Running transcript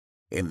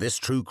In this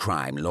true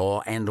crime,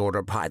 Law and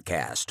Order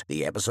podcast,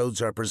 the episodes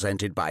are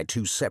presented by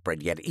two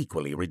separate yet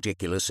equally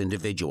ridiculous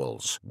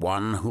individuals.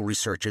 One who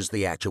researches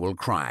the actual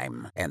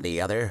crime, and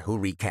the other who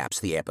recaps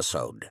the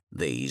episode.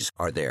 These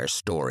are their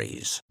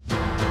stories.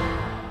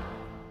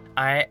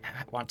 I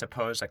want to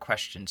pose a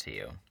question to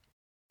you.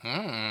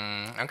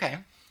 Okay.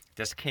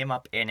 This came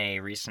up in a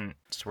recent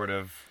sort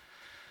of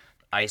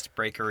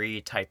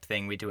icebreakery type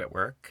thing we do at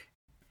work.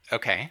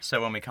 Okay.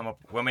 So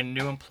when a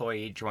new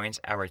employee joins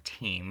our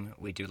team,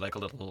 we do like a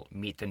little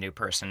meet the new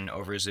person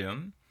over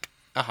Zoom.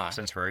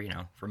 Since we're,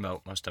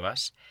 remote, most of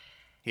us.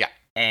 Yeah.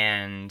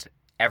 And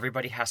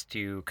everybody has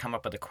to come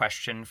up with a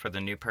question for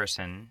the new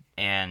person.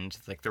 And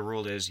like the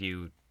rule is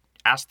you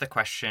ask the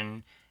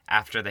question,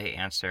 after they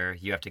answer,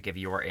 you have to give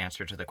your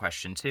answer to the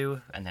question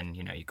too. And then,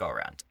 you go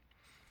around.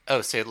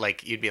 Oh, so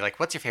like you'd be like,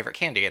 what's your favorite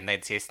candy? And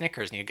they'd say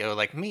Snickers. And you'd go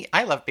like, me,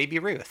 I love Baby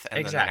Ruth.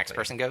 And then the next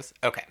person goes,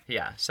 okay.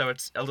 Yeah, so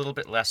it's a little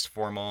bit less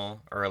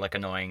formal or like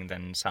annoying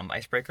than some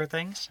icebreaker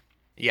things.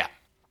 Yeah.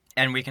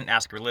 And we can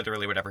ask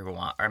literally whatever we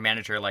want. Our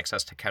manager likes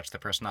us to catch the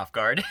person off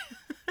guard,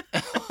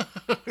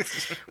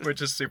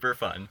 which is super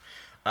fun.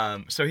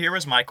 So here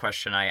was my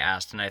question I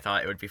asked, and I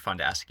thought it would be fun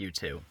to ask you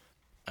too.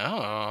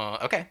 Oh,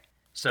 okay.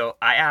 So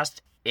I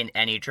asked in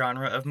any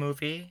genre of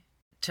movie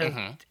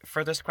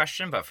for this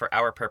question, but for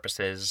our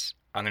purposes,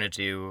 I'm going to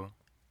do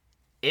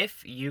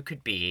if you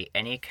could be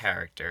any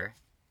character,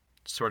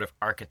 sort of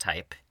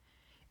archetype,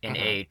 in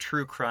a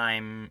true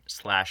crime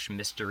 /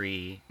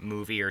 mystery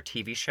movie or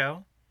TV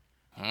show,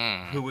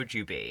 who would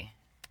you be?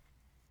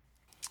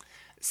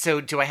 So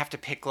do I have to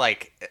pick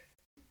like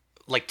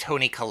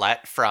Toni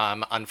Collette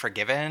from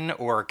Unforgiven,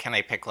 or can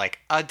I pick like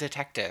a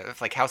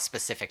detective? Like how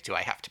specific do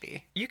I have to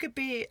be? You could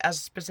be as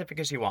specific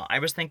as you want. I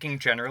was thinking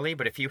generally,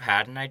 but if you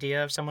had an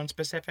idea of someone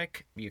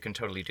specific, you can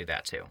totally do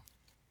that too.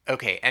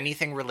 Okay,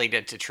 anything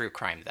related to true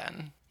crime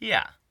then?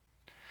 Yeah.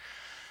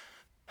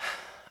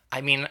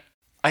 I mean,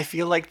 I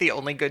feel like the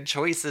only good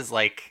choice is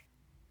like...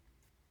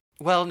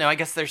 Well, no, I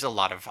guess there's a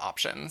lot of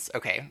options.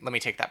 Okay, let me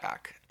take that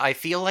back. I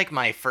feel like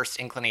my first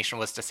inclination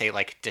was to say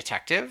like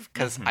detective,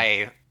 because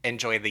I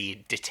enjoy the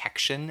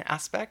detection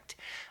aspect.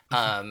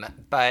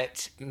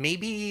 But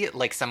maybe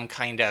like some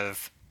kind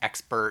of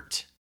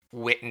expert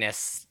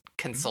witness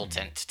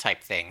consultant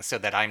type thing, so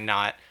that I'm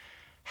not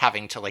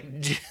having to like,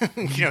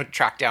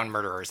 track down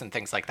murderers and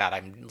things like that.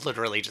 I'm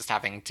literally just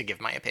having to give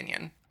my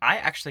opinion. I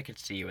actually could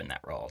see you in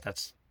that role.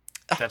 That's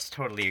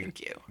totally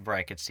Thank you. Where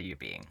I could see you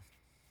being.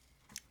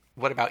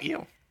 What about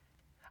you?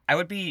 I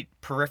would be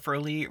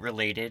peripherally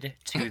related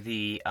to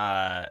the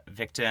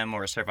victim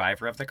or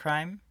survivor of the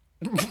crime.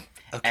 Okay.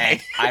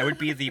 And I would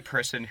be the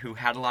person who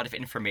had a lot of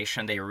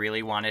information they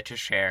really wanted to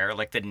share,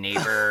 like the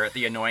neighbor,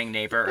 the annoying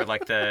neighbor, or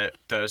like the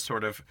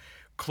sort of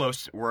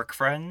close work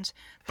friend,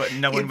 but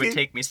no one would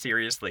take me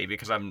seriously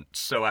because I'm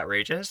so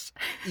outrageous.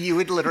 You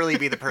would literally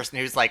be the person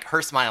who's like,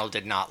 her smile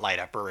did not light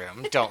up a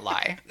room. Don't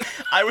lie.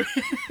 I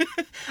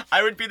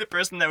would be the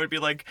person that would be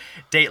like,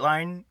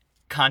 Dateline,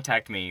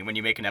 contact me when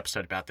you make an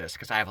episode about this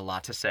because I have a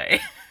lot to say.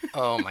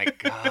 Oh my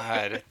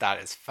God,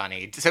 that is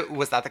funny. So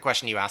was that the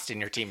question you asked in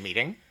your team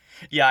meeting?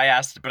 Yeah, I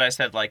asked, but I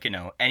said like,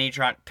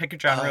 pick a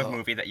genre of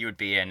movie that you would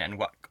be in and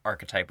what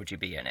archetype would you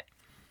be in it.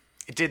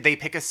 Did they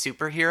pick a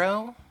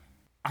superhero?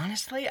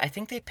 Honestly, I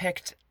think they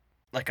picked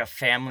like a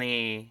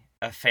family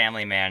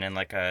man and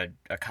like a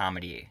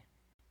comedy.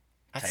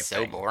 That's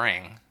so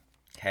boring.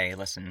 Hey,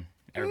 listen,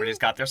 everybody's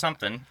got their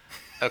something.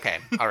 Okay,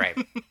 all right.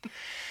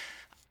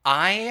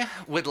 I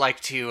would like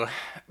to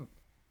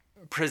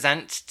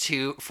present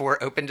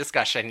for open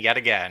discussion yet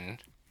again,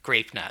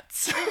 Grape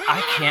Nuts.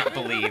 I can't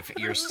believe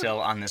you're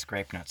still on this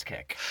Grape Nuts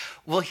kick.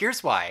 Well,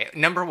 here's why.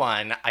 Number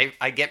one,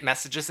 I get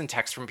messages and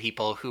texts from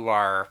people who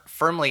are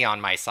firmly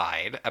on my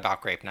side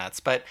about Grape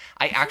Nuts, but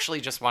I actually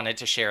just wanted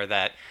to share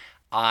that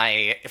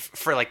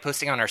for like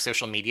posting on our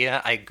social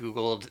media, I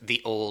Googled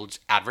the old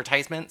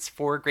advertisements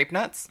for Grape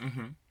Nuts.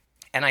 Mm-hmm.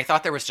 And I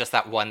thought there was just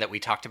that one that we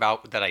talked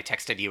about that I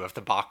texted you of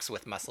the box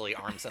with muscly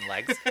arms and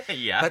legs.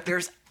 Yeah. But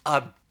there's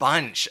a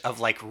bunch of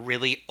like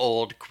really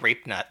old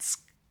Grape Nuts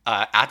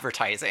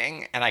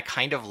advertising, and I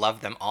kind of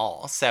love them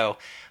all. So,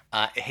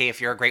 hey, if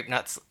you're a Grape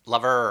Nuts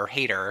lover or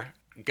hater,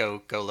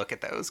 go look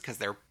at those because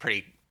they're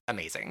pretty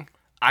amazing.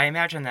 I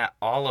imagine that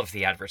all of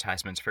the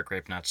advertisements for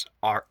Grape Nuts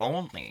are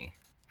only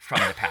from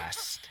the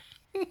past.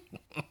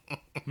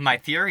 My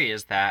theory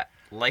is that,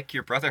 like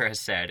your brother has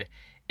said,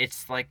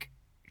 it's like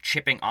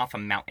chipping off a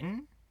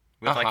mountain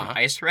with like an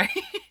ice ray.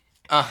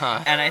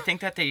 And I think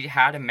that they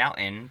had a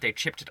mountain, they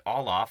chipped it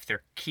all off,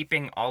 they're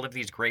keeping all of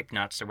these grape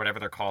nuts or whatever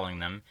they're calling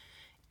them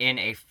in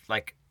a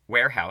like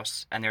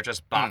warehouse, and they're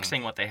just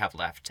boxing what they have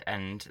left,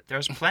 and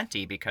there's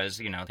plenty because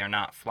they're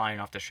not flying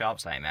off the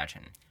shelves, I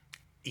imagine.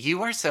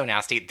 You are so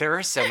nasty. There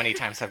are so many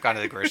times I've gone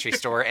to the grocery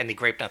store and the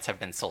grape nuts have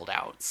been sold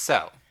out.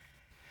 So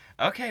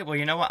okay, well,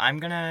 you know what,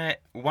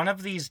 one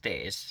of these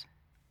days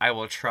I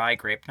will try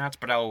grape nuts,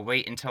 but I will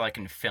wait until I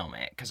can film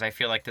it, because I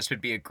feel like this would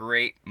be a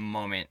great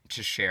moment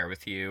to share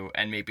with you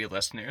and maybe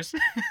listeners.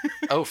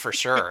 Oh, for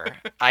sure.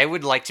 I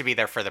would like to be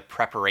there for the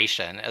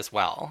preparation as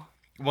well.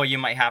 Well, you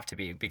might have to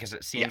be, because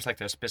it seems Yeah. like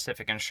there's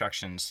specific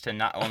instructions to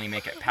not only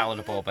make it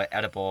palatable, but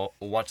edible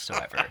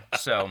whatsoever.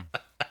 So,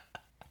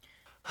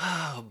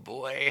 Oh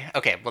boy.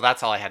 Okay, well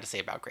that's all I had to say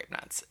about grape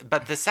nuts.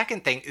 But the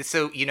second thing,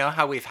 so you know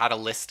how we've had a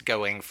list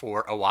going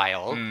for a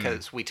while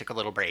because we took a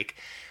little break.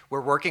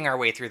 We're working our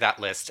way through that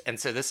list, and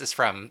so this is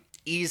from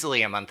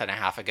easily a month and a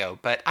half ago,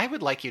 but I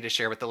would like you to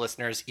share with the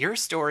listeners your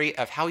story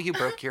of how you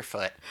broke your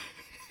foot.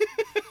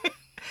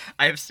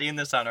 I have seen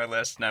this on our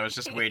list, and I was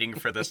just waiting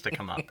for this to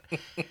come up.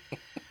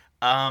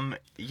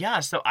 Yeah,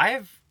 so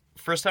I've,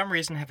 for some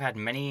reason, have had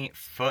many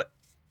foot,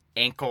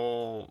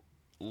 ankle,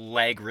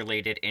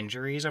 leg-related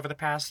injuries over the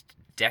past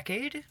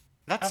decade.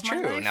 That's of my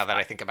true, life. now that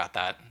I think about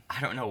that. I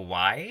don't know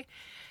why,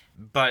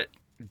 but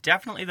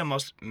definitely the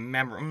most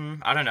memorable,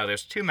 I don't know,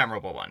 there's two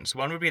memorable ones.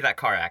 One would be that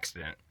car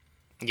accident,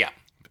 Yeah.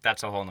 but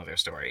that's a whole nother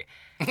story.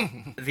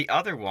 The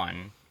other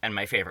one, and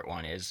my favorite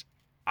one, is,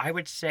 I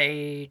would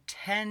say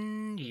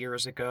 10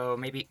 years ago,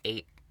 maybe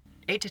 8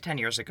 to 10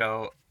 years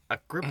ago, a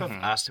group of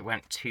us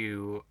went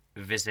to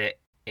visit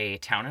a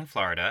town in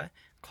Florida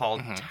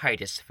called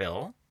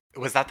Titusville.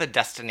 Was that the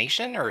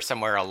destination or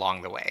somewhere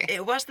along the way?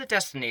 It was the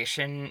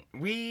destination.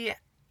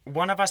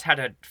 One of us had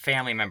a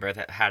family member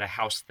that had a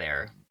house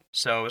there.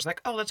 So it was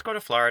like, oh, let's go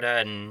to Florida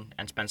and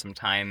spend some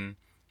time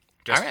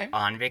just All right.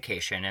 on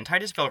vacation. And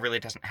Titusville really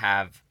doesn't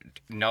have,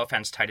 no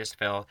offense,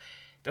 Titusville,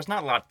 there's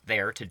not a lot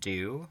there to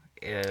do.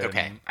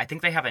 Okay. I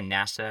think they have a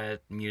NASA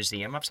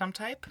museum of some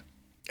type.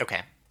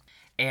 Okay.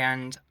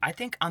 And I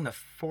think on the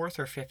 4th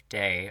or 5th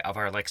day of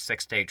our,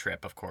 6-day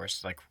trip, of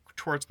course,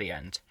 towards the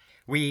end,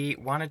 we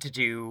wanted to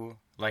do,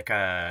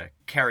 a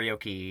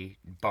karaoke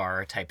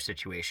bar type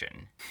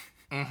situation.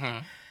 Mm-hmm.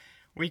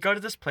 We go to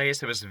this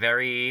place. It was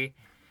very,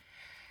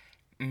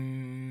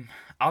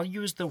 I'll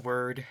use the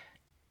word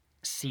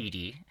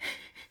seedy.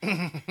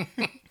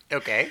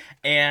 Okay.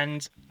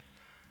 And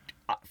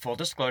full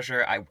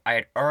disclosure, I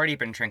had already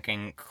been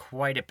drinking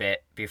quite a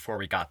bit before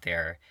we got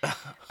there.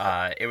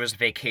 It was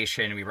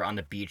vacation. We were on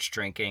the beach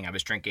drinking. I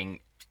was drinking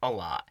a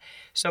lot.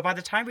 So by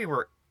the time we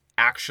were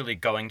actually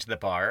going to the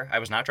bar, I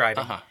was not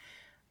driving.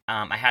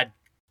 I had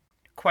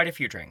quite a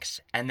few drinks.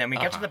 And then we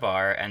get to the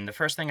bar, and the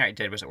first thing I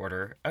did was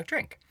order a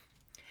drink.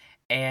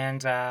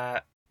 And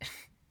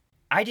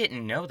I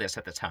didn't know this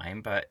at the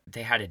time, but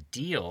they had a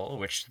deal,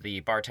 which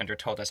the bartender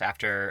told us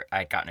after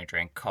I'd gotten a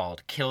drink,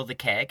 called Kill the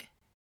Keg.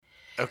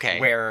 Okay.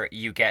 Where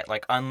you get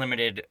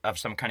unlimited of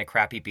some kind of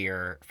crappy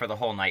beer for the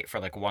whole night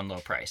for one low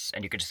price,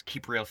 and you could just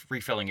keep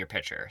refilling your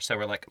pitcher. So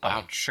we're like,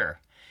 Wow. oh, sure.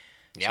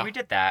 Yeah. So we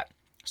did that.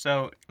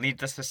 So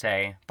needless to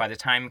say, by the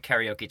time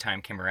karaoke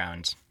time came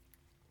around,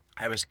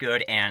 I was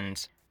good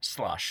and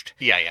slushed.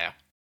 Yeah.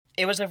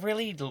 It was a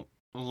really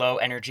low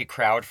energy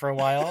crowd for a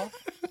while,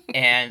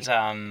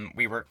 and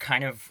we were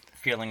kind of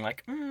feeling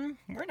like,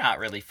 we're not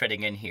really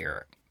fitting in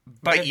here.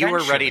 But you were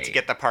ready to eventually-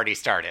 get the party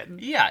started.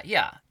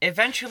 Yeah.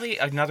 Eventually,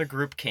 another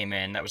group came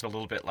in that was a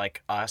little bit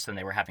like us, and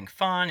they were having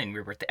fun, and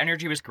the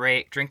energy was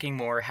great, drinking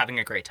more, having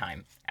a great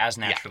time, as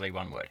naturally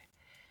one would.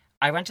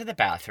 I went to the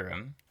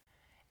bathroom,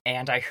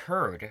 and I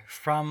heard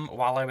from,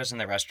 while I was in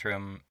the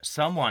restroom,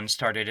 someone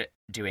started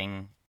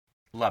doing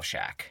Love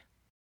Shack.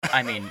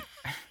 I mean,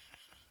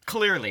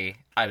 clearly,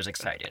 I was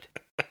excited.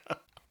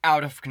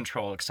 Out of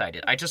control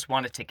excited. I just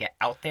wanted to get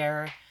out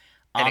there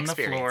And on the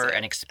experience floor it.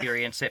 and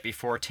experience it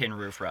before Tin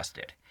Roof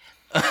rusted.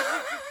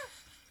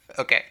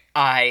 Okay.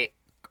 I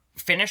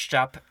finished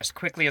up as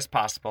quickly as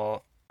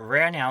possible,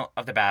 ran out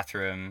of the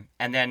bathroom,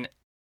 and then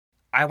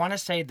I want to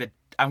say that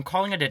I'm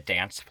calling it a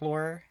dance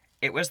floor.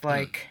 It was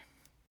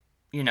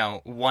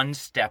one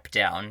step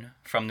down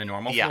from the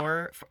normal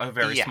floor, a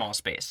very small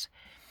space.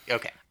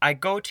 Okay. I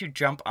go to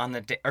jump on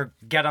or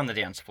get on the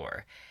dance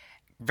floor,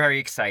 very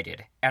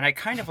excited, and I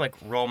kind of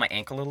roll my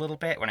ankle a little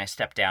bit when I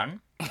step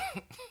down.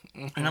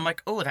 And I'm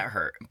like, oh, that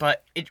hurt.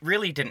 But it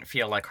really didn't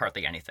feel like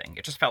hardly anything.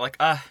 It just felt like,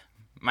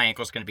 my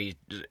ankle's going to be,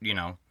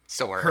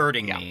 Sore.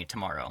 hurting Yeah. me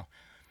tomorrow.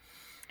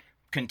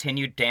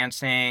 Continued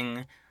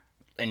dancing,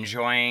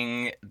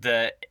 enjoying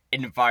the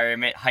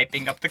environment,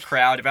 hyping up the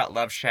crowd about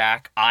Love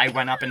Shack. I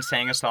went up and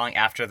sang a song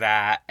after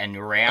that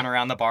and ran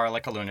around the bar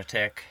like a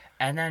lunatic.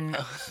 And then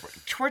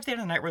towards the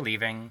end of the night, we're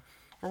leaving.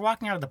 We're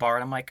walking out of the bar,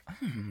 and I'm like,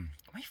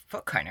 my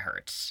foot kind of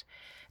hurts.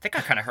 I think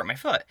I kind of hurt my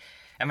foot.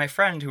 And my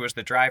friend, who was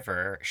the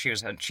driver,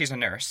 she's a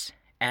nurse,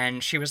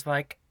 and she was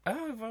like,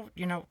 oh,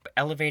 well,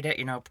 elevate it,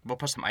 we'll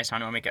put some ice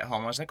on it when we get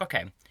home. I was like,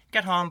 okay,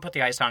 get home, put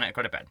the ice on it,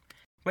 go to bed.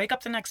 Wake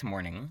up the next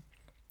morning,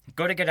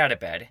 go to get out of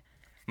bed.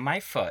 My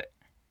foot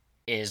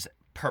is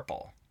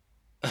purple.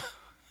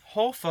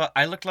 Whole foot,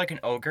 I looked like an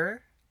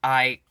ogre.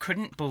 I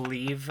couldn't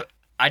believe,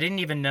 I didn't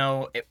even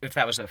know if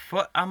that was a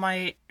foot on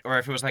or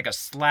if it was a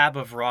slab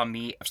of raw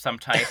meat of some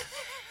type.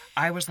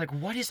 I was like,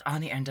 what is on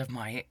the end of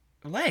my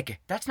leg?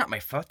 That's not my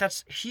foot.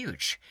 That's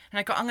huge. And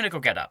I go, I'm going to go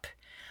get up.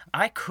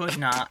 I could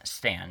not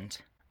stand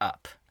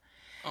up.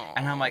 Aww.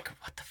 And I'm like,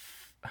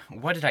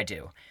 what did I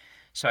do?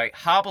 So I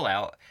hobble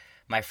out.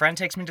 My friend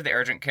takes me to the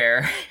urgent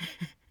care.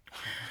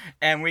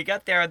 And we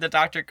get there, and the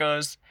doctor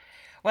goes,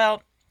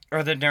 well,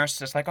 or the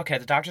nurse is like, okay,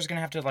 the doctor's going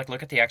to have to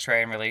look at the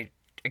x-ray and really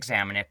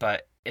examine it,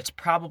 but it's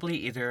probably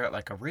either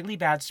like a really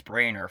bad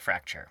sprain or a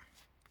fracture.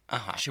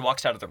 Uh-huh. She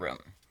walks out of the room,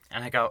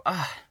 and I go,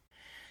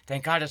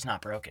 thank God it's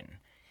not broken.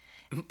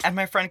 And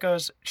my friend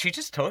goes, she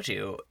just told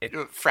you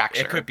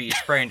Fracture. it could be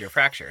sprained or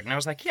fractured. And I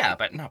was like, yeah,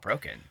 but not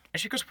broken.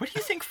 And she goes, what do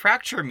you think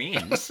fracture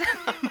means?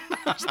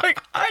 I was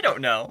like, I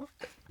don't know.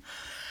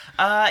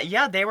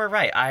 Yeah, they were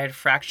right. I had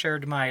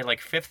fractured my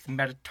like fifth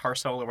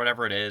metatarsal or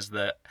whatever it is.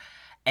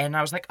 And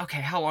I was like, okay,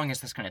 how long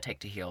is this going to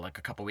take to heal? Like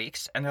a couple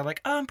weeks? And they're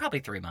like,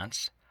 probably 3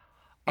 months.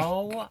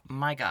 Oh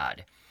my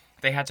God.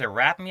 They had to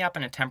wrap me up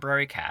in a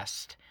temporary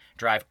cast,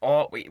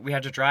 we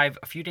had to drive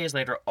a few days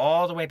later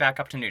all the way back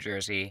up to New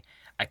Jersey.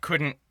 I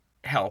couldn't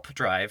help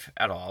drive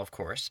at all, of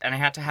course. And I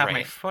had to have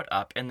my foot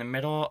up in the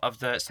middle of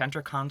the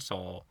center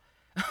console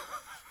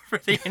for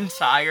the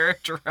entire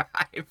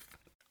drive.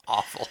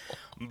 Awful.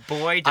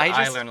 Boy, did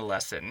I learn a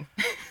lesson.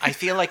 I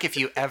feel like if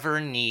you ever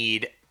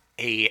need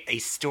a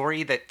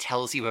story that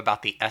tells you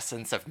about the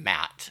essence of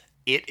Matt,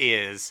 it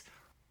is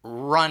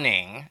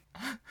running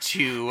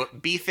to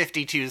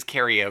B-52's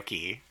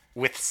karaoke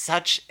with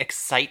such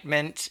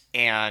excitement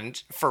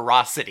and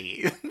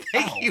ferocity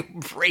that you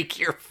break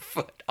your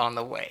foot on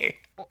the way.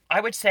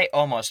 I would say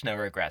almost no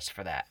regrets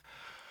for that.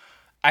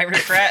 I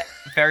regret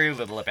very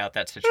little about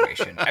that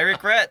situation. I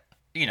regret,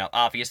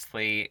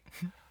 obviously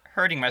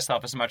hurting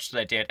myself as much as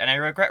I did, and I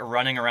regret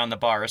running around the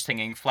bar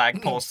singing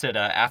Flagpole Sitta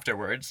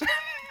afterwards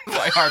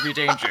by Harvey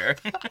Danger.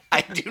 I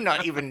do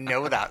not even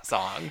know that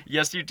song.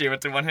 Yes, you do.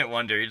 It's a one-hit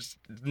wonder. It's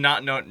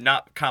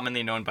not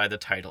commonly known by the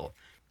title.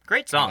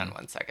 Great song. Hang on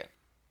 1 second.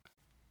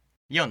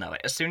 You'll know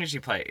it. As soon as you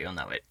play it, you'll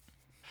know it.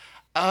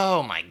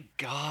 Oh my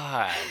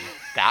God.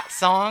 That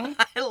song?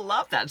 I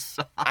love that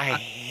song. I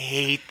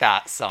hate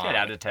that song. Get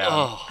out of town.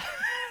 Oh,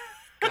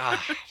 God.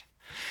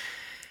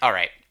 All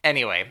right.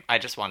 Anyway, I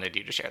just wanted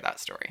you to share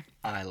that story.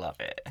 I love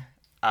it.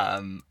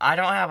 I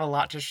don't have a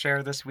lot to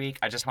share this week.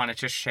 I just wanted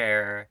to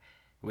share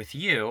with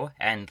you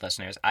and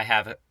listeners. I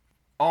have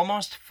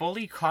almost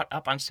fully caught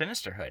up on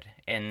Sinisterhood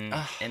in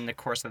the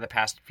course of the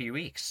past few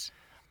weeks.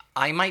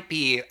 I might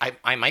be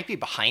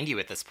behind you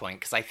at this point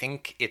because I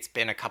think it's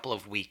been a couple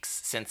of weeks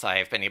since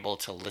I've been able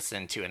to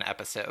listen to an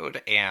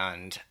episode,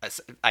 and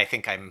I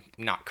think I'm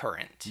not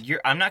current.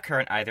 I'm not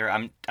current either.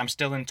 I'm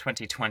still in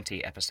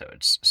 2020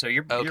 episodes, so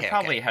you're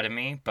probably ahead of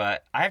me.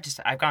 But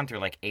I've gone through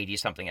like 80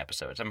 something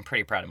episodes. I'm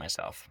pretty proud of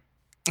myself.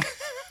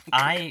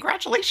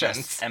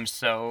 Congratulations!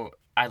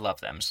 I love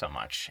them so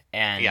much,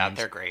 and yeah,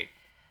 they're great.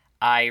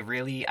 I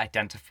really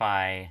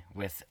identify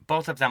with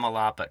both of them a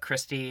lot, but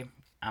Christy,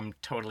 I'm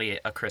totally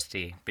a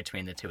Christy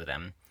between the two of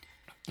them.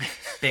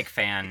 Big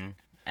fan.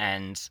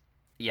 And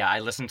yeah, I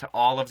listened to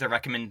all of the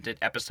recommended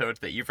episodes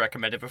that you've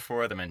recommended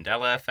before, the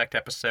Mandela Effect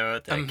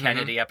episode, the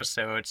Kennedy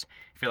episodes.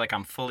 I feel like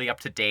I'm fully up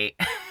to date.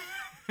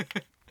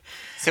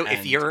 So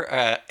if you're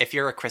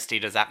a Christy,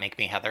 does that make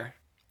me Heather?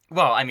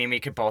 Well, I mean,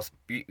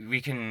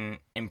 we can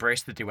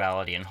embrace the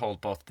duality and hold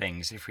both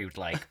things if we would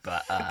like,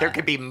 but there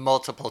could be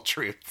multiple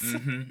truths.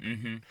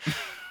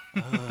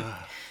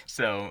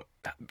 So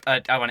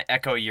I want to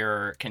echo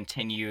your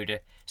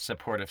continued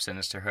support of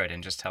Sinisterhood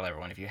and just tell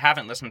everyone, if you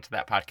haven't listened to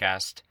that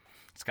podcast,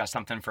 it's got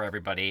something for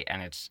everybody,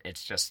 and it's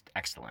just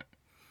excellent.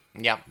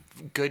 Yeah,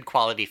 good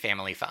quality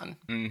family fun.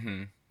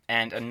 Mm-hmm.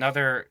 And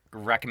another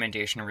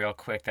recommendation real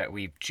quick that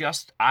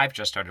I've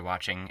just started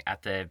watching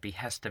at the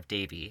behest of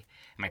Davey,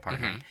 my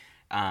partner.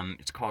 Mm-hmm.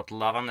 It's called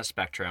Love on the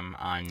Spectrum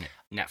on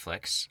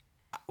Netflix.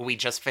 We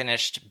just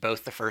finished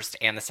both the first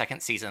and the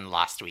second season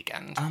last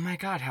weekend. Oh my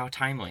God, how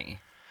timely.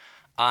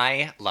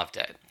 I loved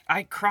it.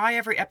 I cry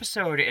every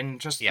episode in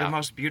just the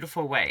most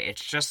beautiful way.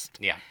 It's just,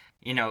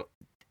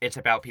 it's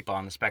about people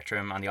on the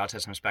spectrum, on the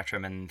autism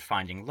spectrum, and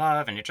finding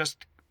love, and it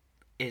just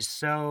is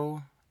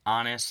so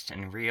honest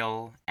and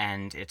real,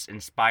 and it's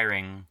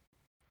inspiring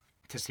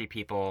to see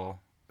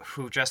people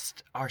who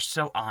just are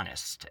so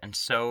honest and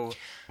so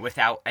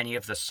without any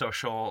of the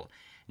social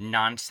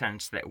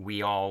nonsense that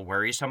we all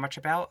worry so much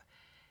about.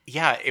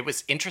 Yeah, it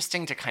was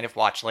interesting to kind of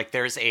watch. Like,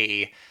 there's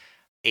a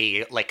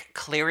like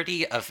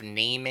clarity of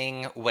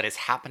naming what is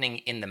happening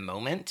in the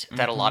moment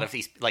that a lot of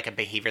these, like a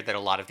behavior that a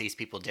lot of these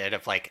people did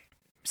of like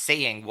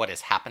saying what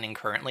is happening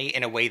currently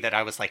in a way that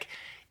I was like,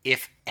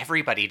 if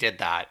everybody did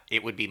that,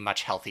 it would be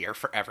much healthier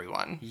for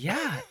everyone.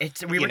 Yeah,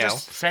 we were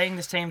just saying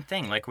the same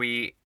thing. Like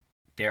on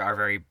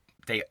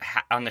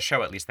the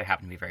show, at least, they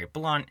happen to be very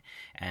blunt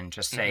and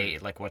just say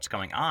like what's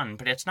going on,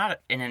 but it's not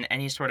in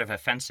any sort of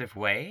offensive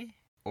way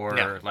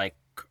or like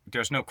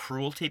there's no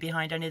cruelty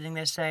behind anything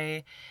they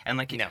say. And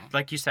like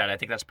you said, I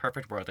think that's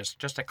perfect word. There's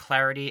just a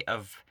clarity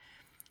of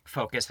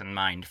focus and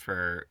mind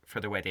for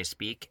the way they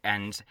speak,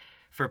 and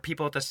for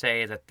people to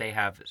say that they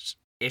have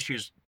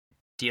issues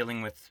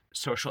dealing with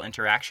social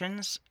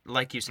interactions,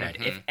 like you said,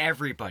 if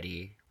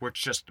everybody were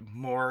just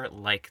more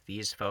like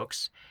these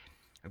folks,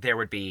 there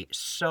would be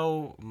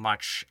so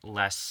much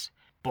less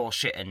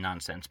bullshit and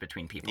nonsense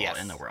between people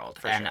in the world.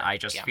 And sure. I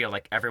just feel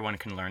like everyone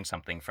can learn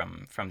something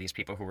from these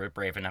people who were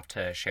brave enough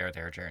to share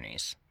their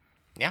journeys.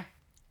 Yeah.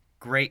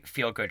 Great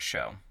feel-good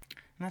show.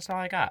 And that's all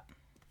I got.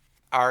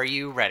 Are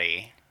you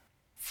ready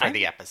for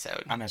the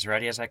episode? I'm as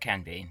ready as I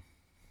can be.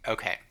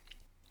 Okay.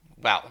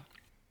 Well,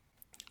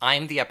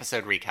 I'm the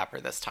episode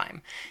recapper this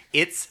time.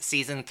 It's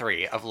season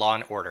 3 of Law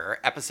and Order,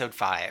 episode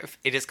 5.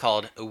 It is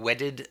called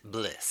Wedded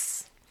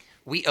Bliss.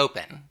 We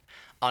open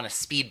on a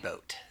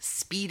speedboat,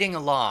 speeding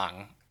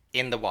along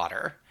in the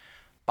water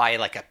by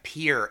like a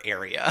pier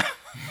area.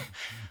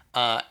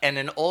 And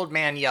an old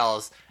man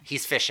yells,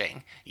 he's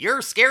fishing,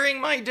 "You're scaring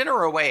my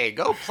dinner away.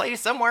 Go play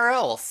somewhere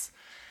else."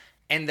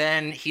 And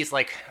then he's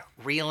like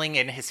reeling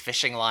in his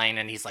fishing line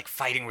and he's like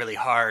fighting really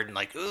hard and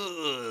like,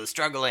 ooh,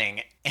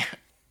 struggling.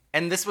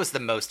 And this was the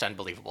most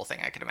unbelievable thing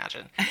I could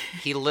imagine.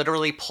 He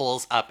literally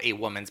pulls up a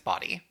woman's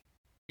body.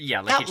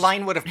 Yeah, like That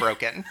line would have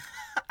broken.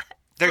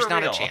 There's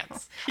not a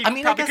chance. I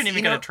mean, probably couldn't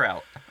even get a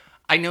trout.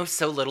 I know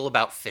so little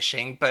about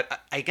fishing,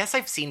 but I guess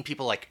I've seen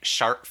people like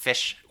shark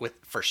fish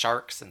for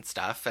sharks and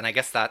stuff, and I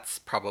guess that's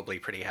probably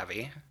pretty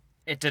heavy.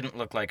 It didn't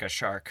look like a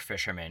shark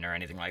fisherman or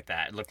anything like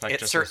that. It looked like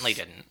just certainly a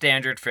didn't.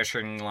 Standard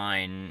fishing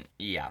line.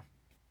 Yeah.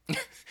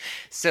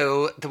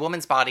 So the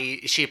woman's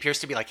body, she appears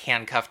to be like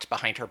handcuffed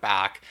behind her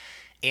back,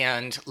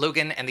 and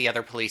Logan and the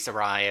other police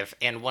arrive,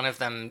 and one of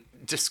them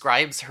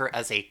describes her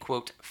as a,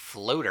 quote,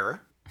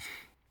 floater.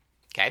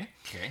 Okay.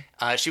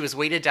 She was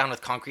weighted down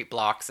with concrete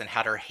blocks and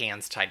had her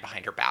hands tied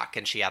behind her back,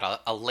 and she had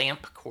a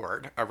lamp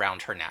cord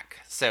around her neck.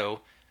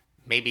 So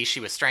maybe she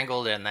was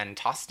strangled and then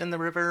tossed in the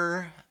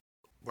river.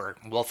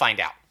 We'll find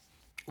out.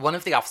 One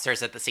of the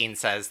officers at the scene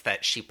says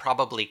that she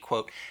probably,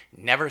 quote,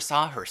 never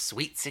saw her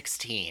sweet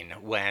 16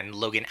 when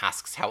Logan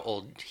asks how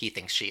old he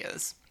thinks she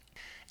is.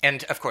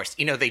 And, of course,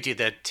 you know, they do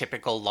the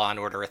typical Law and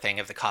Order thing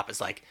of the cop is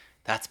like,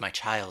 "That's my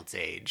child's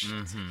age."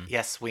 Mm-hmm.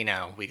 Yes, we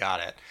know. We got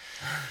it.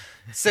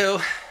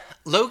 So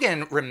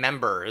Logan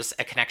remembers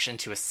a connection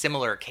to a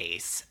similar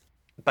case,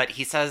 but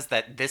he says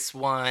that this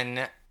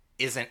one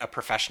isn't a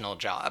professional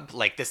job.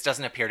 Like, this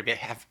doesn't appear to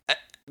have...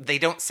 they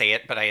don't say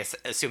it, but I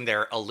assume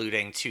they're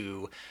alluding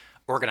to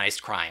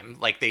organized crime.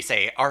 Like, they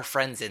say, "Our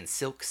friends in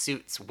silk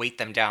suits weight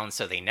them down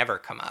so they never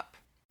come up."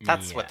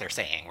 That's what they're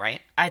saying,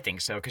 right? I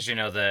think so, because, you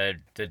know, the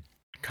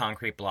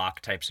concrete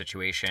block type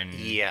situation,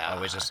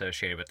 always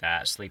associated with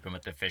that, sleeping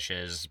with the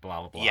fishes, blah,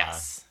 blah, blah.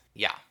 Yes,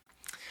 yeah.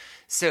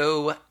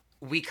 So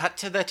we cut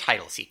to the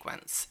title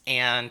sequence,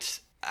 and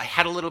I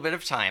had a little bit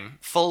of time.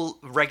 Full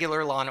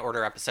regular Law and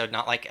Order episode,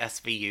 not like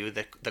SVU,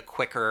 the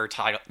quicker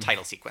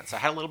title sequence. So I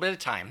had a little bit of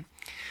time.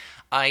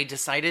 I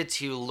decided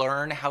to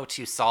learn how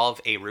to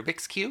solve a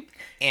Rubik's Cube,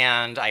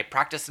 and I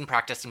practiced and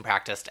practiced and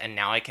practiced, and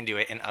now I can do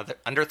it in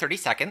under 30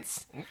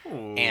 seconds.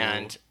 Ooh.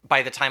 And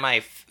by the time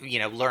I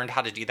learned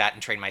how to do that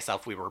and trained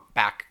myself, we were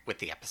back with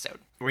the episode.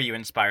 Were you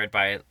inspired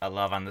by A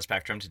Love on the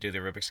Spectrum to do the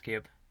Rubik's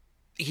Cube?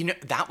 You know,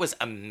 that was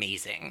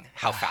amazing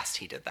how fast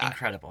he did that.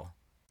 Incredible.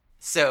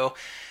 So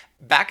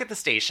back at the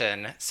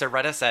station,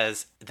 Soretta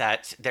says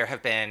that there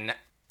have been...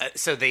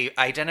 so they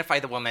identify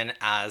the woman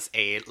as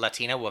a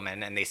Latina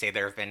woman, and they say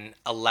there have been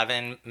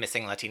 11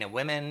 missing Latina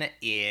women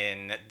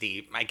in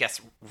the, I guess,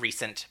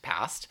 recent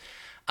past.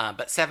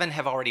 But 7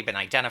 have already been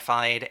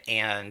identified,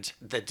 and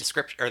the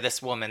description, or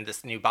this woman,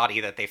 this new body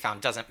that they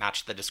found, doesn't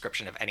match the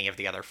description of any of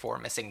the other 4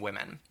 missing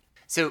women.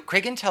 So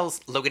Cragen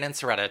tells Logan and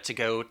Soretta to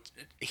go.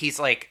 He's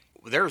like,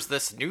 "There's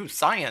this new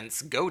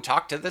science. Go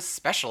talk to this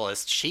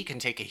specialist. She can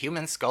take a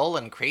human skull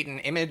and create an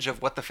image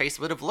of what the face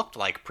would have looked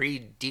like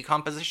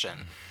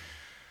pre-decomposition."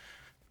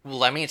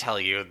 Let me tell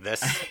you,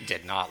 this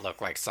did not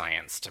look like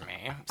science to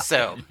me.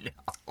 So,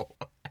 no.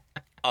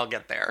 I'll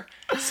get there.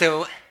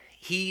 So,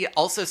 he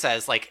also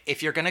says, like,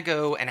 if you're going to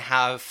go and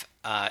have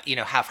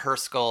her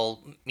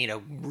skull,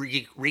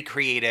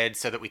 recreated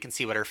so that we can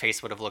see what her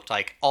face would have looked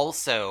like.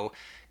 Also,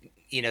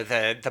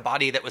 the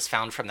body that was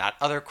found from that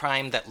other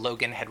crime that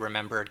Logan had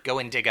remembered, go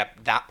and dig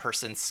up that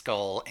person's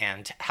skull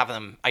and have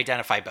them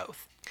identify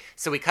both.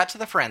 So we cut to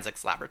the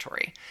forensics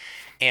laboratory,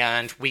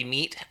 and we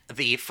meet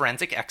the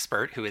forensic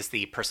expert, who is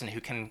the person who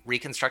can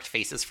reconstruct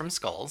faces from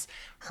skulls.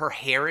 Her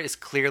hair is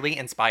clearly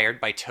inspired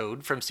by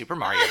Toad from Super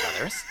Mario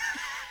Brothers.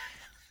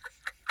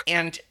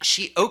 And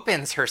she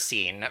opens her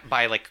scene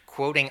by, like,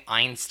 quoting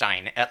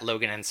Einstein at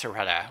Logan and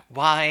Soretta.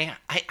 Why?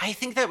 I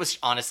think that was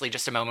honestly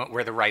just a moment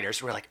where the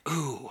writers were like,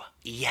 "Ooh,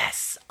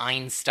 yes,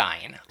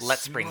 Einstein.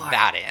 Let's bring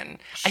that in."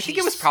 I think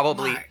it was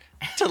probably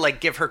to, like,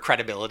 give her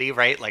credibility,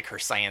 right? Like, her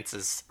science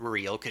is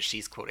real because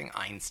she's quoting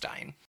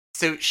Einstein.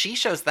 So she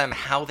shows them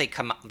how they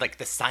come up, like,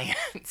 the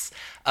science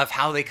of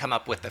how they come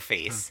up with the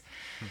face.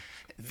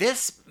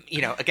 This,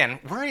 again,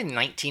 we're in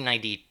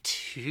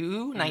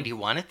 1992,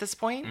 91 at this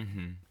point.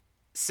 Mm-hmm.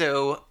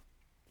 So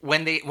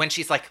when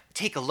she's like,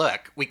 "Take a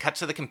look," we cut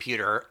to the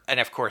computer, and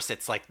of course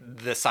it's like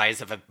the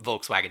size of a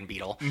Volkswagen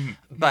Beetle. Mm-hmm.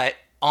 But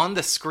on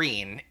the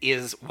screen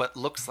is what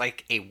looks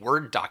like a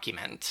Word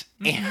document.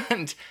 Mm-hmm.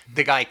 And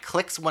the guy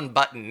clicks one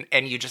button,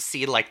 and you just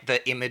see, like,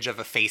 the image of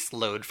a face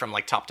load from,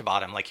 like, top to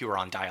bottom, like you were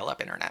on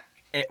dial-up internet.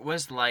 It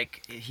was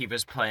like he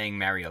was playing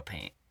Mario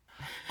Paint.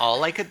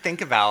 All I could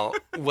think about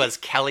was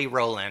Kelly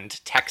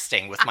Rowland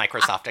texting with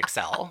Microsoft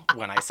Excel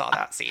when I saw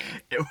that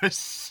scene. It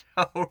was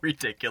so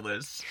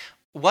ridiculous.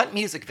 What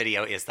music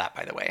video is that,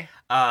 by the way?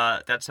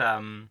 That's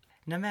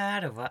No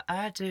matter what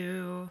I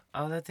do,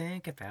 all I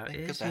think about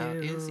is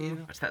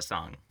you. What's that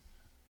song?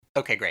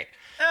 Okay, great.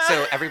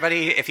 So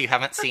everybody, if you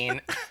haven't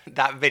seen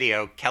that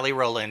video, Kelly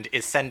Rowland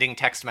is sending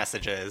text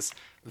messages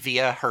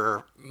via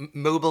her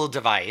mobile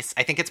device.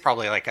 I think it's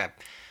probably like a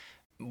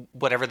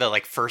whatever the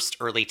like first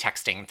early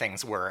texting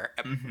things were,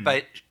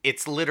 but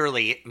it's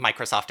literally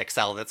Microsoft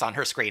Excel that's on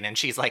her screen, and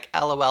she's like,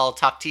 "LOL,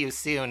 talk to you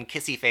soon,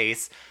 kissy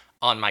face,"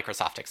 on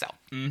Microsoft Excel.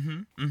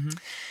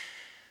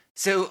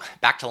 So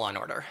back to Law and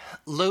Order.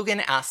 Logan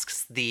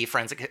asks the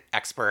forensic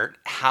expert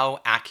how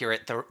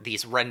accurate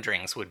these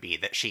renderings would be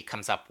that she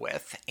comes up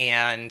with.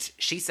 And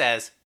she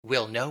says,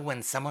 "We'll know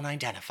when someone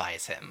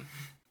identifies him."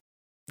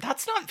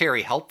 That's not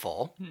very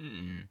helpful.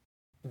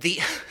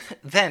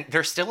 Then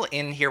they're still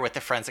in here with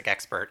the forensic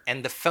expert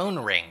and the phone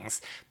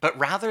rings, but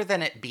rather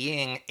than it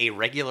being a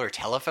regular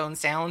telephone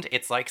sound,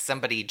 it's like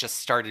somebody just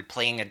started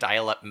playing a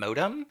dial-up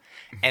modem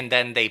and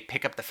then they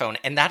pick up the phone,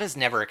 and that is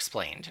never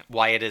explained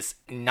why it is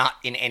not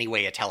in any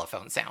way a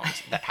telephone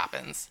sound that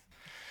happens.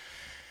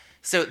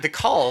 So the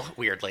call,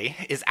 weirdly,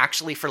 is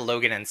actually for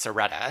Logan and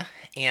Soretta,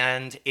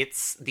 and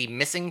it's the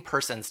missing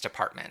persons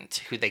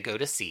department who they go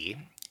to see.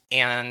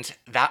 And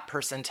that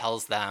person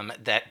tells them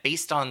that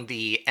based on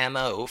the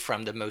MO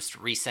from the most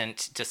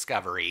recent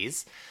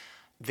discoveries,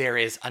 there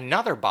is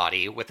another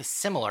body with a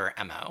similar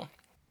MO.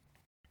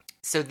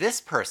 So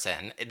this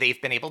person,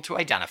 they've been able to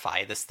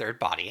identify this third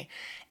body,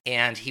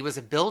 and he was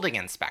a building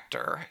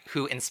inspector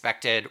who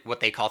inspected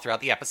what they call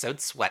throughout the episode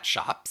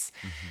sweatshops.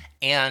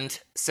 And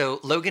so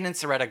Logan and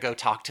Soretta go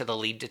talk to the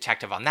lead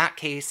detective on that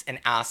case and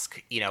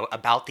ask,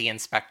 about the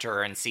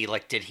inspector and see,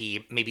 like, did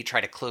he maybe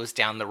try to close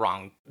down the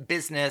wrong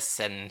business?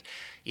 And,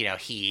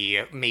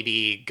 he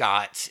maybe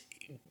got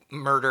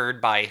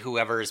murdered by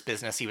whoever's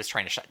business he was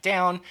trying to shut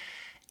down.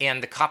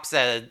 And the cop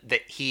said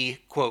that he,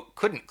 quote,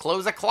 couldn't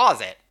close a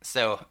closet.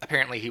 So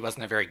apparently he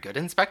wasn't a very good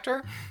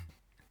inspector.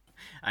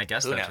 I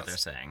guess that's what they're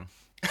saying.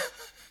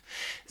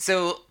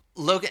 So,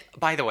 Logan,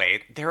 by the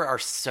way, there are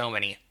so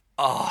many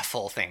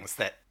awful things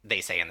that they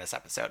say in this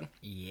episode.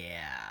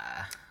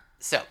 Yeah.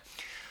 So,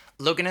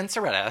 Logan and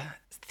Soretta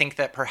think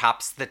that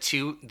perhaps the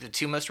two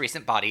most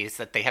recent bodies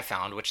that they have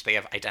found, which they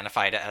have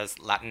identified as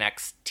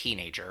Latinx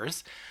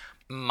teenagers,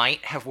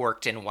 might have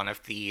worked in one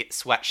of the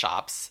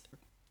sweatshops.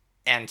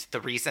 And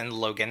the reason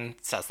Logan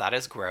says that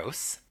is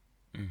gross.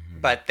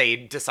 But they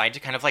decide to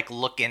kind of like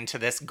look into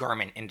this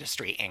garment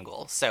industry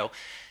angle. So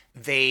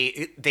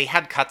they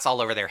had cuts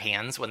all over their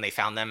hands when they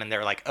found them, and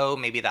they're like, oh,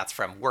 maybe that's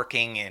from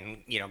working in,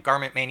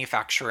 garment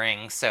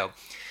manufacturing. So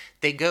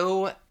they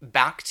go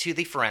back to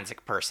the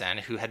forensic person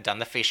who had done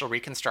the facial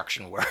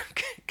reconstruction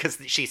work, because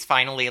she's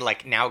finally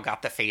like now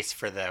got the face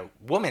for the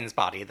woman's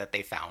body that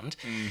they found.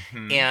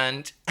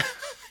 And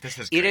this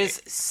is great. It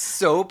is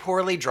so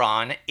poorly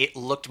drawn. It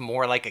looked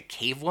more like a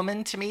cave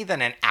woman to me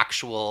than an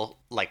actual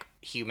like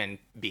human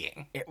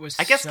being. It was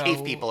I guess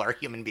cave people are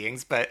human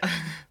beings, but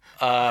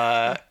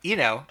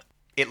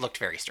it looked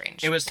very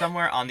strange. It was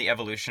somewhere on the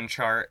evolution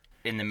chart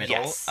in the middle.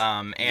 Yes.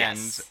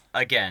 And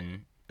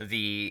again,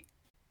 the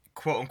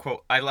quote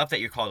unquote, I love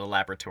that you called it a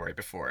laboratory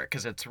before,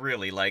 because it's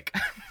really like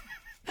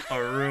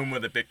a room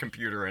with a big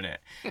computer in it.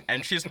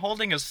 And she's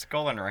holding a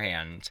skull in her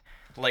hand,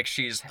 like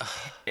she's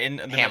in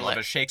the middle of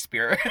a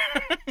Shakespeare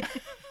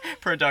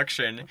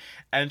production.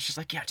 And she's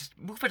like, yeah, just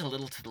move it a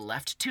little to the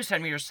left, 2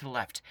 centimeters to the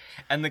left.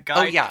 And the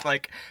guy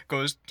like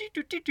goes,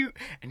 doo-doo-doo-doo.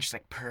 And she's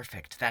like,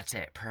 perfect, that's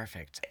it,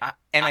 perfect.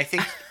 I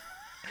think,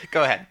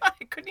 go ahead. I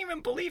couldn't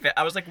even believe it.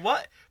 I was like,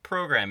 what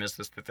program is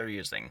this that they're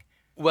using?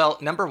 Well,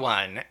 number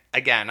one,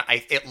 again,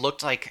 it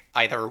looked like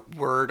either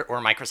Word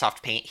or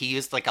Microsoft Paint. He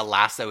used like a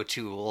lasso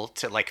tool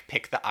to like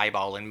pick the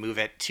eyeball and move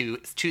it 2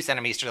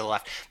 centimeters to the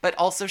left. But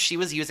also she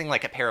was using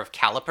like a pair of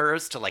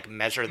calipers to like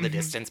measure the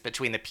distance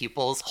between the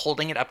pupils,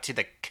 holding it up to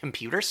the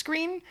computer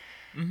screen.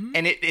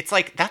 And it's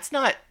like, that's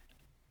not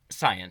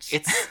science.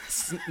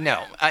 It's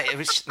no, it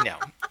was no.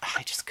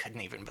 I just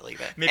couldn't even believe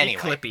it. Maybe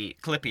anyway.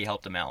 Clippy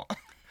helped him out.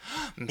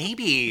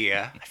 Maybe.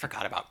 I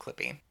forgot about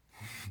Clippy.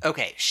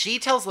 Okay, she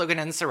tells Logan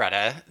and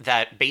Soretta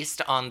that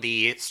based on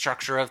the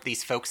structure of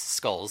these folks'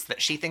 skulls,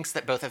 that she thinks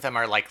that both of them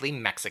are likely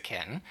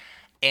Mexican.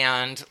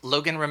 And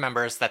Logan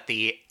remembers that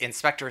the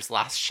inspector's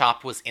last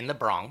shop was in the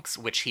Bronx,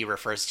 which he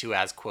refers to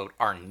as, quote,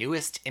 our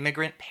newest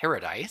immigrant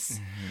paradise.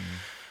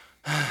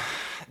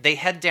 They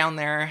head down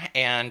there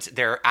and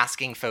they're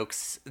asking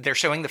folks, they're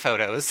showing the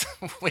photos,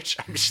 which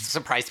I'm just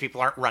surprised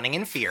people aren't running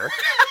in fear,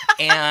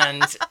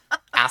 and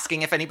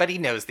asking if anybody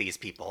knows these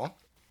people.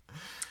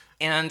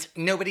 And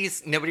nobody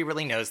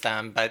really knows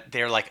them, but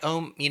they're like,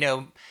 oh,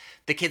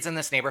 the kids in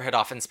this neighborhood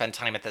often spend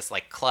time at this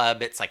like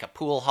club. It's like a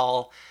pool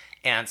hall.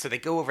 And so they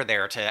go over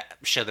there to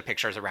show the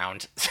pictures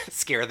around,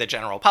 scare the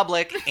general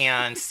public,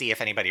 and see if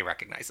anybody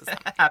recognizes them.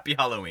 Happy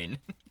Halloween.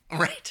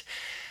 Right.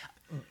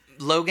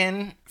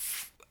 Logan,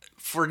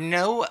 for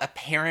no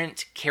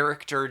apparent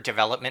character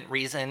development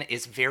reason,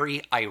 is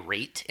very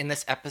irate in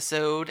this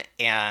episode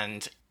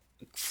and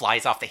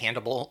flies off the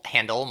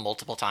handle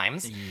multiple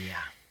times. Yeah.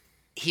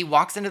 he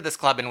walks into this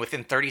club and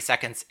within 30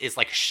 seconds is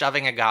like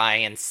shoving a guy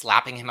and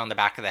slapping him on the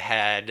back of the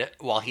head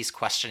while he's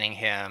questioning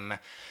him.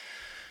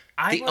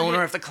 The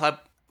owner of the club...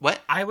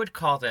 What? I would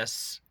call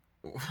this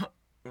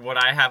what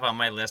I have on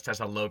my list as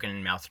a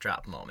Logan mouth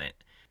drop moment.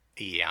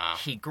 Yeah.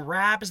 He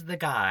grabs the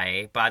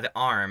guy by the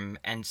arm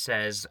and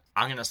says,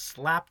 I'm going to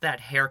slap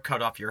that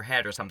haircut off your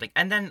head or something,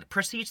 and then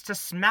proceeds to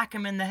smack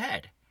him in the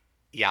head.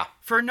 Yeah.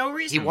 For no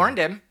reason. He warned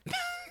him.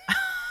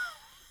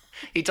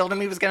 He told him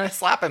he was going to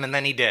slap him, and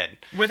then he did.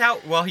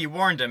 He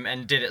warned him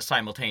and did it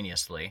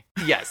simultaneously.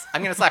 Yes,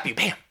 I'm going to slap you.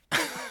 Bam!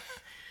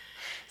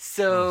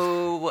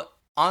 So,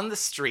 on the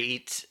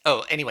street...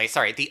 Oh, anyway,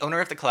 sorry. The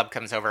owner of the club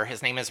comes over.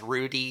 His name is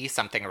Rudy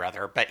something or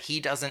other, but he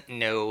doesn't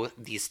know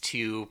these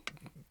two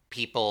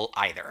people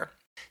either.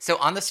 So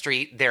on the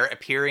street, they're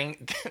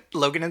appearing,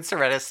 Logan and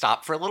Soretta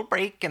stop for a little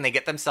break, and they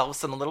get themselves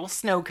some little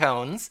snow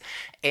cones,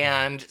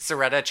 and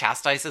Soretta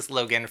chastises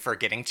Logan for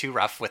getting too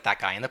rough with that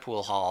guy in the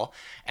pool hall,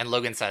 and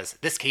Logan says,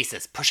 "This case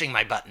is pushing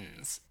my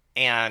buttons."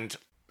 And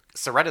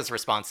Soretta's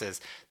response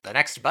is, "The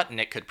next button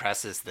it could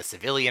press is the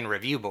Civilian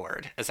Review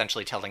Board,"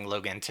 essentially telling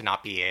Logan to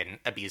not be an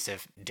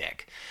abusive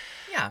dick.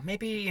 Yeah,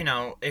 maybe,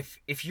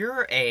 if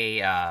you're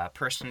a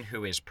person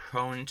who is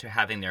prone to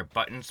having their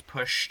buttons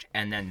pushed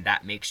and then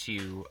that makes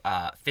you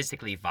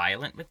physically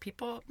violent with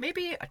people,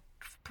 maybe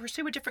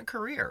pursue a different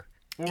career.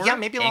 Or yeah,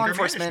 maybe law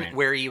enforcement management.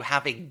 where you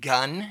have a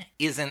gun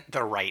isn't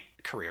the right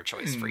career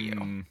choice for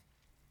you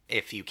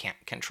if you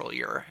can't control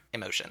your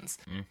emotions.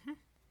 Mm-hmm.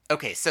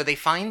 Okay, so they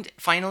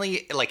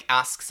finally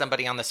ask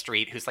somebody on the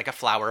street who's like a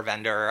flower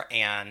vendor,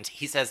 and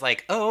he says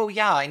like, "Oh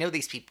yeah, I know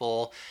these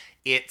people.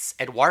 It's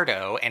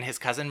Eduardo and his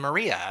cousin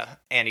Maria."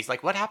 And he's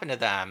like, "What happened to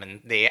them?"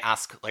 And they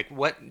ask like,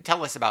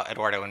 tell us about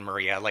Eduardo and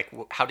Maria. Like,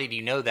 how did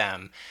you know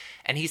them?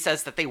 And he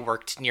says that they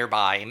worked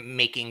nearby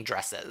making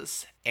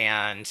dresses,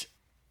 and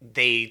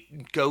they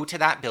go to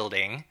that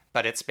building,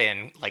 but it's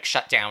been like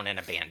shut down and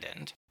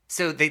abandoned.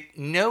 So they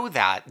know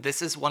that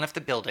this is one of the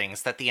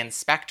buildings that the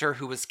inspector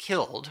who was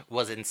killed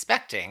was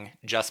inspecting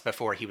just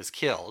before he was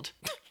killed.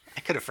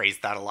 I could have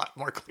phrased that a lot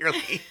more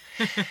clearly.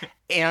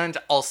 And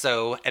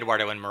also,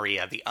 Eduardo and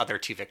Maria, the other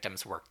two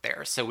victims, worked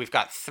there. So we've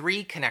got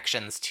three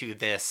connections to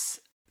this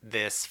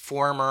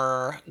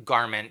former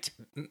garment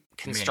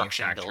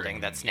construction building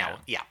that's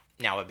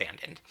now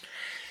abandoned.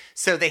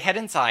 So they head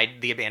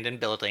inside the abandoned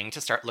building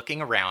to start looking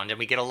around, and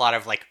we get a lot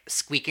of like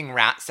squeaking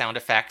rat sound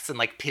effects and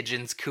like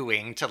pigeons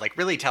cooing to like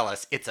really tell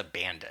us it's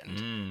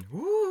abandoned.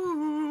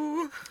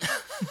 Woo!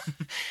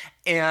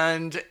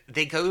 And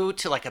they go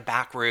to like a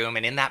back room,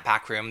 and in that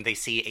back room they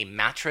see a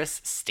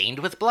mattress stained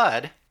with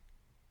blood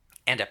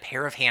and a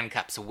pair of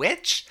handcuffs,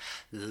 which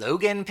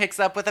Logan picks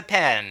up with a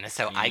pen.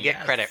 So I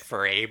get credit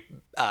for a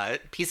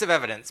piece of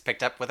evidence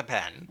picked up with a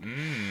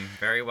pen.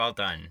 Very well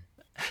done.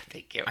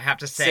 Thank you. I have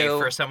to say,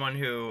 for someone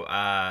who,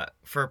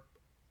 for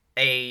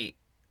a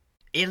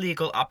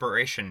illegal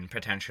operation,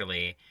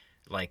 potentially,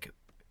 like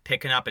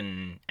picking up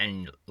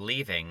and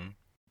leaving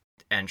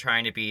and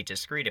trying to be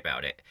discreet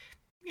about it,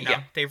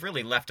 they've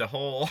really left a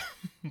whole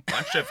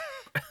bunch of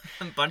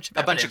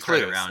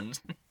clues around.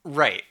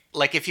 Right.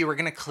 Like, if you were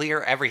going to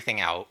clear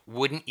everything out,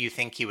 wouldn't you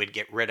think you would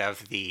get rid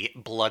of the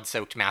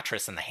blood-soaked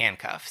mattress and the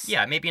handcuffs?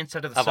 Yeah, maybe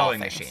instead of the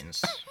sewing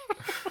machines.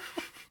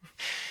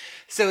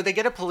 So they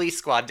get a police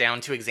squad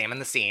down to examine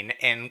the scene,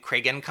 and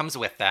Cragen comes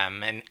with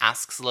them and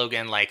asks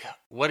Logan, like,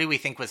 what do we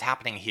think was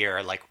happening here?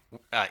 Like,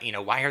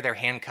 why are there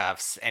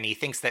handcuffs? And he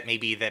thinks that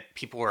maybe that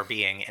people were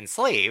being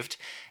enslaved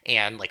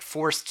and, like,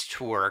 forced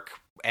to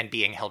work and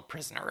being held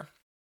prisoner.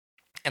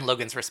 And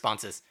Logan's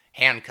response is,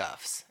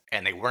 handcuffs,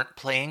 and they weren't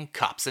playing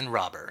cops and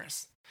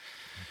robbers.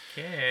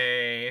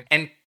 Okay.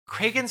 And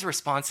Cragen's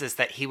response is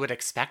that he would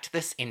expect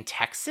this in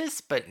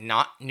Texas, but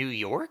not New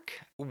York.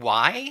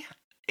 Why?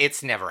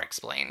 It's never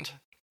explained.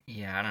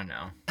 Yeah, I don't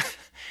know.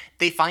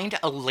 They find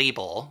a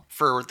label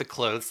for the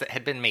clothes that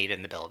had been made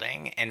in the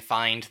building and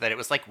find that it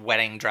was like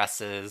wedding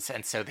dresses.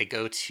 And so they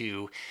go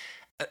to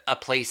a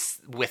place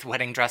with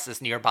wedding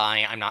dresses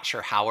nearby. I'm not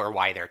sure how or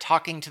why they're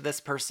talking to this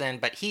person,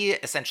 but he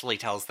essentially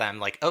tells them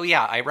like, oh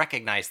yeah, I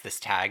recognize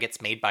this tag.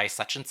 It's made by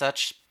such and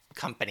such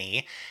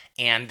company.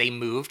 And they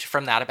moved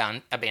from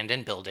that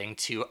abandoned building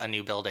to a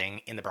new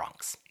building in the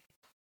Bronx.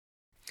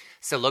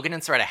 So Logan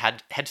and Soretta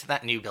head to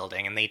that new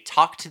building, and they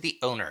talk to the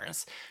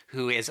owners,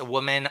 who is a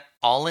woman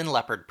all in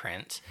leopard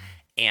print,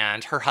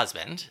 and her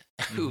husband,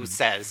 who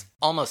says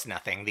almost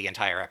nothing the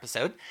entire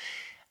episode.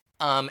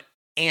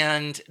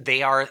 And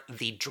they are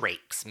the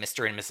Drakes,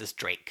 Mr. and Mrs.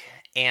 Drake.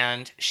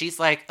 And she's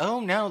like, oh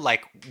no,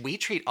 like, we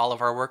treat all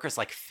of our workers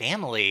like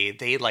family.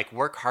 They, like,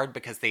 work hard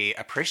because they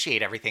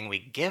appreciate everything we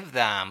give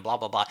them, blah,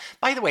 blah, blah.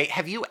 By the way,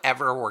 have you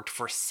ever worked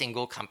for a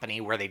single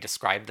company where they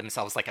describe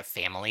themselves like a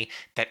family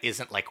that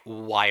isn't, like,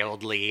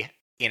 wildly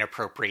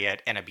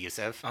inappropriate and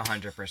abusive?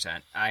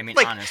 100%. I mean,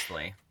 like,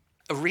 honestly.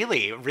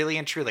 Really, really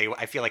and truly,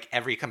 I feel like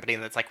every company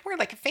that's like, we're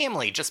like a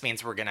family, just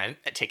means we're going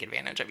to take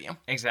advantage of you.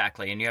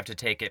 Exactly, and you have to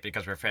take it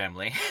because we're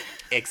family.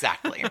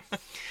 Exactly.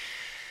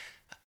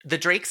 The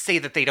Drakes say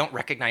that they don't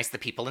recognize the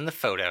people in the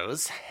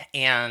photos,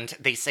 and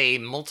they say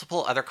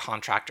multiple other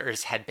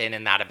contractors had been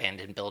in that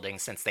abandoned building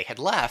since they had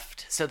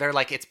left. So they're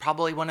like, it's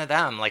probably one of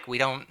them. Like,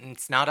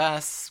 it's not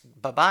us.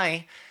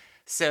 Bye-bye.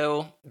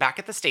 So back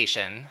at the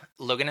station,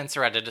 Logan and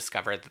Soretta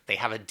discover that they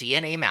have a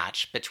DNA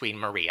match between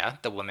Maria,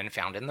 the woman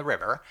found in the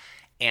river,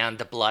 and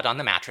the blood on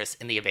the mattress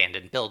in the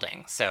abandoned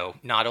building. So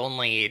not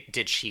only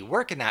did she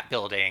work in that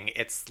building,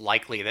 it's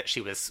likely that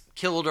she was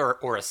killed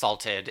or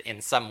assaulted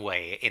in some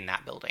way in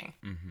that building.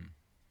 Mm-hmm.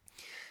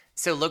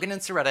 So Logan and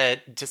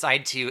Soretta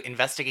decide to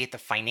investigate the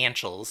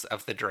financials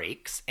of the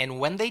Drakes, and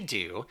when they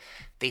do,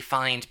 they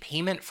find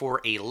payment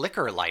for a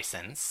liquor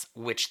license,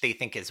 which they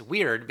think is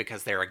weird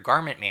because they're a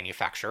garment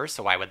manufacturer,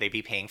 so why would they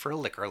be paying for a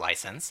liquor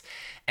license?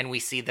 And we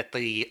see that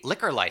the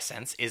liquor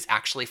license is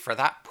actually for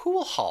that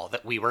pool hall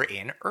that we were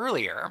in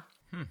earlier.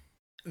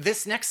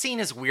 This next scene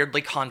is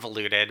weirdly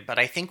convoluted, but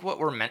I think what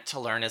we're meant to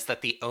learn is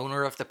that the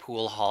owner of the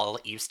pool hall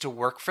used to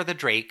work for the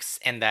Drakes,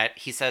 and that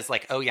he says,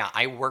 like, oh yeah,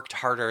 I worked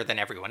harder than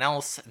everyone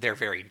else. They're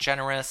very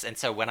generous, and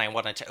so when I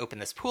wanted to open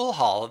this pool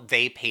hall,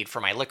 they paid for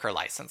my liquor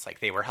license, like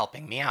they were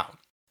helping me out.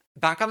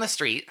 Back on the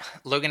street,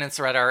 Logan and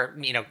Soretta are,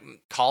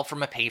 call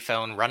from a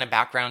payphone, run a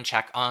background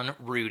check on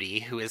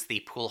Rudy, who is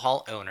the pool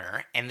hall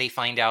owner, and they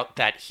find out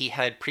that he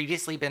had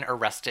previously been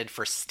arrested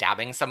for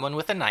stabbing someone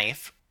with a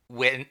knife,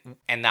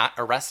 that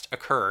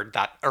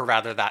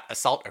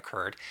assault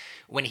occurred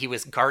when he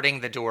was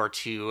guarding the door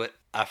to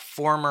a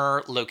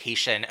former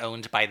location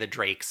owned by the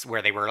Drakes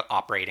where they were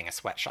operating a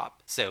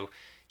sweatshop. So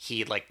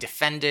he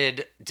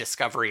defended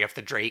discovery of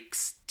the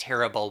Drakes'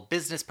 terrible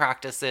business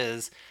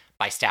practices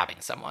by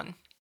stabbing someone.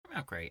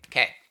 Oh, great.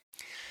 Okay.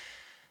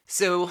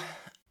 So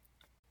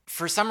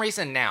for some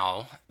reason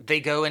now,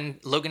 they go and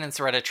Logan and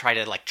Soretta try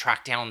to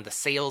track down the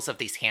sales of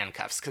these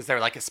handcuffs because they're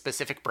a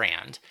specific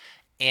brand.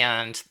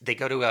 And they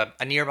go to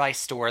a nearby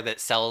store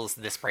that sells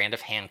this brand of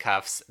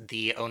handcuffs.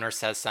 The owner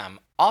says some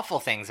awful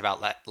things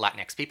about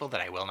Latinx people that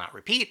I will not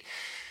repeat.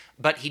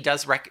 But he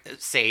does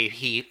say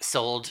he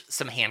sold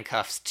some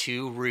handcuffs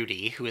to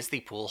Rudy, who is the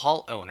pool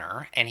hall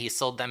owner. And he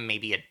sold them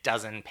maybe a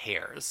dozen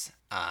pairs,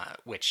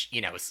 which,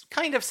 is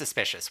kind of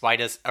suspicious. Why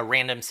does a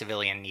random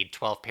civilian need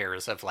 12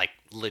 pairs of,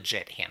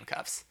 legit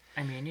handcuffs?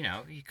 I mean,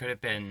 he could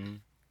have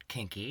been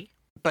kinky.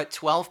 But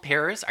 12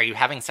 pairs? Are you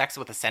having sex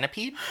with a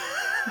centipede?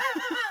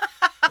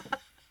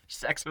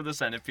 Sex with a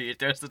Centipede.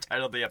 There's the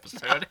title of the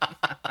episode.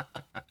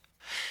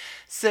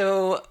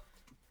 So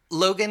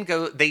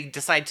they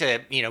decide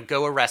to,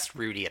 go arrest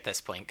Rudy at this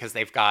point because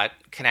they've got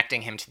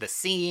connecting him to the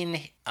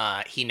scene.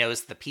 He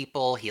knows the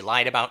people. He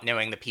lied about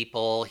knowing the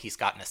people. He's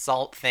got an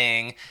assault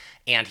thing.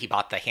 And he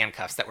bought the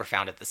handcuffs that were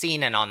found at the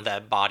scene and on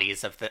the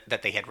bodies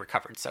that they had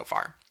recovered so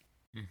far.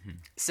 Mm-hmm.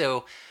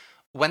 So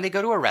when they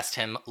go to arrest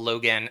him,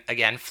 Logan,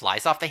 again,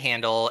 flies off the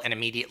handle and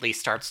immediately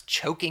starts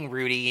choking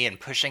Rudy and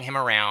pushing him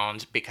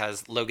around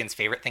because Logan's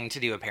favorite thing to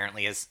do,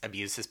 apparently, is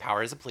abuse his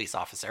power as a police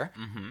officer.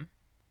 Mm-hmm.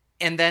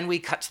 And then we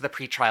cut to the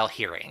pretrial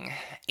hearing,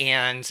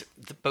 and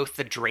both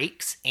the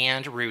Drakes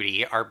and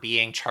Rudy are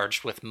being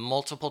charged with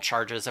multiple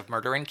charges of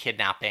murder and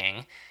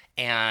kidnapping,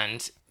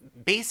 and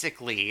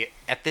basically,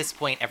 at this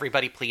point,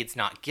 everybody pleads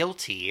not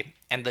guilty,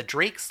 and the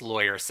Drakes'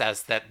 lawyer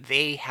says that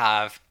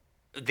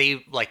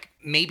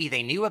maybe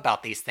they knew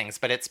about these things,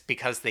 but it's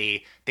because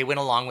they went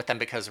along with them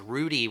because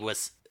Rudy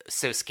was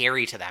so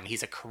scary to them.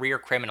 He's a career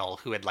criminal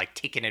who had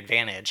taken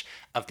advantage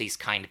of these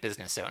kind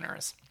business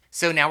owners.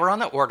 So now we're on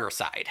the order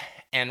side,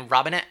 and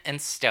Robinette and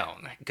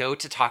Stone go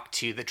to talk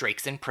to the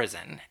Drakes in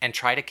prison and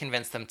try to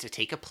convince them to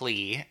take a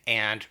plea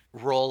and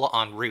roll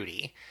on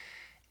Rudy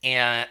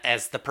and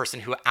as the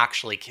person who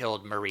actually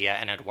killed Maria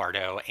and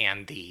Eduardo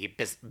and the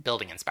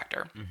building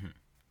inspector. Mm-hmm.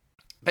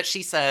 But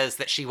she says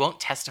that she won't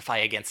testify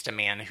against a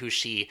man who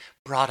she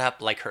brought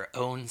up like her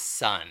own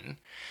son,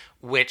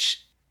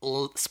 which,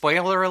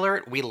 spoiler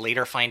alert, we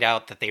later find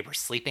out that they were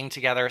sleeping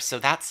together, so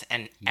that's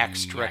an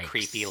extra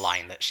creepy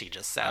line that she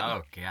just said.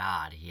 Oh,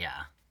 God,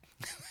 yeah.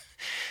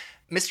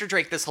 Mr.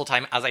 Drake this whole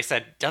time, as I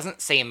said, doesn't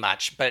say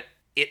much, but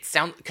it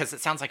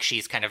sounds like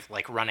she's kind of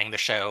running the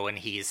show, and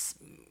he's,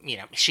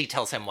 she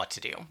tells him what to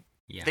do.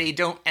 Yeah. They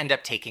don't end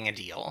up taking a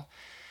deal.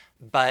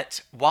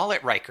 But while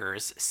at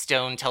Rikers,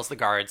 Stone tells the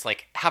guards,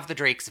 have the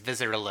Drakes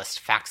visitor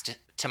list faxed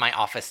to my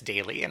office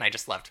daily. And I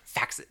just loved,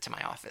 fax it to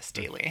my office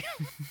daily.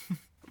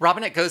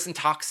 Robinette goes and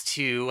talks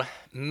to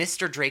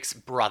Mr. Drake's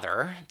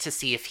brother to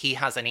see if he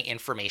has any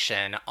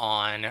information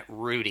on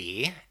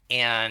Rudy.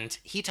 And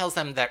he tells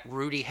them that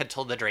Rudy had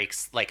told the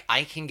Drakes,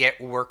 I can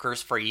get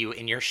workers for you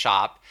in your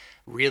shop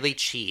really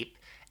cheap.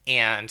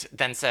 And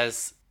then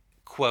says,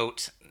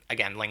 quote,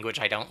 again, language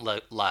I don't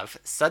love,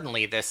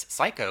 suddenly this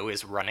psycho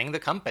is running the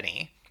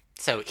company.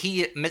 So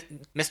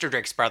Mr.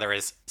 Drake's brother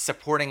is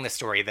supporting the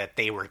story that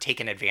they were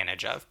taken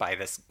advantage of by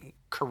this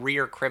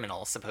career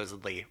criminal,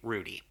 supposedly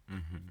Rudy.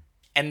 Mm-hmm.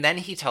 And then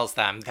he tells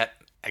them that,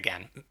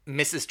 again,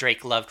 Mrs.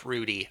 Drake loved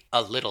Rudy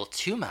a little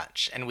too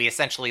much. And we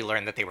essentially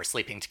learned that they were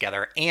sleeping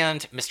together,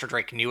 and Mr.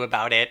 Drake knew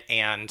about it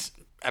and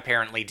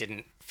apparently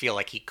didn't feel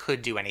like he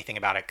could do anything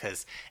about it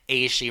because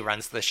A, she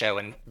runs the show,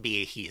 and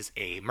B, he's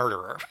a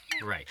murderer.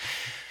 Right.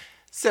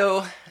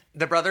 So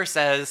the brother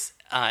says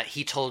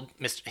he told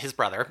his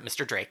brother,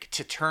 Mr. Drake,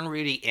 to turn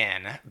Rudy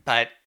in,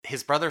 but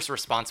his brother's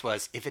response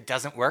was, if it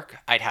doesn't work,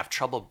 I'd have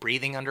trouble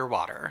breathing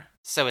underwater.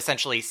 So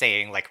essentially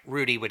saying, like,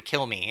 Rudy would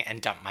kill me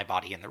and dump my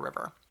body in the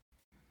river.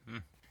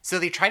 So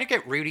they try to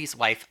get Rudy's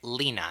wife,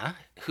 Lena,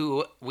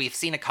 who we've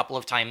seen a couple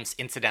of times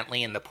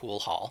incidentally in the pool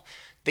hall.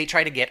 They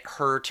try to get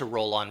her to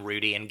roll on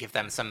Rudy and give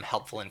them some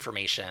helpful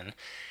information.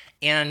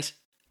 And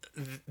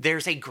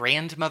there's a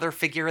grandmother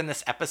figure in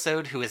this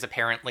episode who is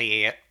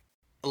apparently,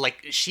 like,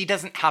 she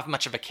doesn't have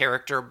much of a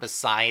character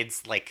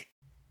besides, like,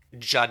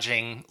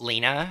 judging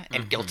Lena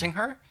and guilting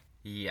her.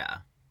 Yeah.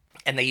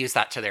 And they use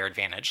that to their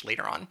advantage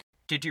later on.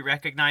 Did you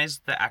recognize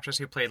the actress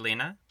who played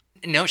Lena?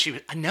 No,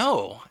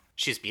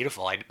 she's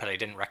beautiful, but I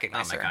didn't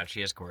recognize her. Oh my god,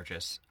 she is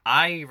gorgeous.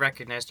 I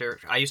recognized her.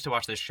 I used to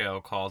watch this show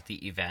called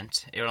The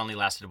Event. It only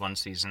lasted one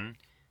season.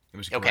 It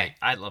was great. Okay.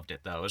 I loved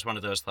it, though. It was one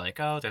of those, like,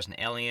 oh, there's an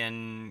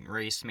alien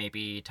race,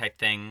 maybe, type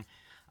thing.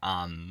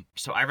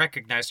 So I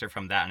recognized her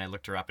from that, and I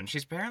looked her up, and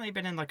she's apparently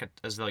been in, like, a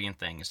zillion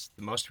things.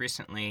 Most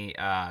recently,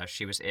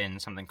 she was in a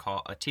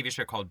TV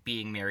show called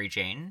Being Mary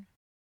Jane.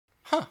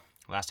 Huh.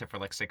 Lasted for,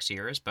 like, 6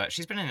 years, but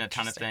she's been in a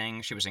ton of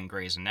things. She was in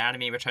Grey's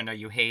Anatomy, which I know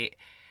you hate.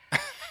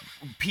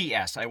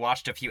 P.S. I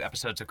watched a few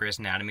episodes of Grey's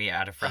Anatomy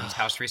at a friend's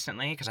house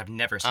recently, because I've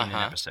never seen an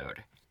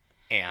episode.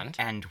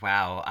 And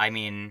wow, I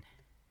mean...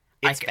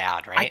 It's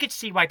bad, right? I could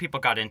see why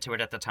people got into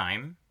it at the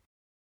time.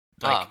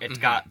 Like, it's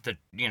got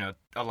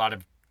a lot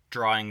of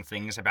drawing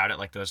things about it,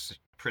 like those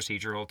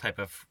procedural type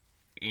of,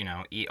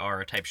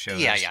 ER type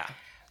shows. Yeah.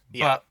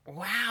 But,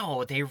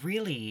 wow, they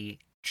really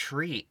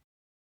treat,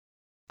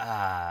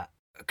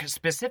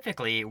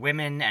 specifically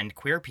women and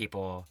queer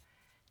people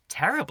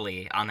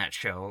terribly on that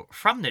show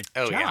from the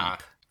jump. Yeah.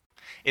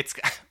 It's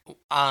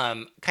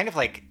kind of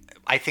like,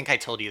 I think I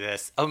told you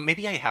this. Oh,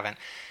 maybe I haven't.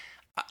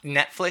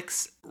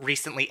 Netflix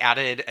recently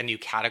added a new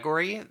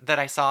category that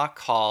I saw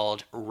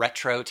called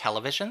retro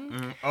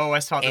television. Oh, I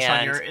saw this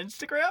on your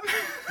Instagram?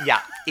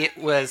 Yeah, it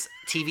was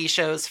TV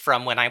shows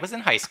from when I was in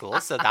high school,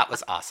 so that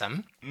was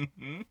awesome.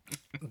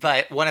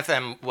 But one of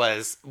them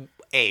was,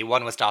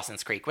 one was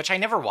Dawson's Creek, which I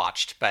never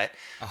watched, but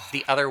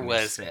the other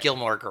was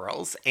Gilmore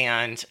Girls.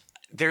 And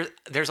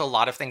there's a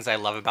lot of things I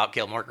love about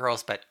Gilmore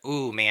Girls, but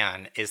ooh,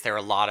 man, is there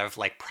a lot of,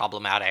 like,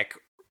 problematic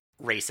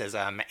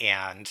racism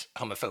and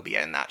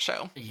homophobia in that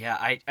show. Yeah,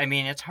 I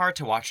mean, it's hard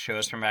to watch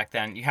shows from back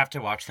then. You have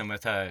to watch them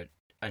with a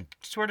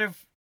sort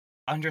of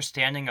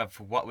understanding of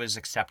what was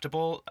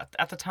acceptable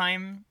at the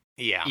time.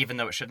 Yeah. Even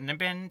though it shouldn't have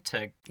been,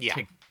 to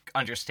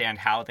understand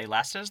how they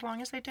lasted as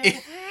long as they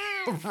did.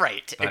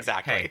 Right, but,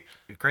 exactly.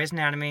 Hey, Grey's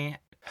Anatomy,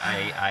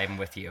 I'm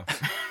with you.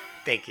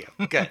 Thank you.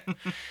 Good.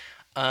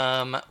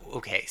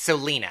 Okay, so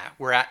Lena,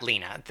 we're at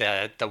Lena,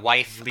 the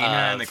wife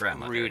and the of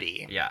grandmother.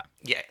 Rudy. Yeah.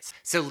 Yes.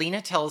 So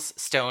Lena tells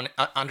Stone,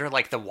 under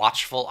like the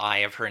watchful eye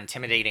of her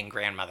intimidating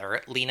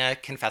grandmother, Lena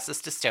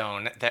confesses to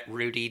Stone that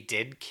Rudy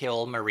did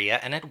kill Maria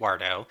and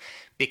Eduardo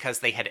because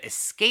they had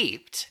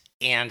escaped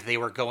and they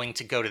were going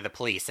to go to the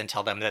police and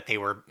tell them that they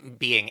were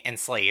being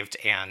enslaved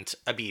and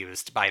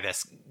abused by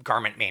this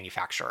garment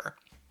manufacturer.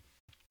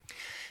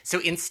 So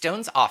in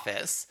Stone's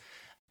office,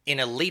 in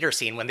a later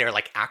scene when they're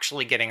like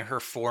actually getting her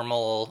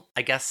formal,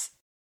 I guess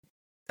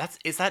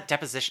is that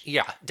deposition?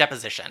 Yeah,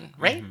 deposition,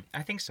 right? Mm-hmm.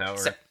 I think so.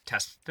 Or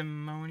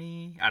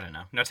testimony? I don't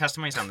know. No,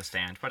 testimony's on the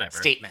stand. Whatever.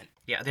 Statement.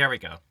 Yeah, there we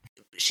go.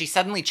 She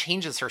suddenly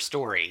changes her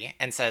story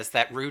and says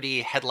that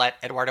Rudy had let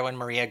Eduardo and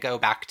Maria go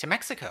back to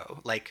Mexico.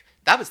 Like,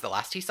 that was the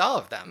last he saw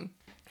of them.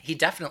 He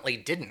definitely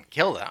didn't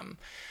kill them.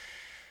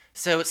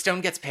 So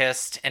Stone gets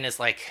pissed and is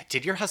like,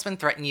 did your husband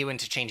threaten you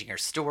into changing your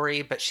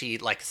story? But she,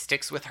 like,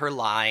 sticks with her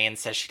lie and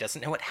says she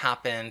doesn't know what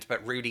happened,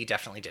 but Rudy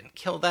definitely didn't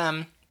kill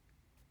them.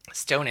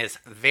 Stone is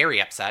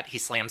very upset. He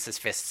slams his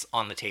fists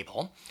on the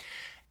table.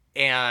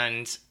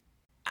 And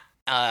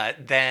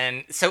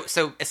then,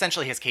 so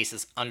essentially his case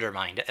is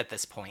undermined at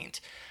this point.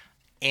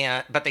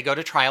 But they go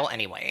to trial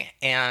anyway.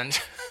 And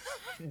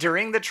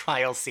during the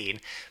trial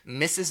scene,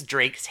 Mrs.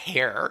 Drake's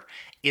hair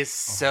is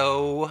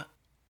so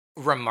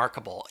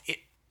remarkable.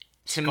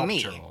 To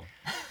me,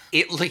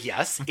 it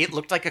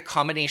looked like a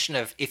combination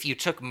of if you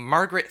took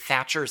Margaret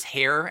Thatcher's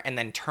hair and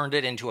then turned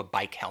it into a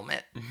bike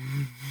helmet.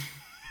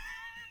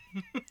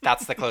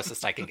 That's the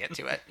closest I can get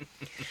to it.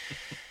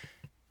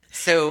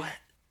 So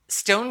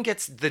Stone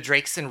gets the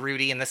Drakes and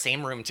Rudy in the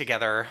same room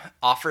together,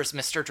 offers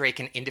Mr. Drake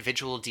an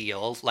individual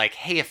deal, like,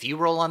 hey, if you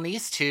roll on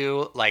these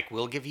two, like,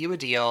 we'll give you a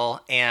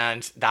deal.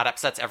 And that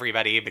upsets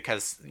everybody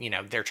because,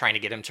 they're trying to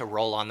get him to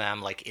roll on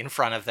them, like, in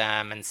front of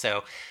them. And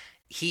so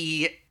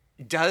he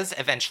does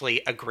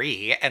eventually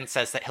agree and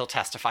says that he'll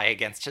testify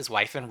against his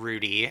wife and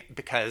Rudy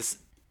because,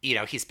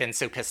 he's been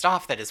so pissed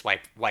off that his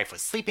wife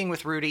was sleeping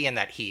with Rudy and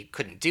that he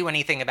couldn't do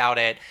anything about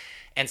it.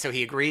 And so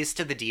he agrees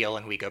to the deal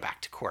and we go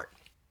back to court.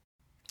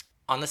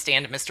 On the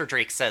stand, Mr.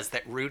 Drake says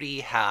that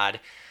Rudy had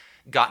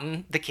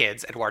gotten the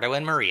kids, Eduardo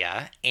and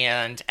Maria,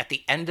 and at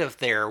the end of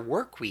their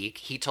work week,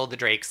 he told the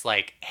Drakes,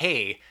 like,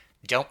 hey,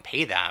 don't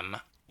pay them.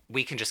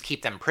 We can just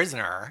keep them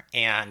prisoner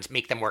and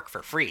make them work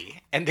for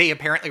free. And they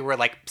apparently were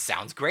like,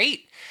 sounds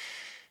great.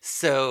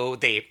 So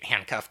they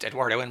handcuffed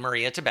Eduardo and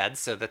Maria to bed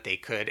so that they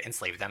could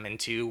enslave them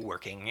into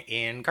working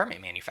in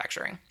garment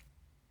manufacturing.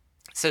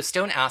 So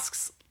Stone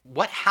asks,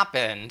 what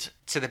happened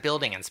to the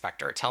building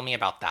inspector? Tell me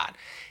about that.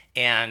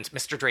 And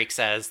Mr. Drake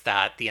says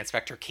that the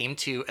inspector came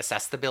to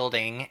assess the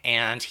building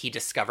and he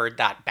discovered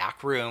that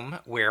back room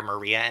where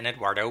Maria and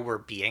Eduardo were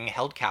being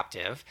held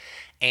captive.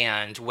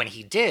 And when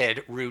he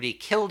did, Rudy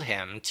killed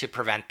him to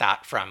prevent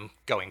that from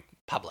going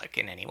public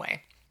in any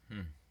way.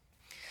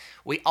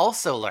 We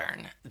also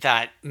learn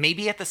that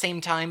maybe at the same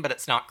time, but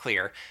it's not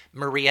clear,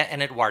 Maria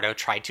and Eduardo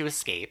tried to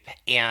escape,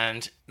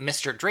 and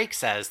Mr. Drake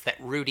says that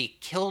Rudy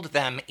killed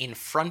them in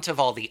front of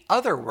all the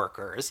other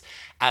workers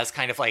as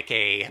kind of like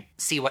a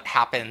see what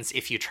happens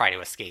if you try to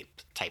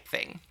escape type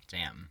thing.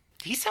 Damn.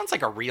 He sounds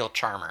like a real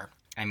charmer.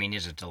 I mean,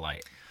 he's a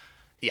delight.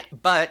 Yeah,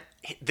 but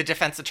the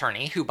defense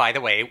attorney, who, by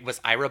the way,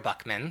 was Ira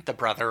Buckman, the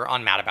brother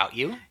on Mad About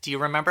You. Do you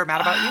remember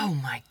Mad About You? Oh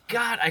my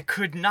god, I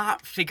could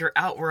not figure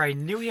out where I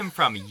knew him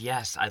from.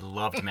 Yes, I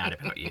loved Mad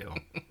About You.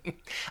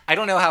 I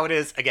don't know how it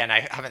is. Again,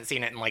 I haven't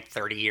seen it in like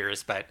 30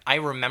 years, but I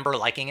remember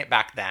liking it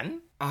back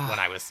then when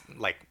I was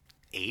like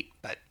 8.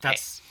 But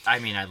that's, hey. I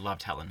mean, I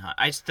loved Helen Hunt.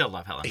 I still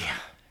love Helen Hunt.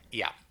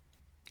 Yeah.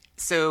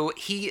 So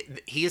he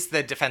is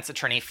the defense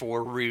attorney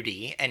for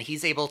Rudy, and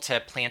he's able to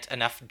plant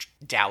enough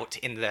doubt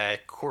in the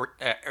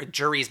court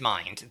jury's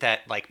mind that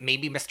like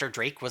maybe Mr.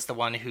 Drake was the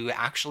one who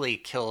actually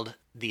killed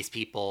these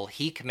people.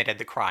 He committed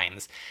the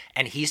crimes,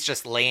 and he's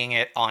just laying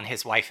it on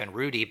his wife and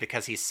Rudy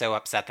because he's so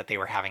upset that they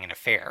were having an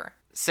affair.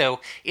 So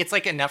it's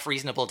like enough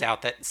reasonable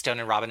doubt that Stone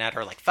and Robinette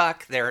are like,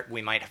 fuck,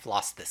 we might have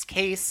lost this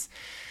case.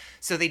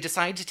 So they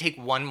decide to take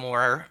one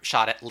more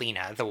shot at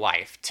Lena, the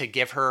wife, to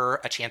give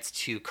her a chance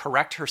to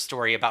correct her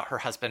story about her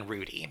husband,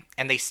 Rudy.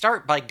 And they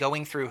start by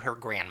going through her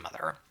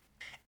grandmother.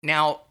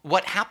 Now,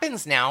 what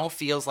happens now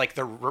feels like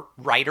the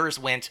writers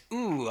went,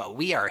 ooh,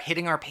 we are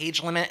hitting our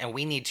page limit and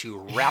we need to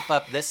wrap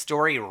up this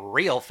story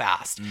real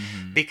fast.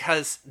 Mm-hmm.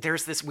 Because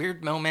there's this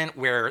weird moment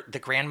where the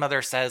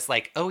grandmother says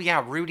like, oh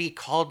yeah, Rudy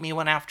called me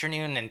one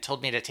afternoon and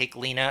told me to take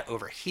Lena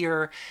over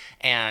here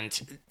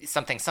and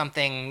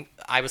something,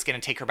 I was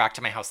going to take her back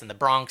to my house in the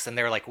Bronx. And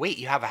they're like, wait,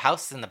 you have a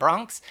house in the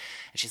Bronx?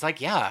 And she's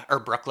like, yeah, or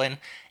Brooklyn.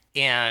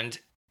 And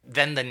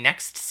then the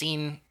next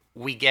scene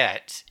we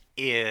get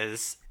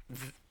is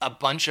a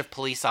bunch of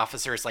police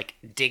officers like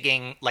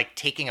digging, like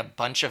taking a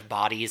bunch of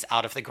bodies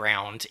out of the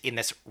ground in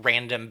this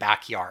random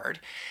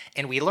backyard.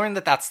 And we learn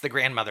that that's the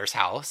grandmother's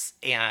house,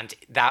 and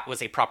that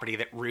was a property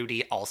that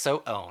Rudy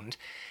also owned.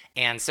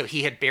 And so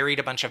he had buried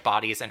a bunch of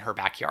bodies in her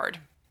backyard.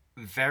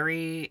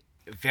 Very,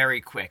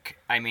 very quick.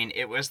 I mean,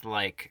 it was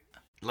like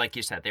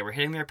you said, they were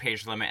hitting their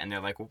page limit and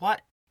they're like, what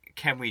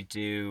can we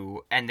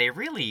do? And they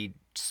really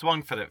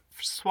swung for the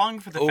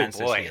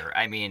fences here.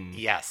 I mean,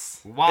 yes.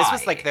 Why? This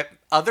was like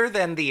other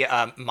than the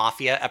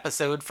Mafia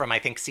episode from I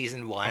think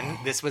season 1,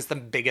 this was the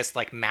biggest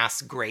like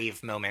mass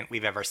grave moment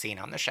we've ever seen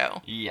on the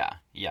show. Yeah,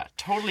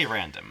 totally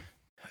random.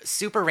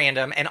 Super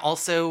random. And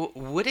also,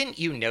 wouldn't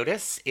you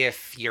notice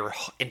if your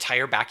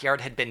entire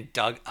backyard had been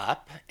dug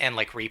up and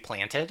like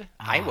replanted?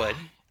 I would.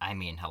 I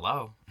mean,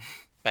 hello.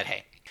 But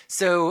hey.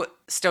 So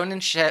Stone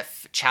and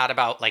Schiff chat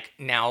about like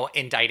now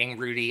indicting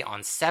Rudy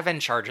on 7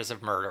 charges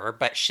of murder,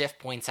 but Schiff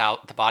points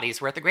out the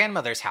bodies were at the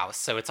grandmother's house,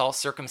 so it's all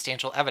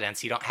circumstantial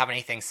evidence. You don't have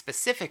anything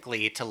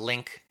specifically to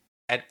link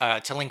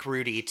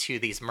Rudy to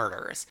these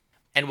murders.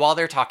 And while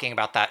they're talking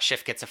about that,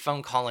 Schiff gets a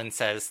phone call and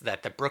says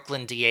that the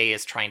Brooklyn DA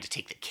is trying to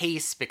take the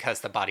case because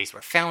the bodies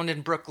were found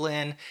in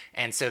Brooklyn,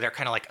 and so they're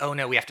kind of like, oh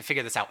no, we have to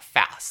figure this out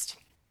fast.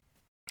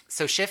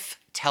 So Schiff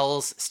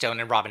tells Stone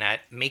and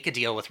Robinette, make a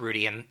deal with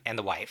Rudy and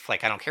the wife.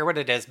 Like, I don't care what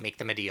it is, make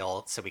them a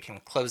deal so we can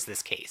close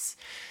this case.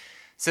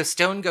 So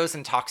Stone goes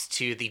and talks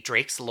to the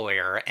Drake's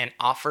lawyer and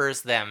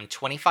offers them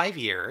 25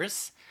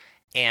 years,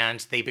 and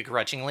they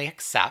begrudgingly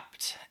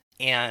accept.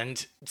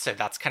 And so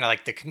that's kind of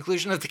like the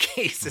conclusion of the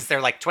case, is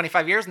they're like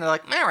 25 years, and they're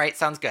like, all right,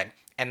 sounds good.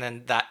 And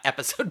then that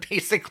episode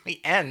basically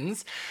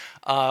ends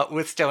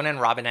with Stone and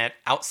Robinette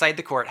outside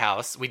the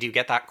courthouse. We do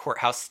get that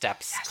courthouse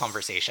steps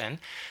conversation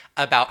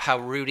about how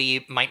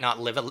Rudy might not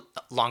live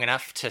long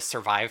enough to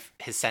survive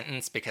his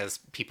sentence because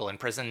people in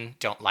prison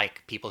don't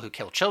like people who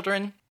kill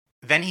children.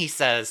 Then he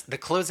says, the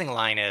closing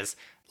line is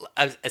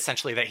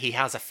essentially that he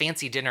has a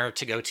fancy dinner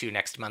to go to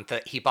next month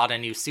that he bought a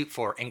new suit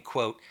for, and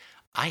quote,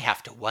 I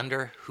have to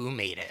wonder who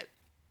made it.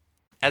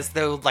 As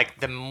though like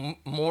the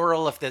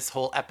moral of this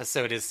whole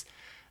episode is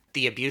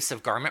the abuse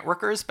of garment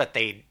workers, but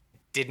they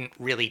didn't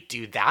really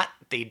do that.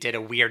 They did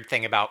a weird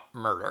thing about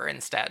murder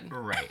instead.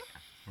 Right.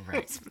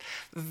 It's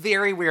a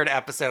very weird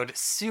episode,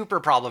 super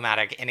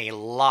problematic in a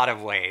lot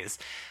of ways.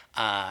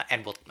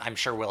 And I'm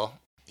sure we'll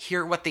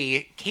hear what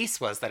the case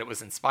was that it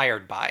was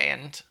inspired by,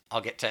 and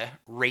I'll get to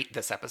rate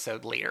this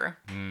episode later.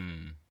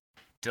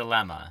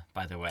 Dilemma,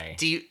 by the way.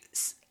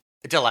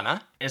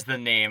 Dilemma? Is the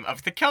name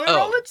of the Kelly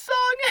Rowland song.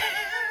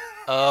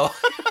 Oh.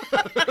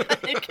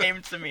 It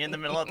came to me in the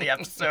middle of the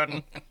episode,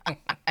 and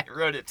I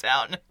wrote it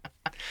down.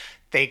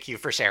 Thank you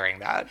for sharing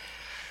that.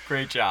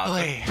 Great job.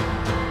 Oy.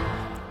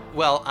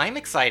 Well, I'm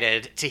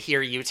excited to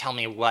hear you tell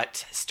me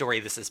what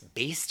story this is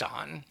based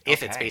on,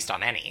 if it's Okay. based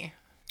on any.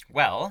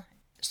 Well,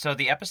 so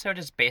the episode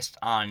is based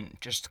on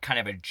just kind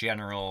of a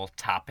general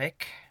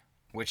topic,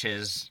 which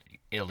is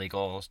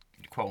illegal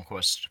quote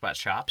unquote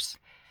sweatshops.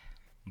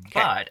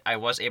 But I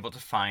was able to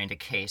find a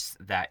case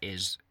that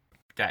is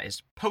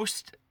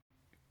post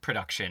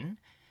production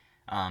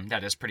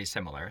that is pretty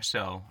similar.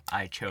 So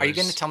I chose. Are you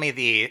going to tell me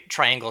the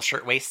Triangle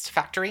Shirtwaist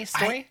Factory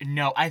story?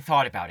 No, I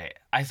thought about it.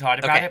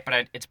 Okay.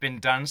 But it's been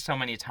done so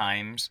many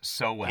times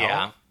so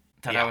well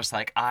that I was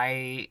like,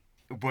 I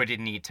would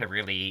need to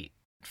really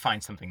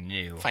find something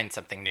new. Find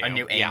something new. A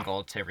new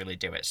angle to really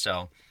do it.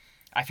 So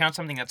I found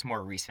something that's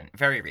more recent,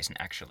 very recent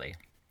actually.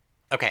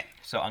 Okay.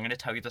 So I'm going to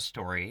tell you the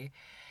story.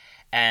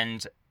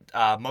 And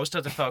most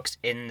of the folks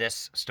in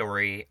this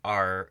story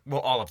are, well,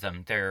 all of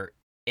them, they're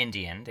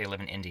Indian. They live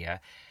in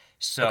India.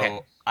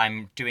 So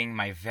I'm doing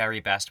my very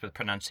best with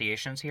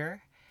pronunciations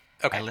here.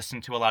 Okay. I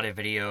listened to a lot of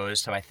videos,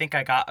 so I think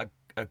I got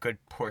a good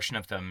portion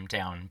of them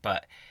down.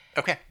 But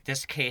Okay.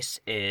 this case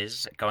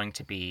is going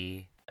to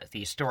be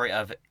the story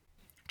of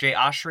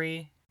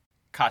Jayashri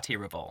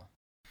Katiraval.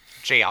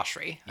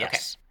 Jayashri.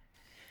 Yes.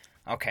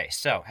 Okay,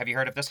 so have you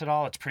heard of this at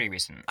all? It's pretty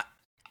recent.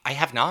 I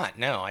have not.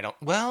 No, I don't.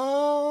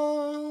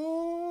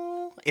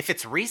 Well, if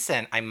it's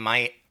recent, it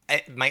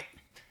might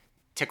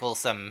tickle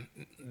some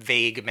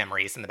vague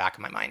memories in the back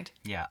of my mind.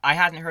 Yeah, I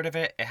hadn't heard of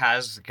it. It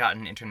has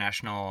gotten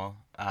international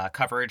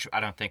coverage. I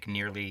don't think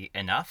nearly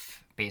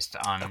enough based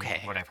on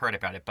what I've heard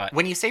about it. But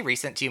When you say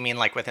recent, do you mean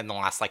like within the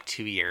last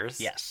 2 years?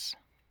 yes.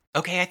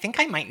 Okay, I think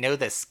I might know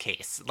this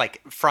case,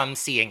 like from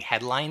seeing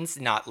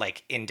headlines, not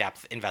like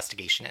in-depth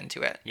investigation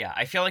into it. Yeah,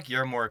 I feel like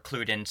you're more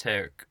clued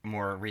into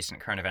more recent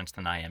current events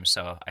than I am,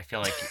 so I feel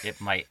like it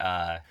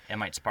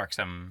might spark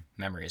some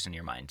memories in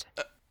your mind.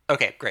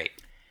 Okay, great.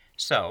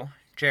 So,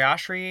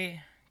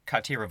 Jayashri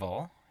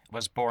Katiraval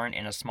was born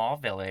in a small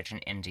village in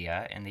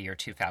India in the year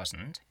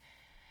 2000,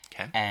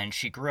 Okay. and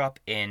she grew up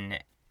in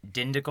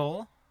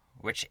Dindigul,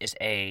 which is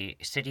a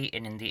city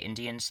in the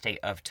Indian state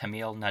of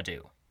Tamil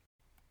Nadu.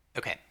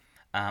 Okay.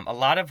 A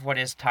lot of what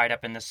is tied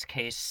up in this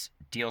case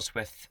deals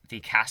with the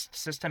caste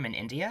system in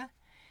India,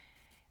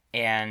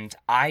 and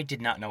I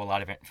did not know a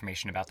lot of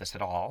information about this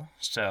at all,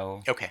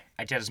 so Okay.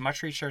 I did as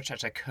much research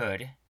as I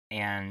could,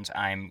 and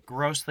I'm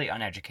grossly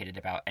uneducated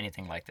about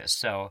anything like this.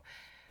 So,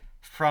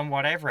 from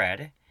what I've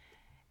read,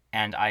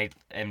 and I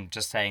am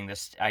just saying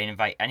this, I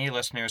invite any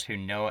listeners who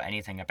know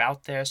anything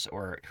about this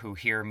or who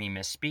hear me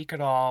misspeak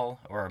at all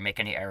or make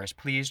any errors,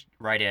 please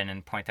write in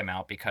and point them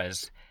out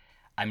because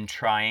I'm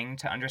trying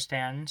to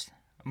understand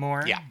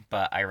more. Yeah.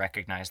 But I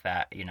recognize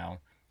that,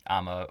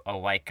 I'm a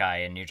white guy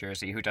in New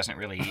Jersey who doesn't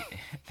really,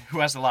 who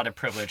has a lot of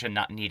privilege and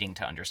not needing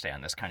to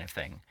understand this kind of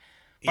thing.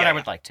 But Yeah, I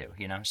would like to,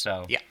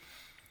 so. Yeah.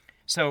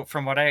 So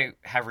from what I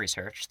have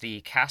researched, the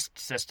caste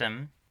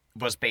system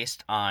was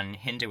based on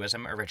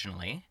Hinduism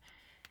originally,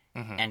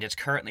 and it's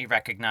currently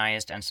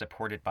recognized and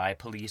supported by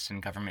police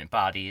and government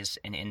bodies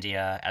in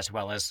India, as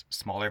well as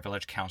smaller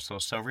village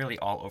councils, so really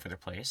all over the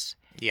place.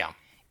 Yeah.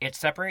 It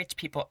separates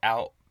people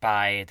out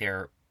by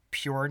their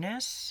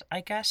pureness,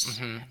 I guess,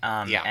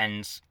 Yeah.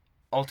 and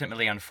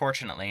ultimately,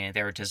 unfortunately,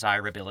 their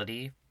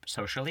desirability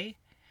socially,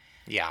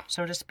 Yeah.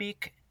 so to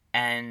speak,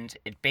 and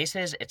it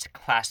bases its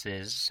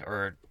classes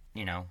or,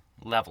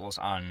 levels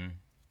on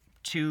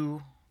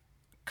two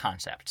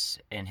concepts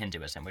in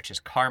Hinduism, which is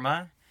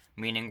karma,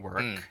 meaning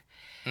work,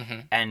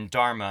 and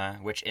dharma,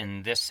 which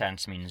in this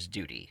sense means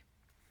duty.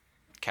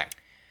 Okay.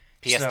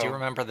 P.S. Do So- you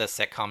remember the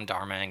sitcom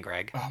Dharma and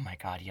Greg? Oh my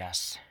god,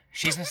 yes.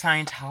 She's a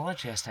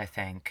Scientologist, I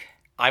think.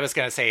 I was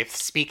going to say,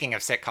 speaking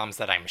of sitcoms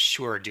that I'm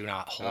sure do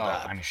not hold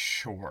up. I'm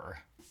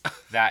sure.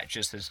 That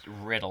just is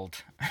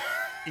riddled.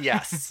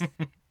 Yes.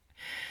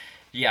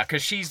 Yeah,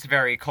 because she's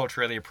very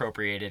culturally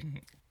appropriated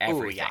in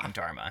everything yeah.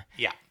 dharma.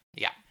 Yeah.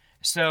 Yeah.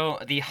 So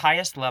the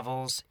highest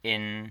levels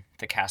in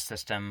the caste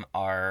system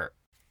are,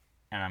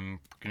 and I'm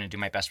going to do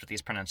my best with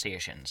these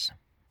pronunciations,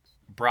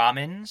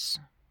 Brahmins,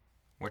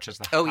 which is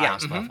the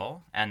highest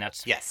level, and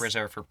that's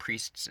reserved for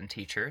priests and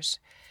teachers.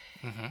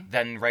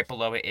 Then right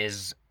below it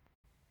is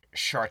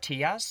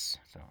Kshatriyas,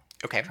 so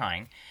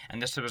trying, and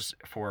this was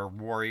for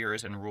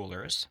warriors and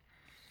rulers.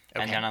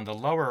 Okay. And then on the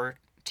lower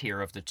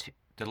tier of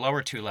the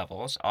lower two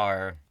levels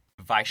are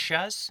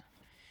Vaishyas,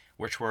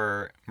 which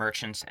were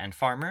merchants and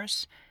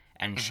farmers,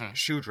 and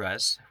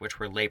Shudras, which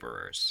were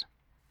laborers.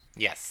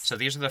 Yes. So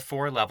these are the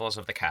four levels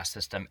of the caste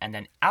system, and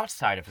then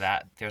outside of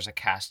that, there's a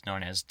caste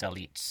known as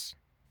Dalits.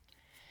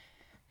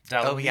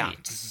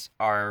 Dalits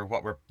are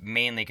what we're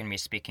mainly going to be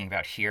speaking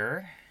about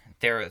here.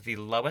 They're the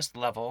lowest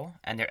level,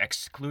 and they're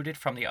excluded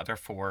from the other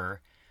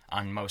four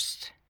in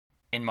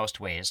most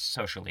ways,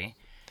 socially.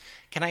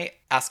 Can I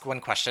ask one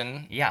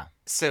question? Yeah.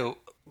 So,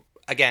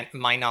 again,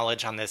 my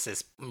knowledge on this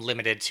is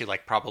limited to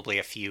probably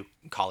a few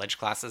college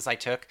classes I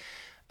took.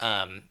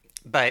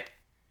 But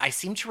I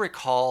seem to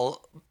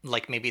recall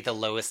maybe the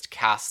lowest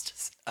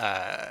caste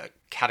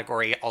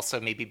category also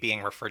maybe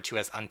being referred to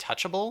as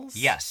untouchables.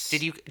 Yes.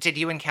 Did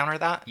you encounter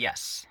that?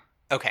 Yes.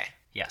 Okay.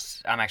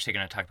 Yes, I'm actually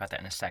going to talk about that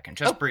in a second,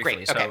 just briefly.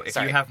 Great. Okay, so if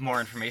sorry. you have more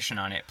information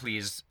on it,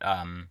 please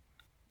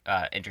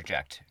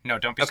interject. No,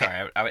 don't be Okay.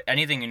 sorry.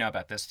 Anything you know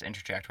about this,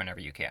 interject whenever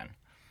you can.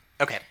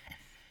 Okay.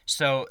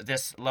 So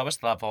this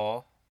lowest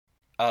level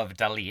of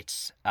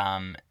Dalits,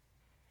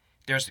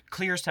 there's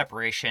clear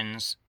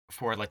separations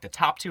for like the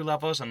top two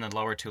levels and the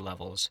lower two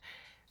levels,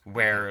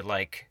 where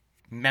like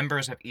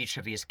members of each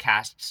of these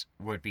castes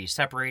would be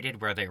separated,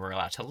 where they were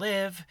allowed to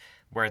live,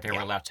 where they were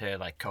allowed to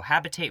like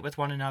cohabitate with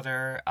one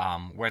another,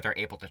 where they're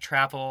able to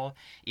travel,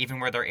 even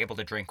where they're able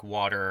to drink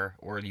water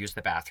or use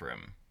the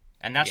bathroom.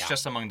 And that's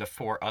just among the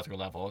 4 other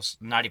levels,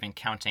 not even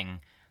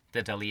counting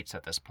the Dalits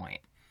at this point.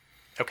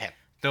 Okay.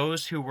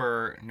 Those who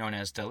were known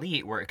as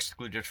Dalit were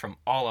excluded from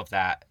all of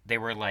that. They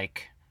were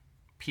like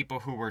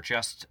people who were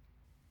just,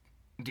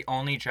 the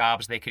only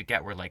jobs they could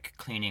get were like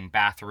cleaning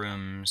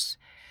bathrooms.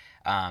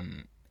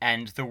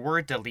 And the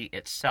word Dalit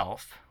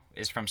itself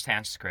is from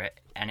Sanskrit,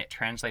 and it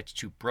translates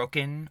to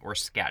broken or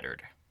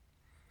scattered.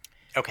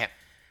 Okay.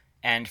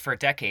 And for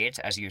decades,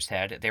 as you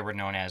said, they were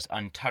known as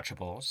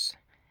untouchables,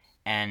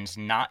 and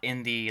not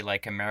in the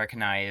like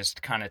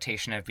Americanized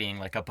connotation of being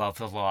like above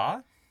the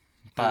law,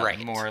 but Right.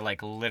 more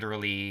like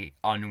literally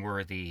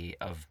unworthy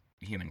of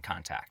human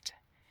contact.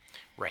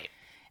 Right.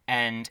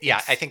 And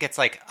Yeah, I think it's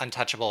like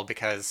untouchable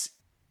because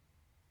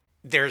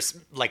there's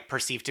like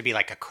perceived to be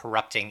like a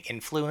corrupting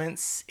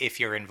influence if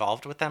you're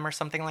involved with them or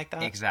something like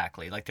that.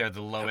 exactly, like they're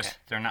the lowest. Okay.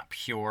 They're not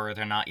pure.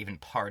 They're not even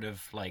part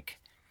of like,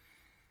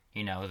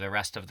 you know, the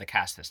rest of the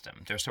caste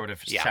system. They're sort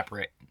of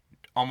separate,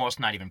 almost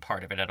not even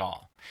part of it at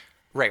all.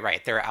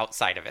 Right. They're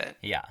outside of it.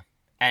 Yeah.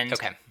 And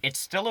Okay. it's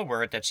still a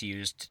word that's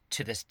used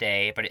to this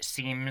day, but it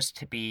seems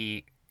to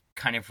be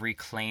kind of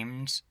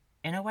reclaimed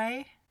in a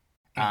way.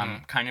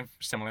 Kind of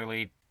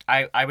similarly,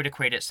 I would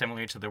equate it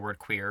similarly to the word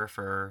queer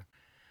for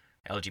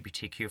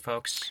LGBTQ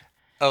folks.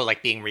 Oh,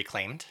 like being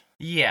reclaimed?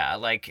 Yeah,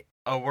 like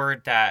a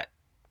word that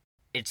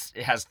it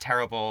has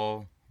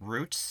terrible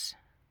roots,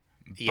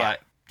 Yeah.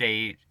 but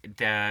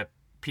the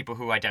people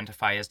who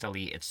identify as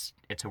Dalit,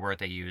 it's a word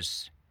they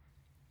use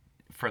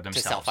for To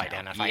themselves.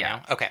 self-identify Yeah.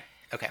 now. Okay.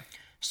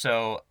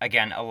 So,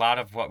 again, a lot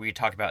of what we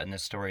talk about in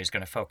this story is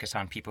going to focus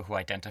on people who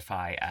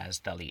identify as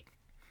Dalit.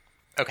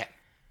 Okay.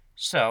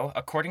 So,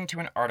 according to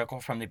an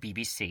article from the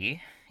BBC,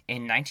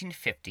 in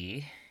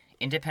 1950,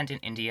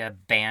 independent India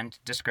banned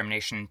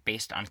discrimination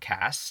based on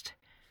caste,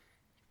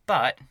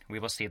 but we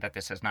will see that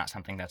this is not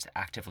something that's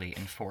actively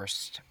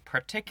enforced,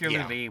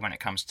 particularly when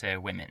it comes to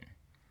women.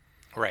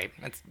 Right.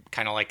 It's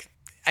kind of like,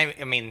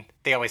 I mean,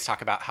 they always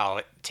talk about how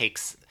it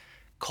takes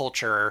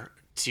culture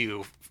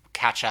to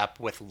catch up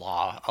with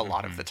law a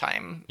lot of the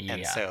time.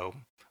 And Yeah. so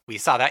we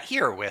saw that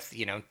here with,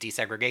 you know,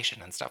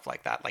 desegregation and stuff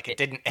like that. Like it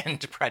didn't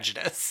end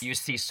prejudice. You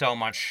see so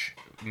much,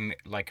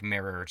 like,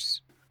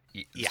 mirrors.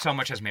 So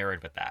much is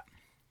mirrored with that.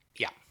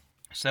 Yeah.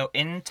 So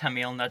in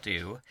Tamil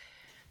Nadu,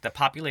 the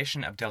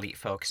population of Dalit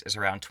folks is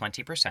around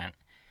 20%,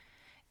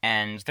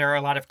 and there are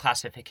a lot of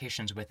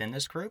classifications within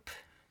this group,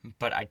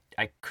 but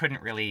I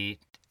couldn't really,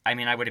 I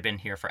mean, I would have been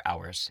here for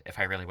hours if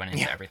I really went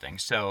into everything.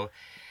 So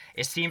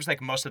it seems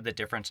like most of the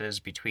differences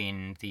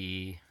between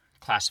the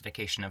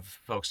classification of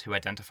folks who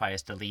identify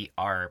as Dalit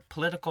are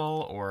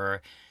political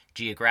or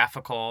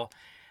geographical,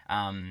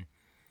 and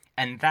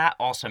that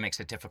also makes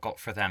it difficult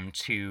for them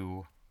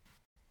to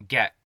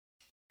get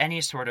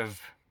any sort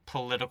of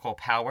political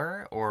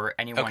power or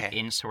anyone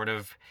in sort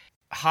of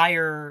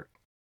higher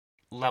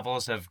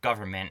levels of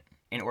government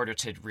in order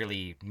to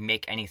really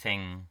make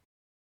anything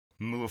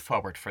move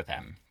forward for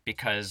them,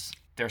 because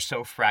they're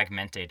so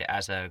fragmented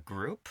as a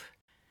group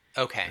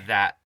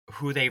that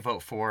who they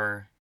vote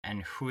for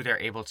and who they're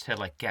able to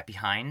like get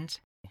behind,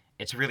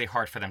 it's really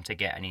hard for them to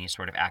get any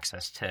sort of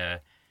access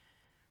to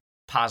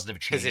positive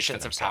change Positions for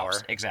of themselves.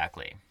 power.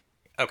 Exactly.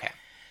 Okay.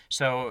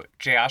 So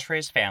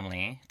Jayashray's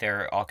family,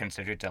 they're all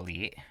considered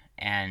Dalit,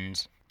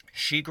 and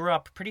she grew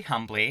up pretty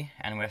humbly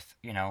and with,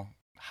 you know,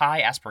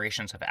 high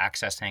aspirations of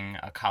accessing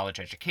a college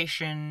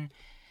education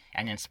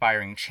and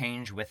inspiring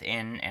change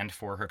within and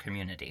for her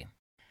community.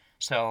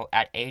 So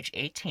at age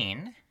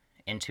 18,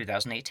 in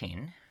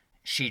 2018,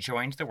 she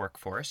joined the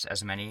workforce,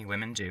 as many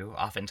women do,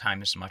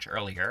 oftentimes much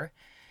earlier,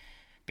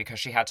 because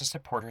she had to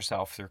support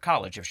herself through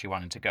college if she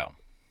wanted to go.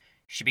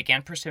 She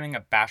began pursuing a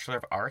Bachelor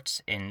of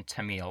Arts in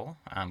Tamil,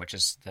 which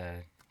is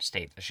the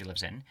state that she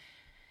lives in,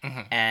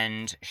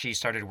 and she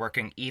started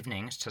working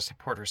evenings to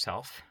support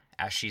herself,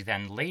 as she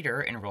then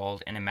later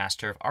enrolled in a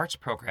Master of Arts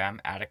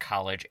program at a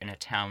college in a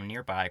town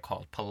nearby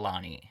called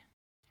Palani.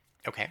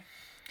 Okay.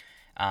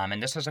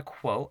 And this is a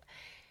quote.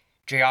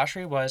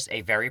 Jayashri was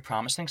a very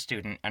promising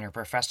student, and her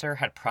professor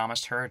had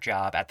promised her a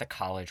job at the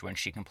college when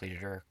she completed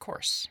her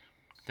course.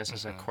 This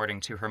is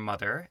according to her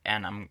mother,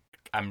 and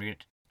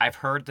I've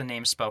heard the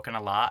name spoken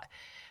a lot,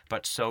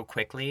 but so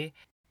quickly.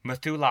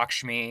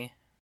 Muthulakshmi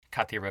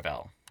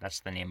Kathiravel. That's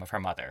the name of her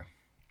mother.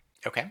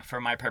 Okay. For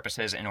my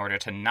purposes, in order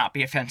to not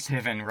be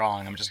offensive and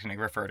wrong, I'm just going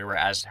to refer to her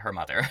as her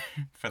mother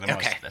for the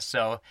most of this.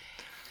 So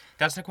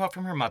that's a quote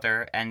from her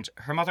mother, and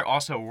her mother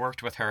also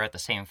worked with her at the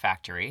same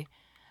factory,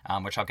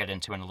 which I'll get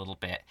into in a little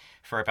bit,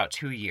 for about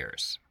 2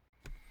 years.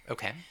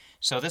 Okay.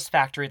 So this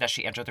factory that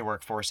she entered the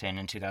workforce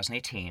in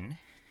 2018,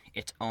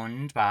 it's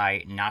owned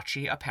by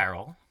Nachi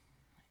Apparel,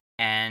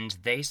 and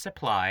they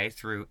supply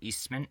through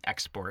Eastman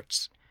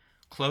Exports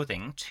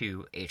clothing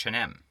to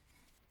H&M.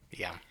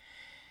 Yeah.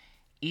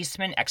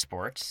 Eastman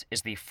Exports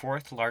is the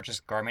fourth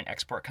largest garment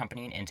export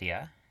company in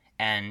India,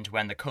 and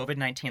when the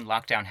COVID-19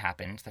 lockdown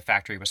happened, the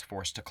factory was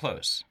forced to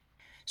close.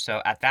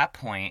 So at that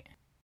point,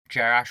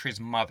 Jayashree's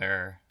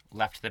mother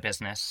left the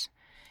business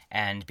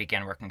and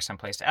began working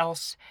someplace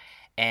else,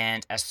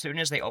 and as soon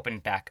as they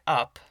opened back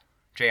up,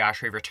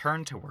 Jayashree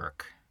returned to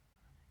work,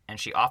 and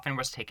she often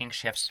was taking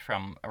shifts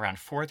from around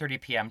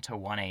 4:30 p.m. to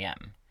 1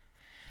 a.m.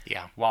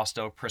 Yeah. while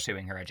still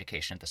pursuing her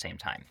education at the same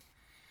time.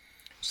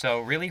 So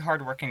really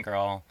hardworking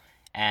girl,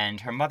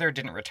 and her mother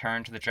didn't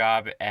return to the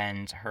job,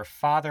 and her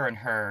father and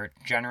her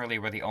generally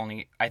were the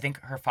only, I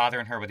think her father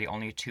and her were the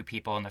only two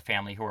people in the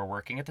family who were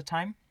working at the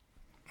time.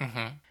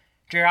 Mm-hmm.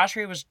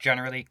 Jayashri was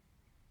generally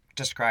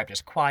described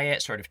as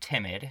quiet, sort of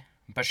timid,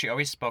 but she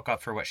always spoke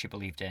up for what she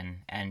believed in,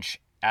 and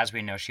as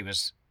we know, she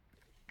was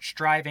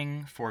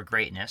striving for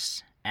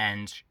greatness,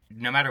 and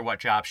no matter what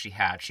job she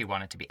had, she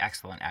wanted to be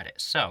excellent at it.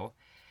 So,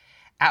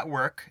 at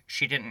work,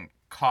 she didn't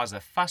cause a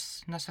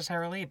fuss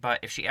necessarily, but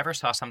if she ever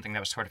saw something that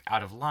was sort of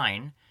out of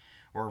line,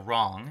 or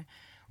wrong,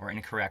 or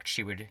incorrect,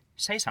 she would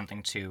say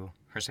something to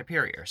her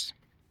superiors.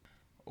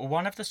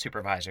 One of the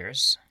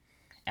supervisors,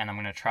 and I'm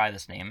going to try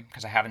this name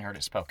because I haven't heard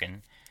it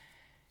spoken,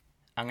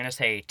 I'm going to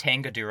say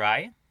Tanga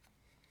Durai.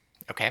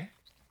 Okay.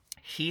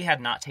 He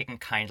had not taken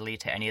kindly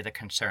to any of the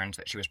concerns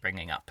that she was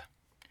bringing up.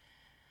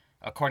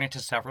 According to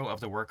several of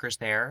the workers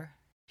there,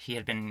 he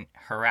had been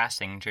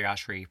harassing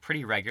Jayashree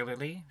pretty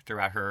regularly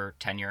throughout her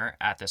tenure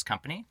at this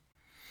company.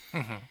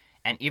 Mm-hmm.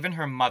 And even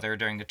her mother,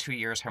 during the 2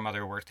 years her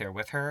mother worked there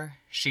with her,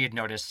 she had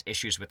noticed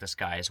issues with this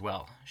guy as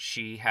well.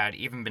 She had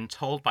even been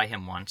told by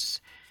him once,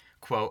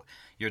 quote,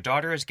 "Your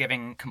daughter is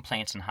giving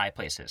complaints in high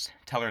places.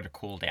 Tell her to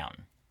cool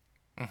down."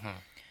 Mm-hmm.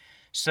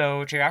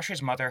 So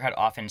Jayashree's mother had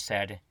often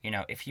said,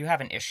 if you have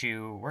an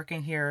issue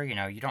working here,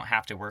 you don't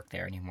have to work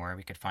there anymore.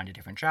 We could find a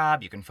different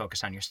job. You can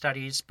focus on your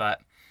studies.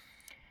 But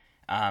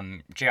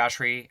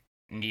Jayashree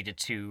needed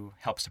to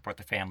help support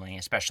the family,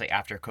 especially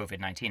after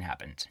COVID-19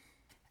 happened.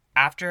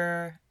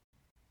 After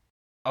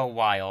a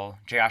while,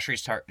 Jayashree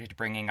started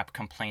bringing up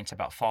complaints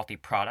about faulty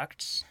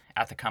products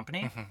at the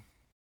company. Mm-hmm.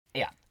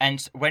 Yeah.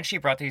 And when she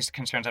brought these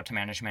concerns up to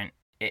management,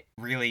 it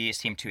really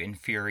seemed to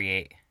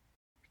infuriate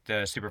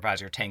the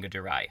supervisor, Tanga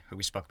Durai, who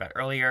we spoke about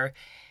earlier.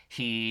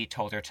 He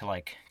told her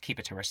to, keep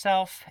it to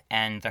herself,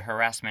 and the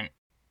harassment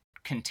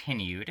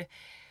continued.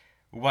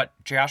 What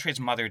Jayashree's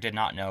mother did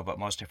not know, but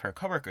most of her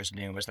coworkers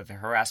knew, was that the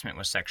harassment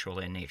was sexual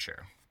in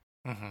nature.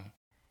 Mm-hmm.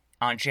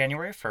 On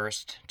January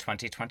 1st,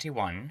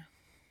 2021,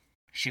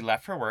 she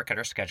left for work at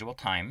her scheduled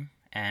time,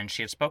 and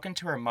she had spoken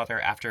to her mother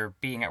after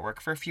being at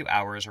work for a few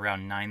hours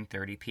around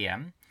 9:30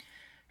 p.m.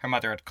 Her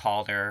mother had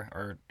called her,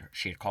 or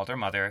she had called her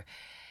mother,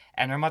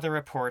 and her mother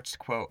reports,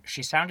 quote,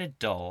 "She sounded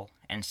dull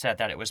and said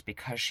that it was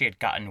because she had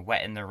gotten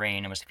wet in the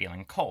rain and was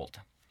feeling cold.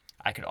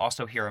 I could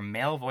also hear a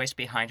male voice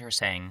behind her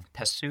saying,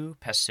 'Pesu,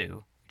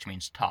 pesu,' which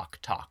means talk,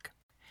 talk."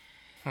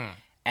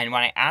 And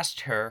when I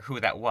asked her who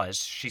that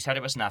was, she said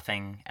it was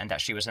nothing and that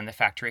she was in the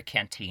factory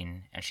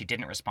canteen, and she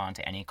didn't respond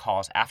to any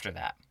calls after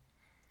that.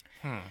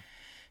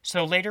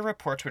 So later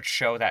reports would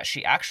show that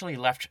she actually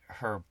left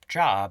her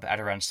job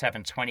at around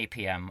 7:20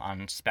 p.m.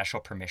 on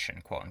special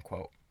permission, quote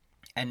unquote.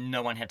 And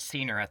no one had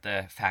seen her at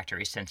the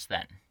factory since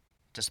then,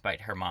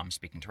 despite her mom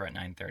speaking to her at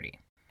 9:30.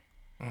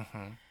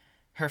 Mm-hmm.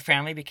 Her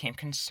family became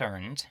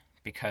concerned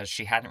because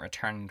she hadn't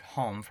returned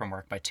home from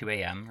work by 2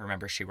 a.m.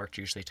 Remember, she worked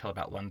usually till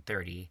about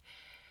 1:30.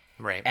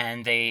 Right.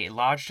 And they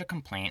lodged a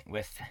complaint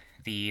with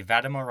the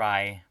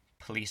Vadamurai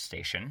police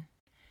station,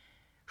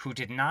 who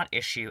did not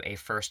issue a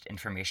first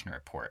information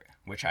report,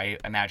 which I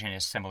imagine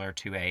is similar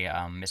to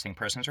a missing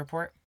persons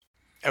report.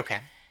 Okay.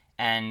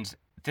 And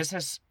this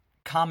is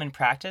common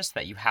practice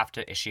that you have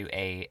to issue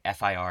a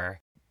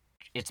FIR.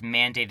 It's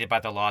mandated by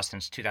the law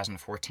since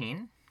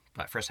 2014,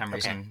 but for some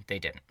reason they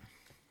didn't.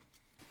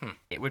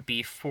 It would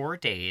be 4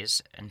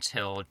 days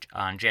until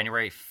on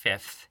January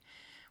 5th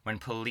when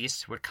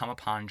police would come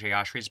upon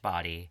Jayashree's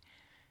body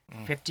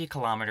 50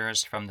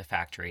 kilometers from the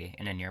factory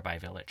in a nearby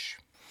village.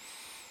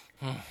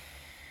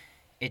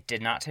 It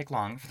did not take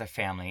long for the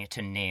family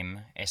to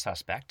name a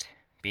suspect,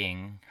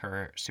 being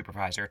her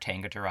supervisor,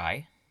 Tanga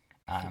Durai.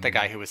 The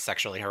guy who was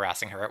sexually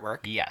harassing her at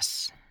work?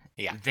 Yes.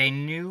 Yeah. They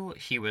knew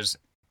he was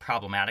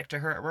problematic to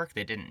her at work.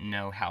 They didn't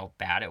know how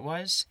bad it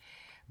was.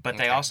 But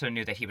they also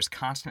knew that he was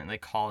constantly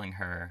calling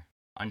her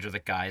under the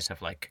guise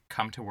of,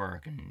 come to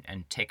work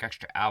and take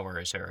extra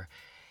hours or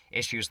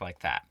issues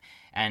like that.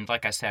 And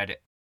like I said,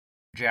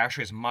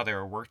 Jayashree's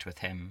mother worked with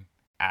him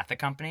at the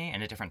company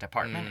in a different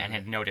department and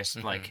had noticed,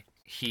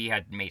 he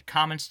had made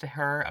comments to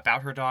her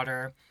about her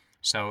daughter.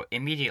 So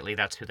immediately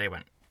that's who they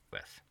went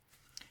with.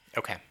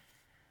 Okay.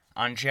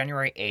 On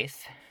January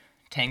 8th,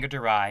 Tanga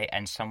Durai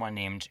and someone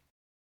named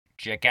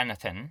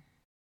Jagannathan,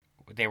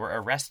 they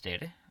were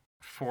arrested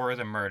for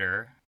the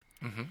murder.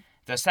 Mm-hmm.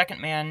 The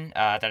second man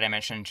that I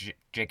mentioned,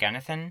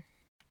 Jagannathan,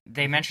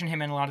 They mention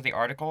him in a lot of the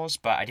articles,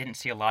 but I didn't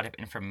see a lot of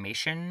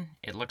information.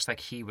 It looks like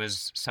he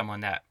was someone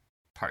that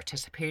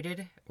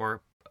participated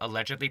or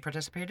allegedly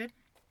participated.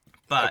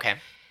 But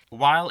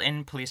while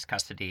in police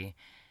custody,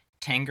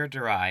 Tanger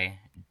Durai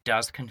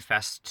does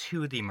confess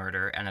to the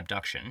murder and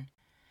abduction.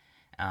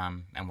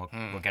 And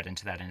we'll get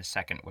into that in a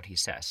second, what he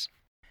says.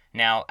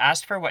 Now,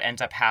 as for what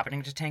ends up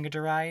happening to Tanger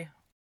Durai,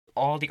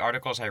 all the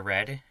articles I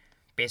read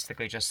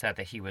basically just said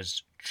that he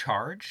was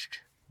charged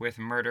with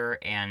murder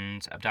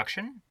and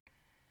abduction.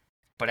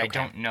 But I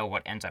don't know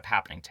what ends up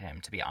happening to him,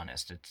 to be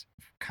honest. It's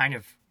kind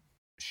of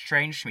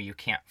strange to me you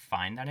can't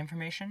find that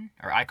information.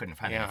 Or I couldn't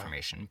find that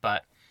information,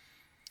 but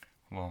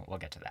we'll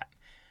get to that.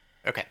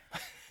 Okay.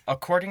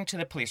 According to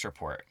the police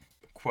report,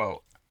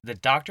 quote, the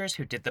doctors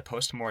who did the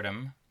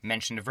post-mortem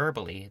mentioned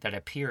verbally that it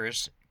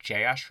appears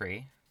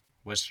Jayashri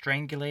was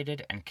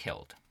strangulated and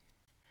killed.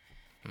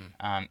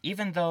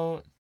 Even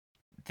though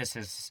this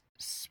is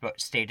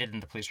stated in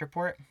the police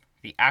report,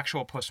 the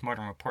actual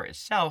post-mortem report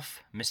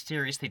itself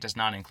mysteriously does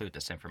not include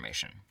this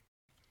information.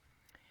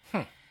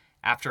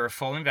 After a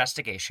full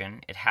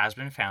investigation, it has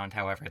been found,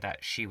 however, that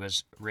she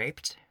was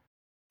raped,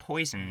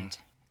 poisoned,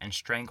 and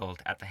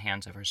strangled at the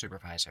hands of her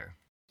supervisor.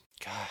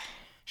 God.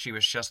 She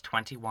was just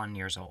 21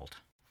 years old.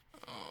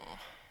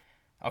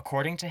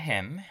 According to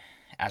him,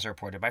 as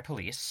reported by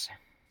police,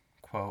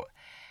 quote,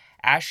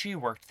 as she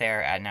worked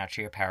there at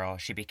Nachi Apparel,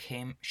 she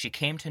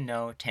came to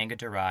know Tanger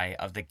Durai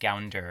of the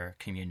Gounder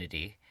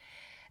community,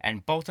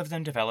 and both of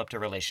them developed a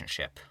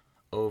relationship.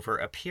 Over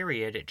a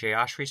period,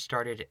 Jayashri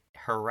started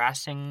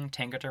harassing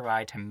Tanger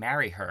Durai to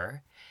marry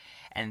her,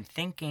 and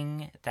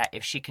thinking that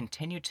if she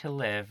continued to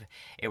live,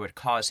 it would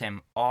cause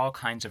him all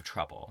kinds of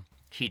trouble.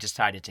 He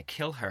decided to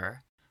kill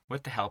her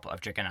with the help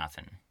of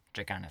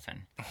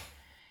Jagannathan.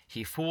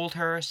 He fooled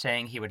her,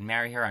 saying he would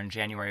marry her on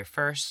January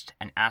 1st,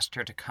 and asked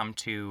her to come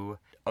to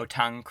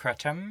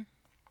Otankretam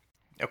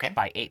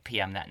by 8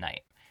 p.m. that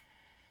night.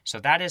 So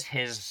that is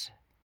his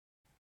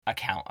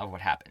account of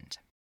what happened,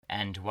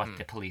 and what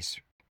the police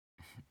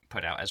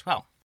put out as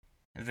well.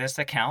 This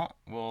account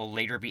will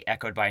later be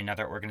echoed by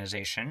another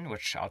organization,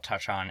 which I'll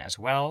touch on as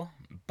well,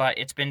 but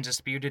it's been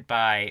disputed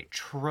by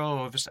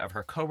troves of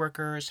her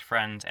coworkers,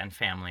 friends, and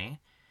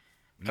family,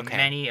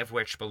 many of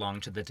which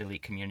belong to the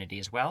Dalit community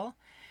as well.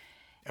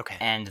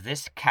 And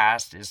this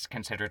caste is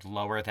considered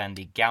lower than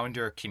the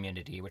Gounder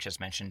community, which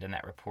is mentioned in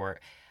that report.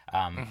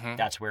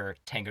 That's where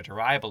Tanger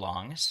Durai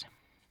belongs.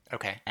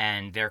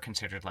 And they're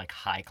considered like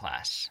high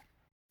class.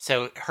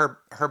 So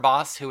her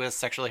boss, who is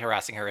sexually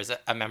harassing her, is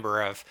a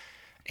member of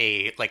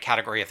a like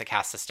category of the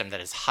caste system that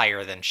is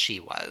higher than she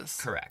was.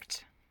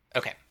 Correct.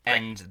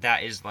 And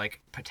that is like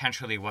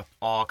potentially what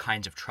all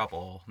kinds of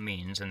trouble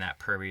means in that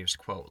Purvee's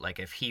quote. Like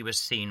if he was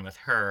seen with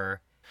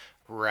her,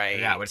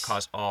 that would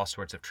cause all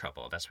sorts of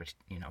trouble. That's what,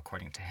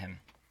 according to him.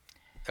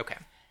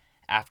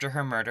 After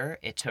her murder,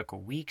 it took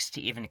weeks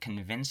to even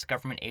convince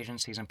government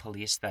agencies and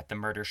police that the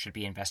murder should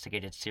be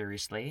investigated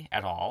seriously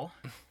at all.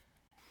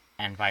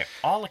 And by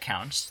all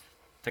accounts,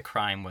 the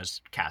crime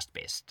was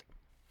caste-based.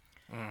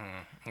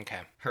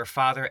 Her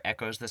father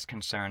echoes this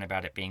concern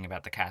about it being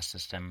about the caste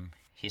system.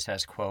 He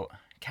says, quote,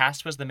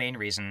 caste was the main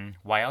reason.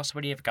 Why else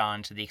would he have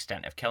gone to the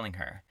extent of killing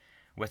her?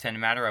 Within a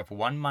matter of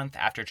 1 month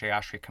after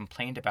Jayashri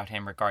complained about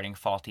him regarding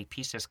faulty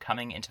pieces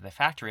coming into the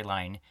factory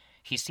line,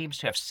 he seems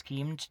to have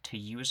schemed to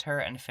use her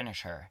and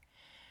finish her.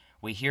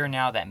 We hear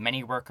now that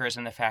many workers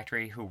in the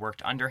factory who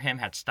worked under him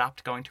had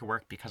stopped going to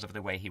work because of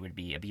the way he would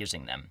be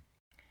abusing them.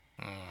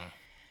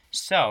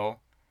 So,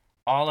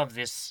 all of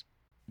this,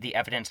 the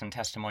evidence and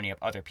testimony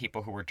of other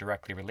people who were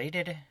directly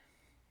related,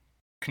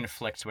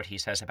 conflicts what he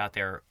says about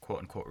their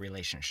quote-unquote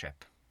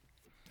relationship.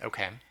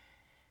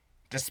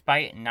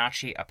 Despite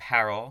Nachi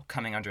Apparel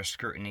coming under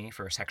scrutiny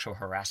for sexual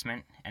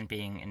harassment and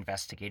being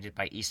investigated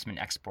by Eastman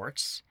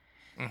Exports,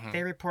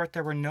 they report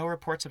there were no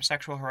reports of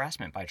sexual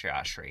harassment by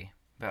Jayashri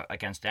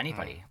against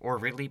anybody, or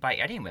really by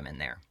any women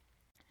there.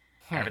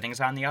 Everything's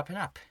on the up and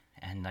up,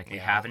 and we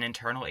have an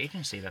internal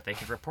agency that they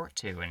could report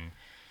to, and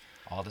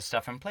all the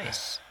stuff in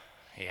place.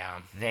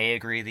 They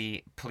agree with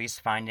the police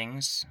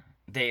findings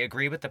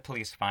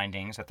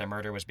that the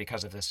murder was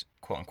because of this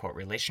quote-unquote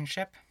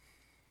relationship.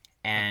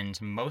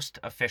 And most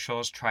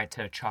officials tried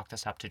to chalk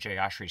this up to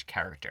Jayashri's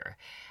character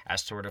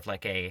as sort of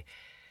like a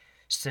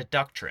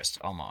seductress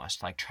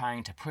almost, like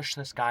trying to push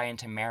this guy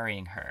into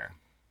marrying her.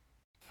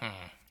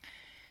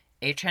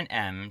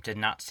 H&M did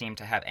not seem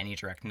to have any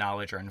direct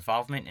knowledge or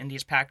involvement in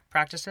these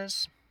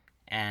practices,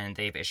 and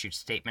they've issued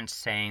statements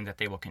saying that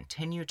they will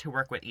continue to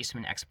work with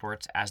Eastman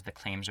Exports as the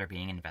claims are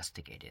being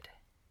investigated.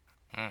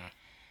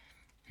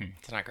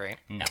 It's not great.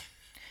 No.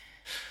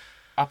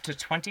 Up to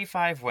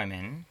 25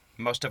 women,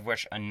 most of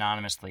which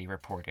anonymously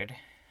reported,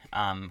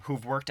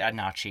 who've worked at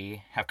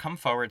Nachi, have come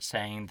forward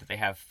saying that they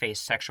have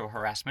faced sexual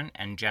harassment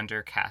and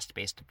gender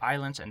caste-based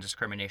violence and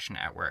discrimination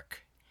at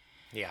work.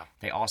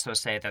 They also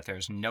say that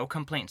there's no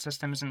complaint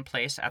systems in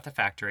place at the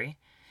factory.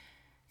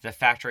 The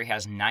factory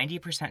has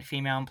 90%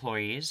 female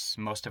employees,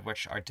 most of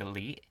which are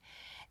Dalit,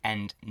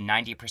 and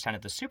 90%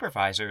 of the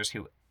supervisors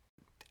who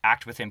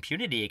act with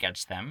impunity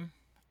against them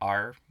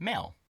are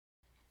male.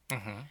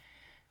 Mm-hmm.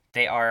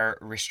 They are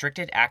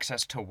restricted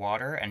access to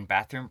water and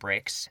bathroom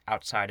breaks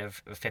outside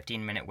of a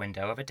 15-minute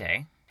window of a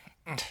day.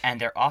 And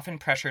they're often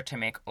pressured to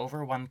make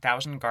over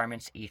 1,000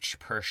 garments each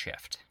per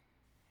shift.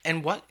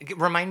 And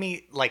remind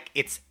me, like,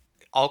 it's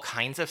all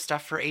kinds of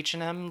stuff for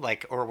H&M,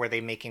 like, or were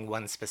they making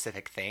one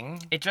specific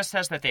thing? It just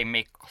says that they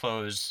make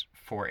clothes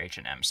for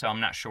H&M, so I'm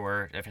not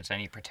sure if it's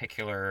any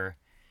particular,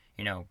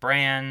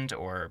 brand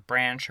or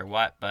branch or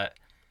what, but...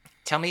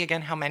 Tell me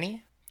again, how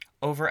many?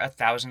 Over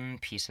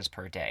 1,000 pieces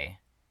per day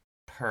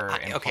per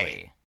employee.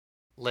 Okay.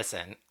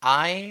 Listen,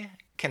 I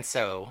can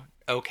sew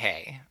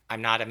okay.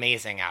 I'm not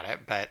amazing at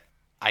it, but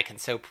I can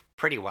sew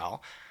pretty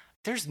well.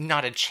 There's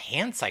not a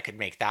chance I could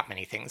make that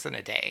many things in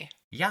a day.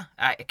 Yeah.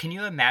 Can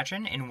you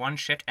imagine in one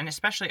shift, and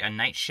especially a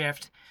night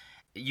shift,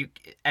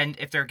 and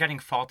if they're getting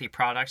faulty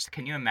products,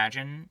 can you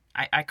imagine?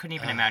 I couldn't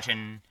even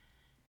imagine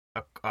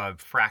a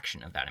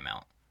fraction of that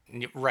amount.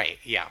 Right,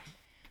 yeah.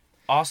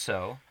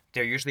 Also,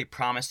 they're usually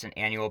promised an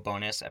annual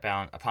bonus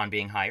upon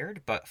being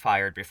hired, but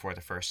fired before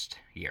the first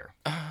year.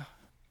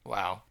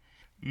 Wow.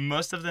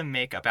 Most of them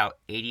make about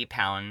 80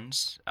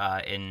 pounds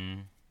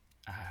in...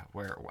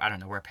 where I don't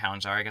know where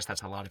pounds are. I guess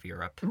that's a lot of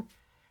Europe.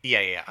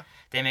 Yeah.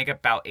 They make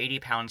about 80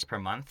 pounds per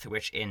month,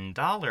 which in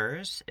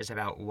dollars is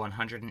about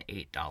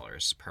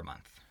 $108 per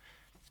month.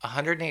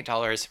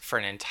 $108 for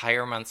an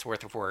entire month's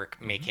worth of work,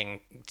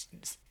 making,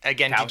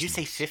 again, Thousands. Did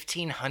you say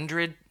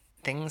 1,500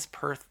 things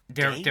per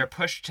day? They're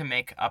pushed to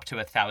make up to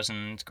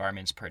 1,000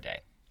 garments per day.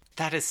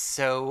 That is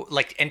so,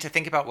 like, and to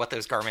think about what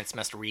those garments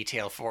must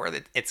retail for,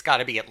 it's got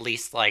to be at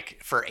least, like,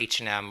 for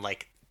H&M,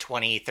 like,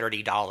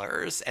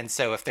 $20-$30. And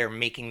so if they're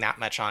making that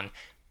much on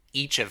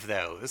each of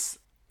those,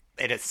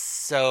 it is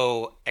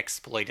so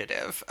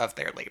exploitative of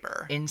their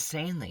labor.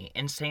 Insanely.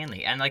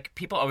 And like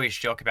people always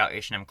joke about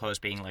H&M clothes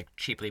being like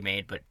cheaply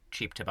made but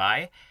cheap to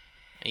buy.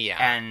 Yeah.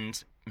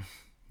 And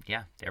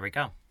yeah, there we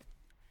go.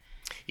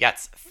 Yeah,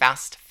 it's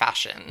fast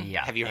fashion.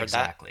 Yeah, Have you heard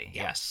exactly. that?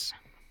 Yeah. Yes.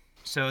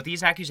 So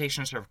these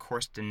accusations are, of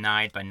course,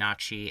 denied by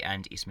Nachi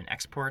and Eastman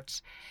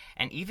Exports.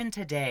 And even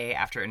today,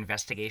 after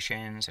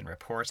investigations and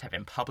reports have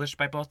been published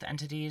by both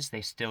entities,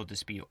 they still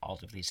dispute all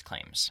of these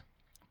claims.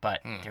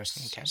 But there's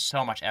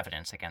so much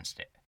evidence against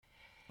it.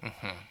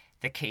 Mm-hmm.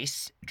 The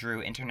case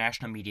drew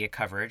international media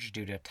coverage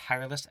due to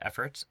tireless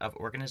efforts of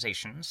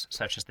organizations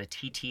such as the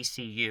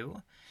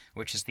TTCU,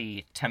 which is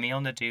the Tamil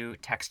Nadu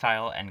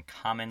Textile and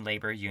Common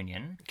Labor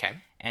Union. Okay.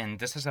 And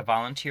this is a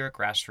volunteer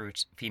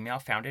grassroots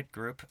female-founded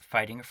group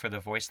fighting for the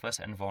voiceless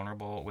and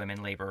vulnerable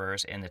women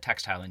laborers in the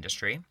textile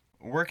industry.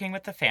 Working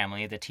with the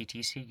family, the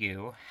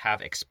TTCU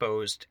have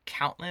exposed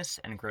countless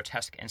and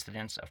grotesque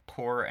incidents of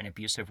poor and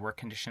abusive work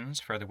conditions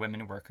for the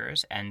women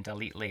workers and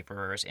Dalit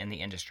laborers in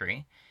the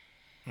industry.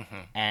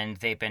 Mm-hmm. And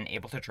they've been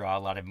able to draw a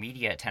lot of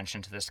media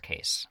attention to this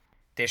case.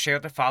 They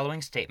shared the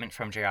following statement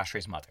from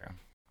Jayashree's mother.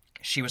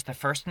 She was the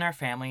first in our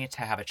family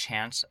to have a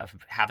chance of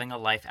having a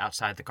life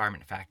outside the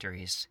garment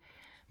factories.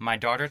 My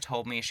daughter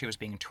told me she was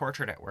being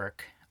tortured at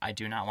work. I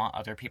do not want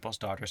other people's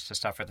daughters to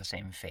suffer the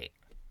same fate.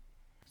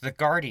 The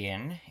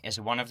Guardian is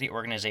one of the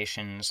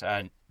organizations,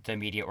 the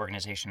media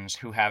organizations,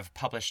 who have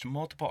published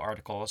multiple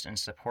articles in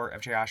support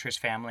of Jayashree's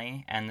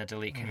family and the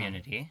Dalit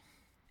community.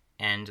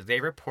 And they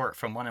report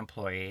from one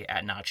employee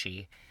at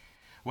Nachi,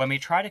 when we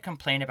try to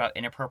complain about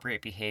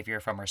inappropriate behavior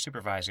from our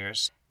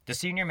supervisors, the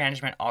senior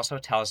management also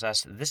tells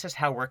us this is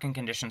how working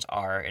conditions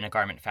are in a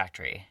garment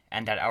factory,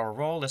 and that our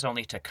role is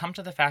only to come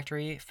to the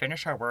factory,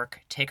 finish our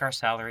work, take our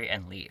salary,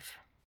 and leave.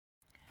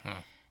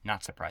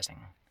 Not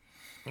surprising.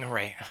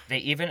 Right. They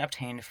even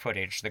obtained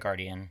footage, The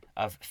Guardian,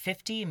 of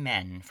 50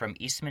 men from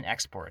Eastman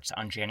Exports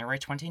on January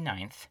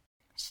 29th,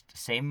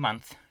 same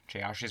month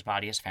Jayashree's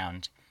body is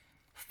found,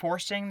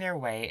 forcing their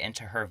way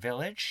into her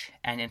village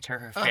and into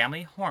her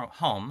family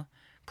home,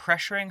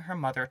 pressuring her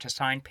mother to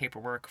sign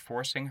paperwork,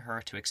 forcing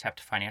her to accept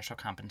financial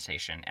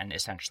compensation and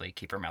essentially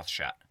keep her mouth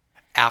shut.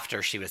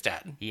 After she was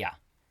dead. Yeah.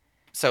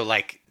 So,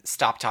 like,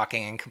 stop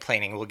talking and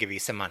complaining, we'll give you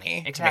some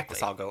money to make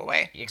this all go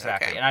away.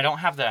 Exactly. Okay. And I don't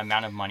have the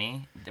amount of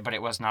money, but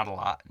it was not a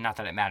lot. Not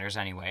that it matters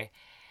anyway.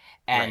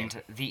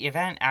 And the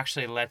event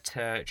actually led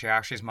to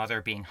Jayashree's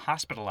mother being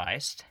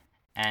hospitalized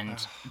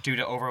and due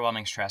to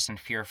overwhelming stress and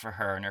fear for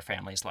her and her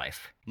family's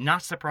life.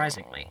 Not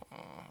surprisingly.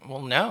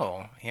 Well,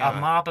 no. Yeah.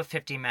 A mob of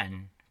 50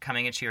 men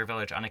coming into your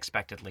village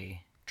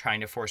unexpectedly,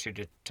 trying to force you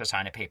to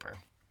sign a paper.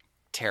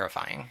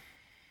 Terrifying.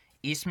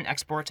 Eastman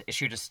Exports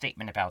issued a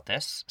statement about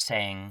this,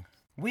 saying,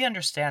 "We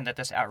understand that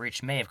this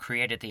outreach may have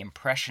created the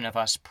impression of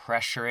us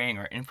pressuring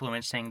or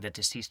influencing the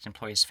deceased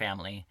employee's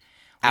family.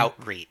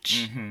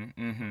 Outreach.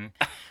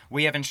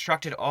 We have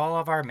instructed all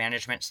of our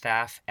management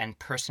staff and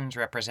persons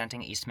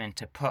representing Eastman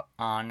to put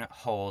on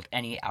hold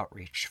any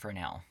outreach for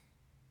now."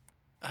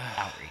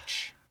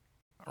 Outreach.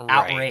 Right.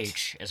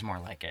 Outrage is more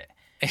like it.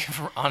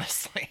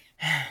 Honestly.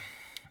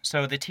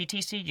 So the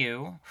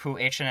TTCU, who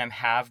H&M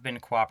have been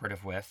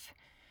cooperative with,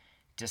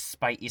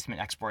 despite Eastman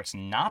Exports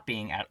not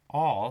being at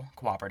all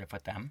cooperative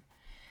with them,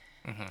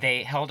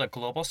 they held a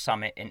global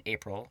summit in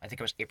April, I think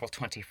it was April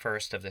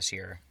 21st of this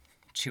year,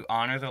 to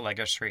honor the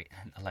legacy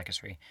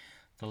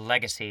the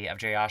legacy of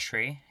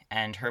Jayashri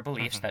and her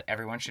beliefs that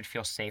everyone should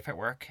feel safe at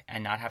work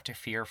and not have to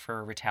fear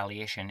for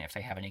retaliation if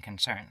they have any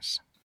concerns.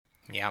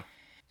 Yeah.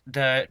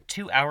 The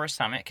 2-hour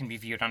summit can be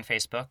viewed on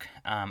Facebook.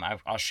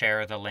 I'll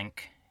share the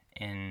link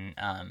in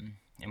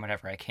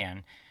whatever I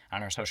can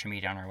on our social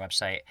media, on our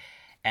website.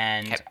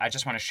 And Okay. I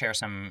just want to share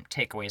some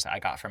takeaways I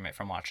got from it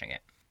from watching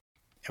it.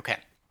 Okay.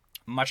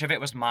 Much of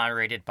it was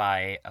moderated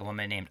by a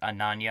woman named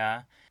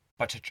Ananya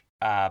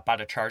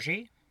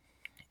Bhattacharjee,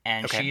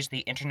 and Okay. she's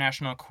the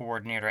international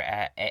coordinator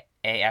at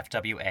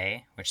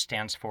AFWA, which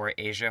stands for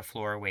Asia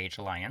Floor Wage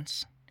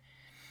Alliance.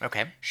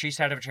 Okay. She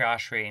said of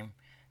Jayashri,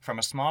 "From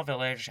a small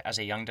village as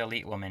a young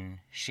Dalit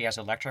woman, she has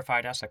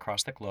electrified us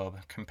across the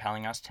globe,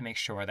 compelling us to make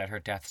sure that her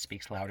death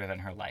speaks louder than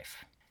her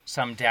life."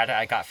 Some data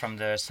I got from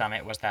the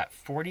summit was that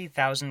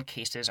 40,000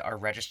 cases are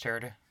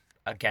registered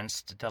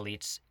against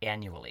Dalits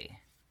annually.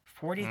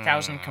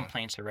 40,000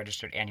 complaints are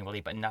registered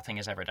annually, but nothing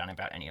is ever done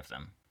about any of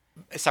them.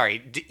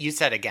 Sorry, you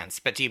said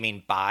against, but do you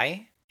mean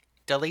by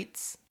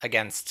deletes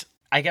against?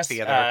 I guess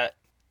The other-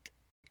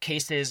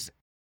 cases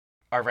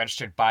are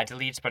registered by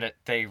Dalits, but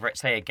they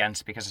say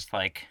against because it's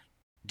like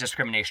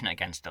discrimination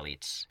against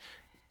Dalits.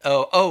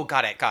 Oh,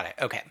 got it.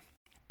 Okay.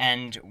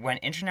 And when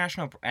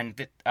international, and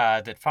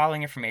the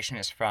following information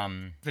is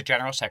from the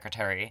General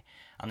Secretary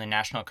on the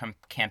National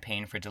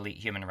Campaign for Dalit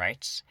Human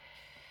Rights.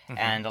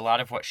 And a lot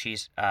of what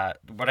she's,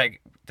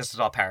 this is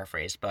all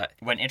paraphrased, but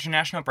when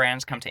international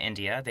brands come to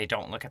India, they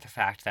don't look at the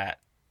fact that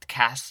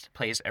caste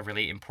plays a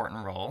really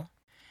important role.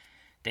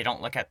 They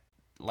don't look at,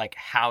 like,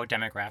 how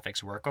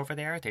demographics work over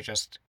there. They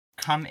just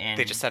come in.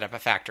 They just set up a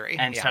factory.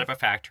 And set up a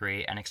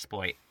factory and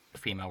exploit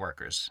female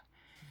workers.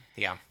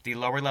 Yeah. The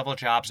lower level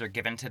jobs are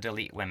given to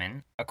Dalit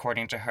women.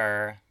 According to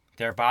her,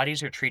 their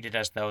bodies are treated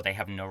as though they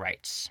have no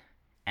rights.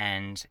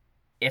 And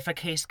if a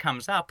case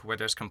comes up where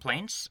there's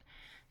complaints,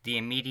 the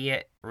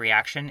immediate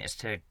reaction is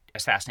to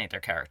assassinate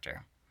their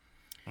character.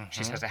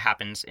 She says it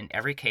happens in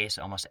every case,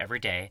 almost every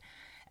day.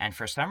 And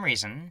for some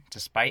reason,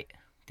 despite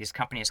these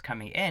companies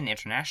coming in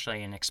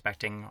internationally and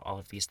expecting all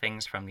of these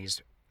things from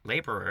these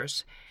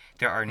laborers,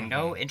 there are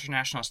no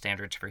international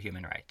standards for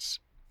human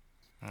rights.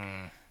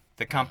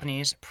 The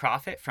companies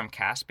profit from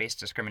caste-based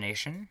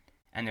discrimination,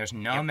 and there's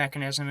no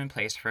mechanism in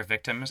place for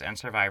victims and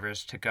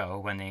survivors to go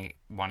when they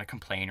want to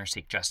complain or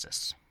seek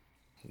justice.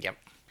 Yep.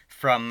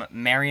 From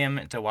Mariam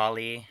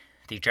Diwali,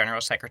 the General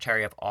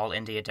Secretary of All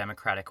India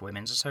Democratic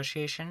Women's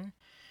Association,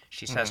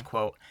 she says,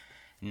 quote,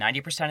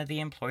 90% of the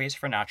employees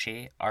for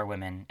Nachi are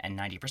women and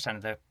 90%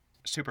 of the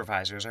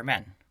supervisors are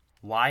men.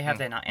 Why have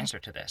they not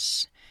answered to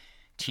this?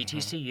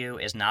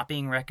 TTCU is not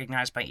being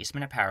recognized by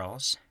Eastman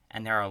Apparels,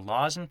 and there are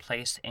laws in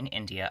place in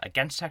India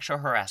against sexual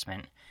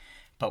harassment,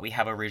 but we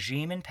have a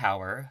regime in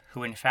power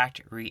who in fact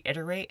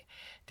reiterate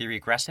the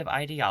regressive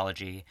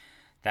ideology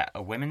that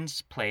a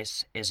woman's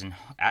place is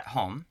at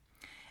home,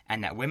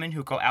 and that women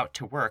who go out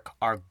to work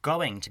are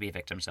going to be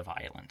victims of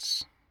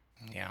violence.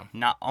 Yeah.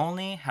 Not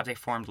only have they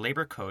formed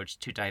labor codes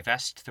to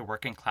divest the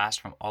working class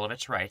from all of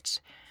its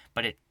rights,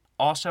 but it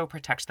also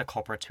protects the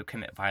culprits who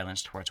commit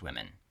violence towards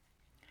women.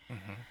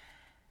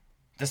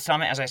 The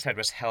summit, as I said,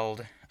 was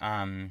held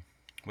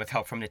with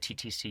help from the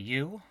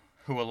TTCU,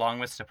 who, along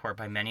with support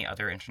by many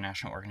other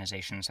international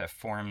organizations, have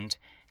formed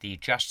the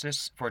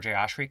Justice for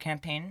Jayashri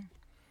campaign.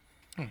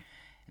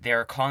 They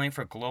are calling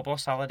for global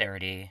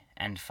solidarity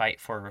and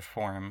fight for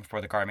reform for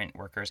the garment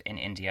workers in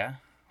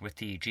India with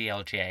the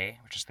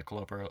GLJ, which is the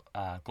Global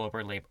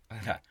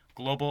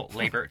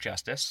Labor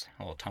Justice.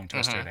 A little tongue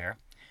twister there.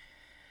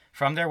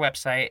 From their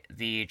website,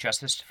 the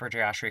Justice for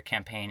Jayashri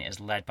campaign is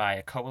led by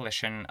a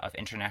coalition of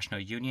international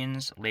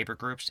unions, labor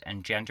groups,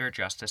 and gender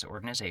justice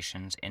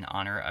organizations in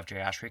honor of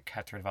Jayashri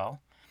Khetarwal.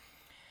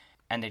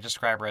 And they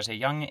describe her as a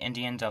young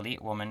Indian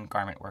Dalit woman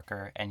garment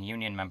worker and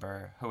union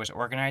member who is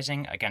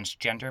organizing against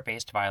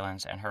gender-based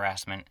violence and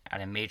harassment at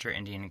a major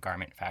Indian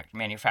garment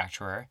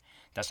manufacturer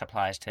that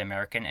supplies to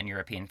American and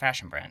European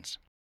fashion brands.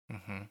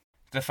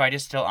 The fight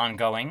is still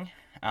ongoing.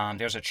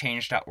 There's a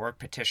Change.org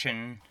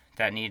petition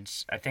that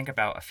needs, I think,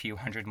 about a few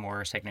hundred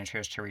more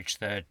signatures to reach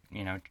the,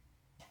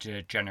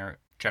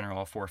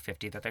 general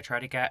 450 that they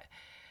try to get.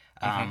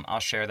 I'll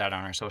share that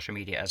on our social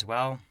media as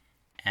well.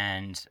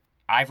 And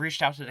I've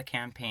reached out to the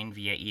campaign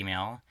via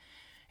email,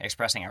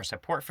 expressing our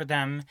support for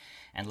them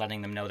and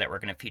letting them know that we're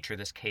going to feature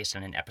this case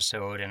in an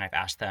episode. And I've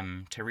asked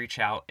them to reach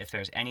out if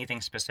there's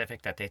anything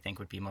specific that they think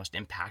would be most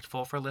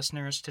impactful for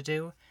listeners to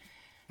do,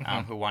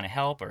 who want to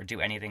help or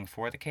do anything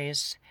for the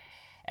case.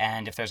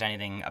 And if there's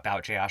anything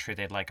about Jayashri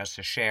they'd like us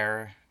to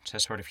share to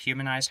sort of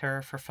humanize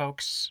her for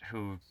folks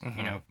who,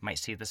 might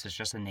see this as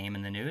just a name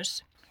in the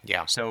news.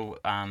 Yeah. So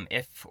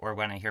if or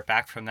when I hear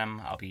back from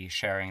them, I'll be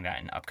sharing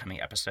that in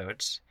upcoming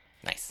episodes.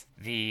 Nice.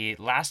 The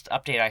last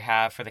update I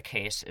have for the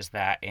case is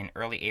that in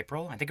early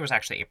April, I think it was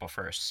actually April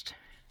 1st,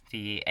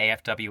 the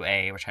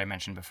AFWA, which I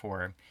mentioned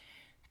before,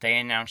 they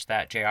announced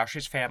that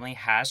Jayashri's family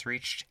has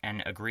reached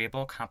an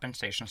agreeable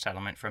compensation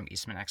settlement from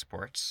Eastman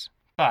Exports,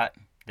 but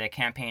the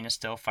campaign is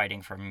still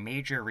fighting for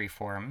major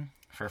reform,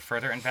 for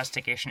further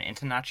investigation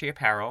into Nachi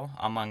Apparel,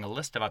 among a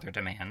list of other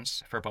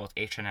demands for both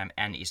H&M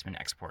and Eastman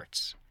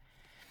Exports.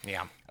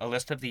 Yeah. A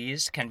list of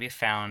these can be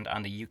found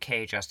on the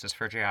UK Justice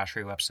for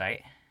Jayashri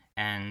website.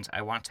 And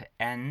I want to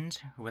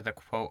end with a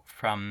quote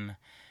from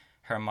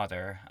her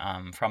mother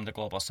from the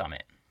Global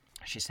Summit.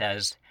 She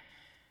says,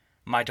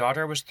 "My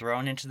daughter was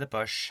thrown into the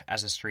bush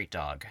as a street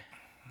dog.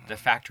 The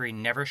factory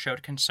never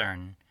showed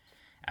concern.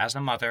 As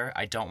a mother,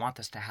 I don't want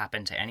this to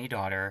happen to any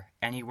daughter,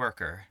 any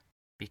worker.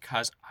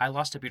 Because I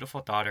lost a beautiful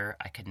daughter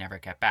I could never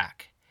get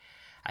back.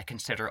 I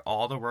consider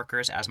all the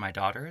workers as my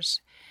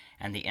daughters,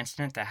 and the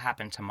incident that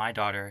happened to my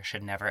daughter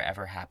should never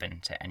ever happen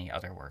to any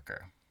other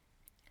worker."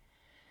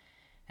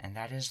 And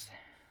that is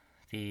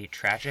the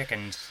tragic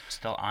and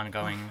still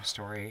ongoing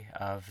story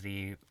of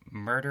the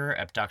murder,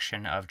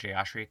 abduction of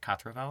Jayashri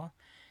Kathravel,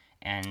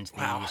 and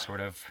the sort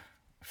of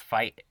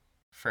fight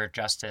for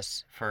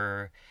justice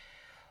for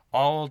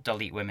all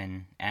Dalit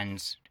women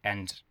and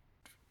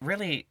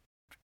really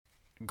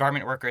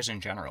garment workers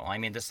in general. I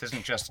mean, this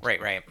isn't just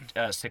Right.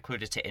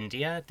 secluded to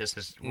India. This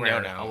is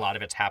where a lot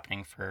of it's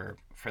happening for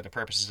the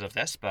purposes of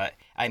this. But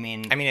I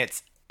mean,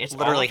 it's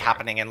literally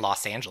happening in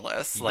Los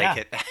Angeles.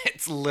 Like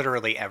it's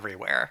literally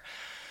everywhere.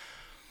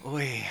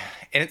 Oy.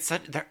 And it's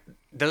such,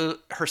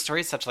 her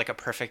story is such like a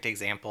perfect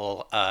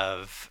example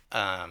of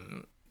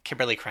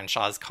Kimberly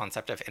Crenshaw's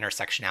concept of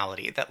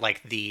intersectionality, that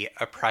like the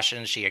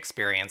oppression she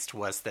experienced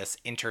was this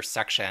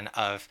intersection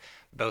of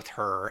both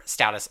her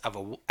status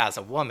as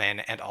a woman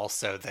and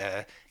also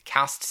the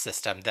caste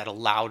system that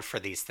allowed for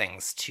these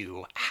things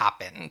to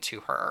happen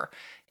to her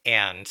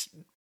and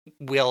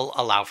will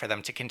allow for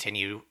them to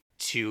continue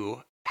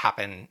to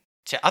happen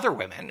to other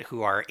women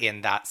who are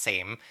in that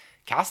same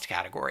caste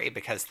category,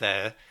 because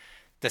the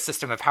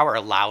system of power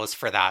allows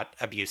for that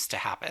abuse to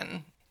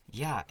happen.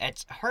 Yeah,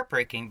 it's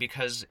heartbreaking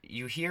because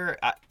you hear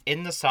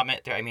in the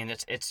summit there. I mean,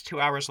 it's 2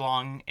 hours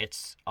long.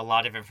 It's a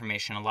lot of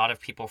information. A lot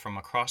of people from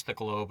across the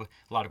globe,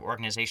 a lot of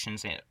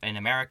organizations in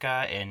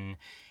America, in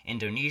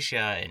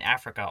Indonesia, in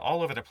Africa,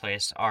 all over the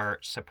place are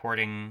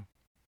supporting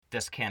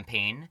this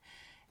campaign.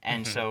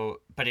 And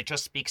so, but it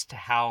just speaks to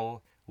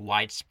how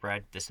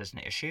widespread this is an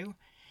issue.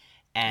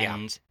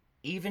 And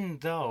even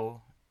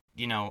though,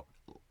 you know,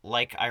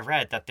 like I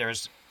read that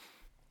there's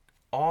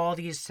all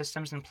these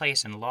systems in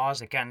place and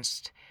laws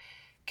against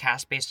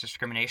caste-based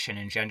discrimination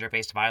and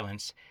gender-based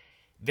violence,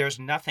 there's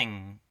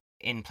nothing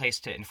in place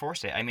to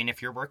enforce it. I mean,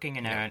 if you're working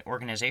in an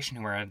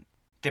organization where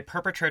the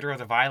perpetrator of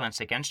the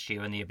violence against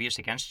you and the abuse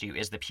against you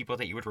is the people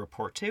that you would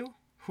report to,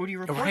 who do you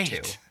report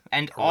to?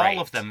 And all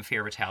of them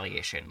fear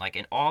retaliation. Like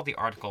in all the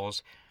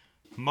articles,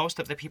 most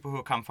of the people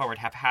who come forward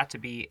have had to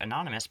be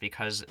anonymous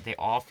because they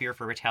all fear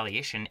for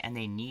retaliation and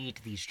they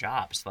need these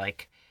jobs.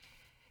 Like,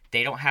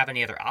 they don't have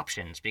any other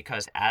options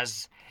because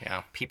as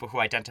people who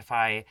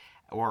identify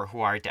or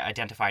who are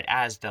identified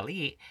as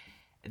Dalit,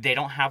 they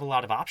don't have a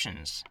lot of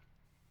options.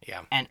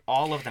 Yeah. And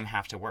all of them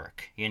have to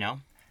work, you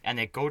know? And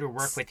they go to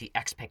work with the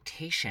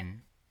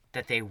expectation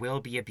that they will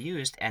be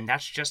abused, and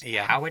that's just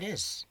how it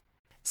is.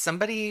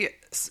 Somebody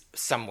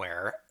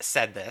somewhere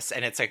said this,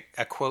 and it's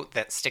a quote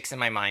that sticks in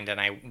my mind, and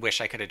I wish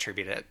I could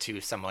attribute it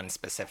to someone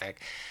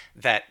specific,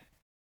 that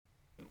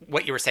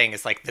what you were saying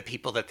is like the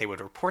people that they would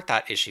report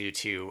that issue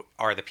to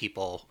are the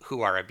people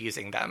who are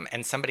abusing them.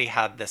 And somebody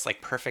had this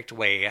like perfect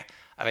way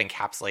of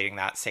encapsulating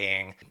that,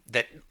 saying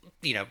that,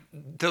 you know,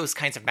 those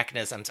kinds of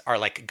mechanisms are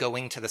like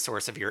going to the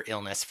source of your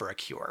illness for a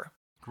cure.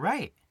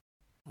 Right.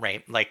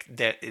 Like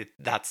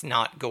that's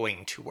not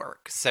going to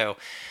work. So,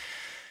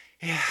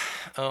 yeah.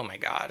 Oh my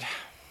God.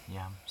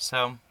 Yeah.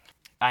 So,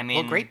 I mean,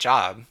 well, great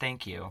job.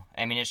 Thank you.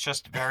 I mean, it's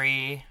just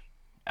very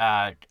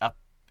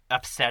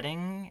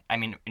upsetting. I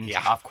mean,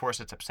 of course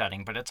it's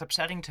upsetting, but it's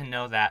upsetting to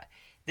know that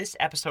this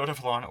episode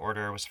of Law &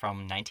 Order was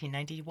from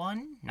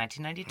 1991,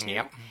 1992.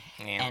 Yep.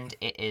 And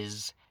it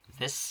is,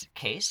 this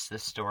case,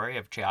 this story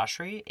of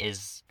Jayashri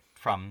is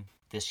from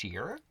this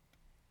year.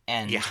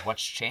 And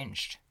what's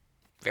changed?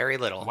 Very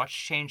little. What's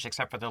changed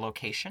except for the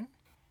location?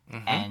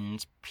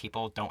 And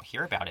people don't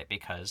hear about it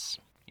because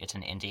it's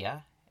in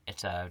India.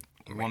 It's a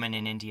woman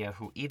in India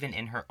who, even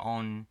in her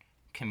own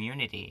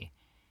community,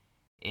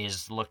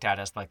 is looked at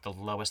as like the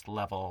lowest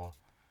level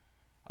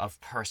of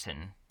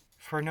person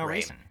for no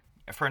reason.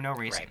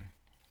 Right.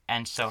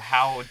 And so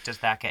how does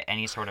that get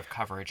any sort of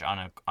coverage on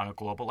a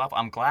global level?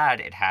 I'm glad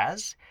it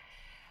has.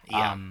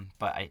 Yeah.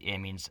 But it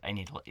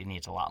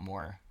needs a lot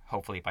more,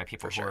 hopefully by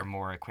people who are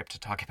more equipped to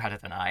talk about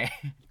it than I.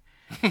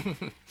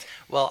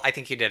 Well, I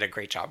think you did a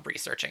great job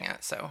researching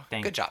it, so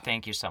good job.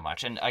 Thank you so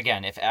much. And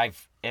again, if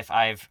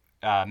I've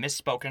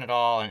misspoken at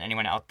all and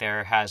anyone out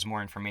there has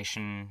more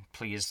information,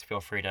 please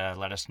feel free to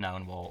let us know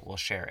and we'll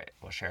share it.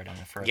 We'll share it in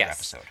a further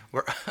episode.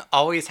 We're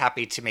always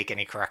happy to make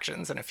any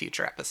corrections in a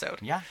future episode.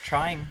 Yeah,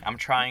 I'm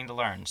trying to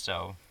learn,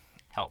 so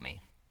help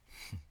me.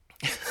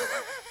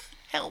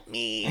 Help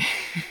me.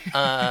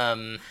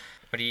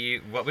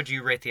 What would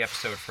you rate the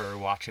episode for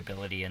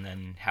watchability and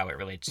then how it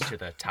relates to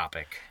the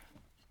topic?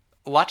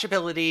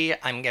 Watchability,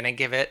 I'm going to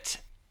give it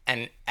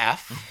an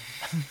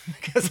F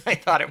because I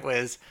thought it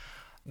was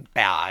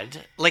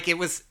bad. Like it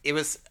was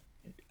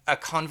a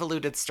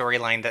convoluted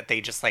storyline that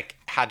they just like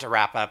had to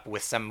wrap up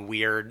with some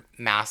weird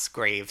mass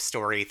grave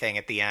story thing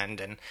at the end,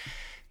 and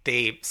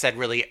They said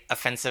really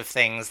offensive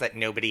things that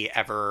nobody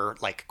ever,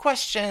 like,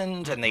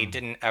 questioned, and they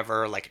didn't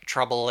ever, like,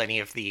 trouble any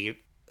of the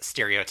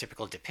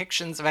stereotypical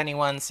depictions of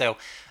anyone. So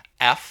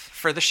F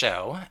for the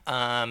show.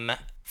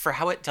 For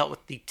how it dealt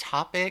with the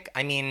topic,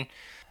 I mean,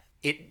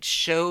 it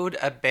showed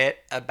a bit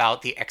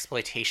about the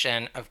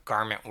exploitation of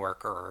garment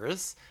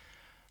workers,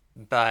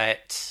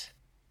 but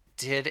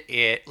did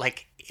it,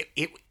 like,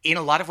 it in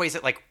a lot of ways,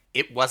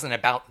 it wasn't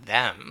about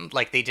them.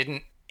 Like,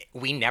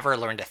 we never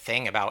learned a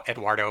thing about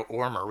Eduardo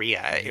or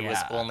Maria. It was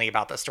only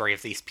about the story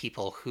of these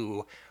people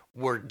who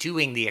were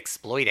doing the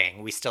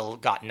exploiting. We still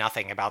got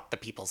nothing about the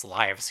people's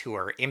lives who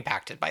were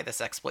impacted by this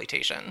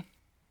exploitation.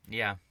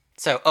 Yeah.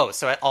 So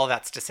all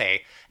that's to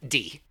say,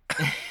 D.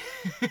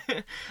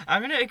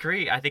 I'm going to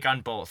agree, I think,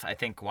 on both. I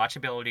think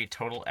watchability,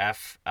 total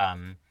F.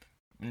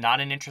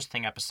 Not an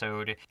interesting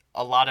episode.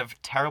 A lot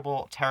of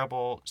terrible,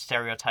 terrible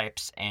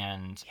stereotypes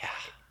and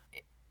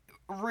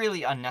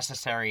really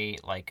unnecessary,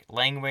 like,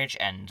 language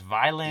and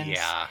violence.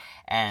 Yeah.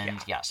 And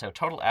so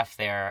total F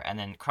there. And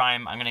then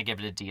crime, I'm going to give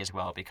it a D as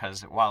well,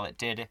 because while it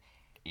did,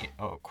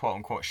 quote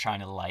unquote,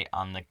 shine a light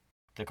on the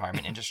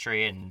garment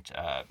industry and,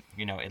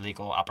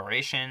 illegal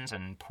operations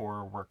and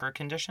poor worker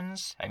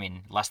conditions. I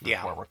mean, less than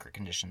poor worker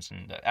conditions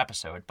in the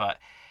episode. But,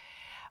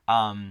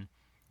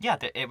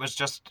 it was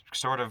just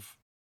sort of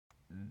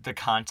the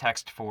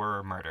context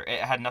for murder.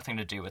 It had nothing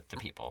to do with the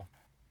people.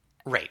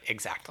 Right,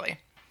 exactly.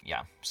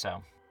 Yeah,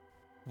 so...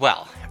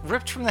 Well,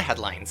 Ripped from the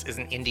Headlines is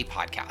an indie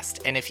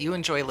podcast, and if you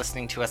enjoy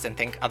listening to us and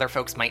think other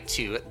folks might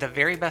too, the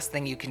very best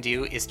thing you can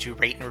do is to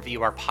rate and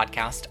review our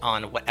podcast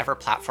on whatever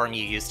platform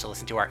you use to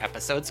listen to our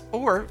episodes,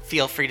 or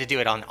feel free to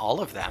do it on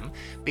all of them,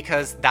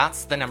 because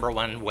that's the number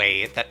one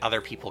way that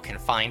other people can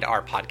find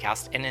our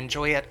podcast and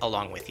enjoy it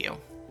along with you.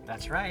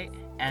 That's right.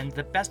 And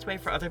the best way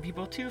for other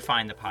people to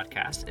find the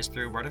podcast is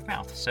through word of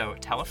mouth. So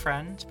tell a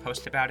friend,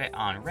 post about it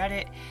on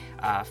Reddit,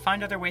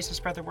 find other ways to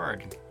spread the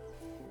word.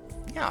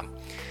 Yeah.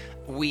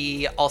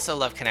 We also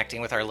love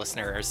connecting with our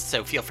listeners,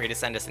 so feel free to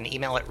send us an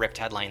email at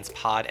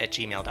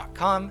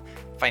rippedheadlinespod@gmail.com.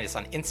 Find us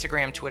on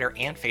Instagram, Twitter,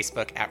 and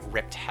Facebook at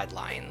Ripped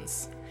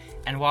Headlines.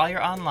 And while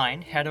you're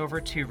online, head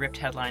over to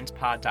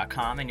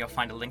rippedheadlinespod.com and you'll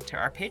find a link to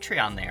our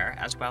Patreon there,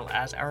 as well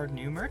as our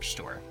new merch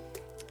store.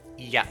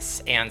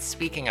 Yes, and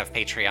speaking of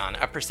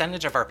Patreon, a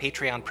percentage of our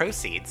Patreon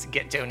proceeds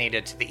get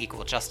donated to the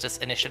Equal Justice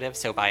Initiative,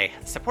 so by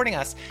supporting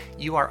us,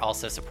 you are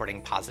also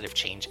supporting positive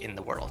change in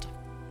the world.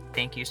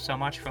 Thank you so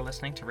much for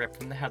listening to Rip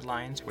from the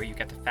Headlines, where you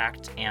get the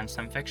facts and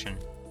some fiction.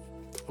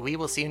 We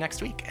will see you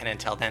next week, and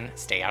until then,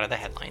 stay out of the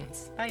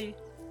headlines. Bye.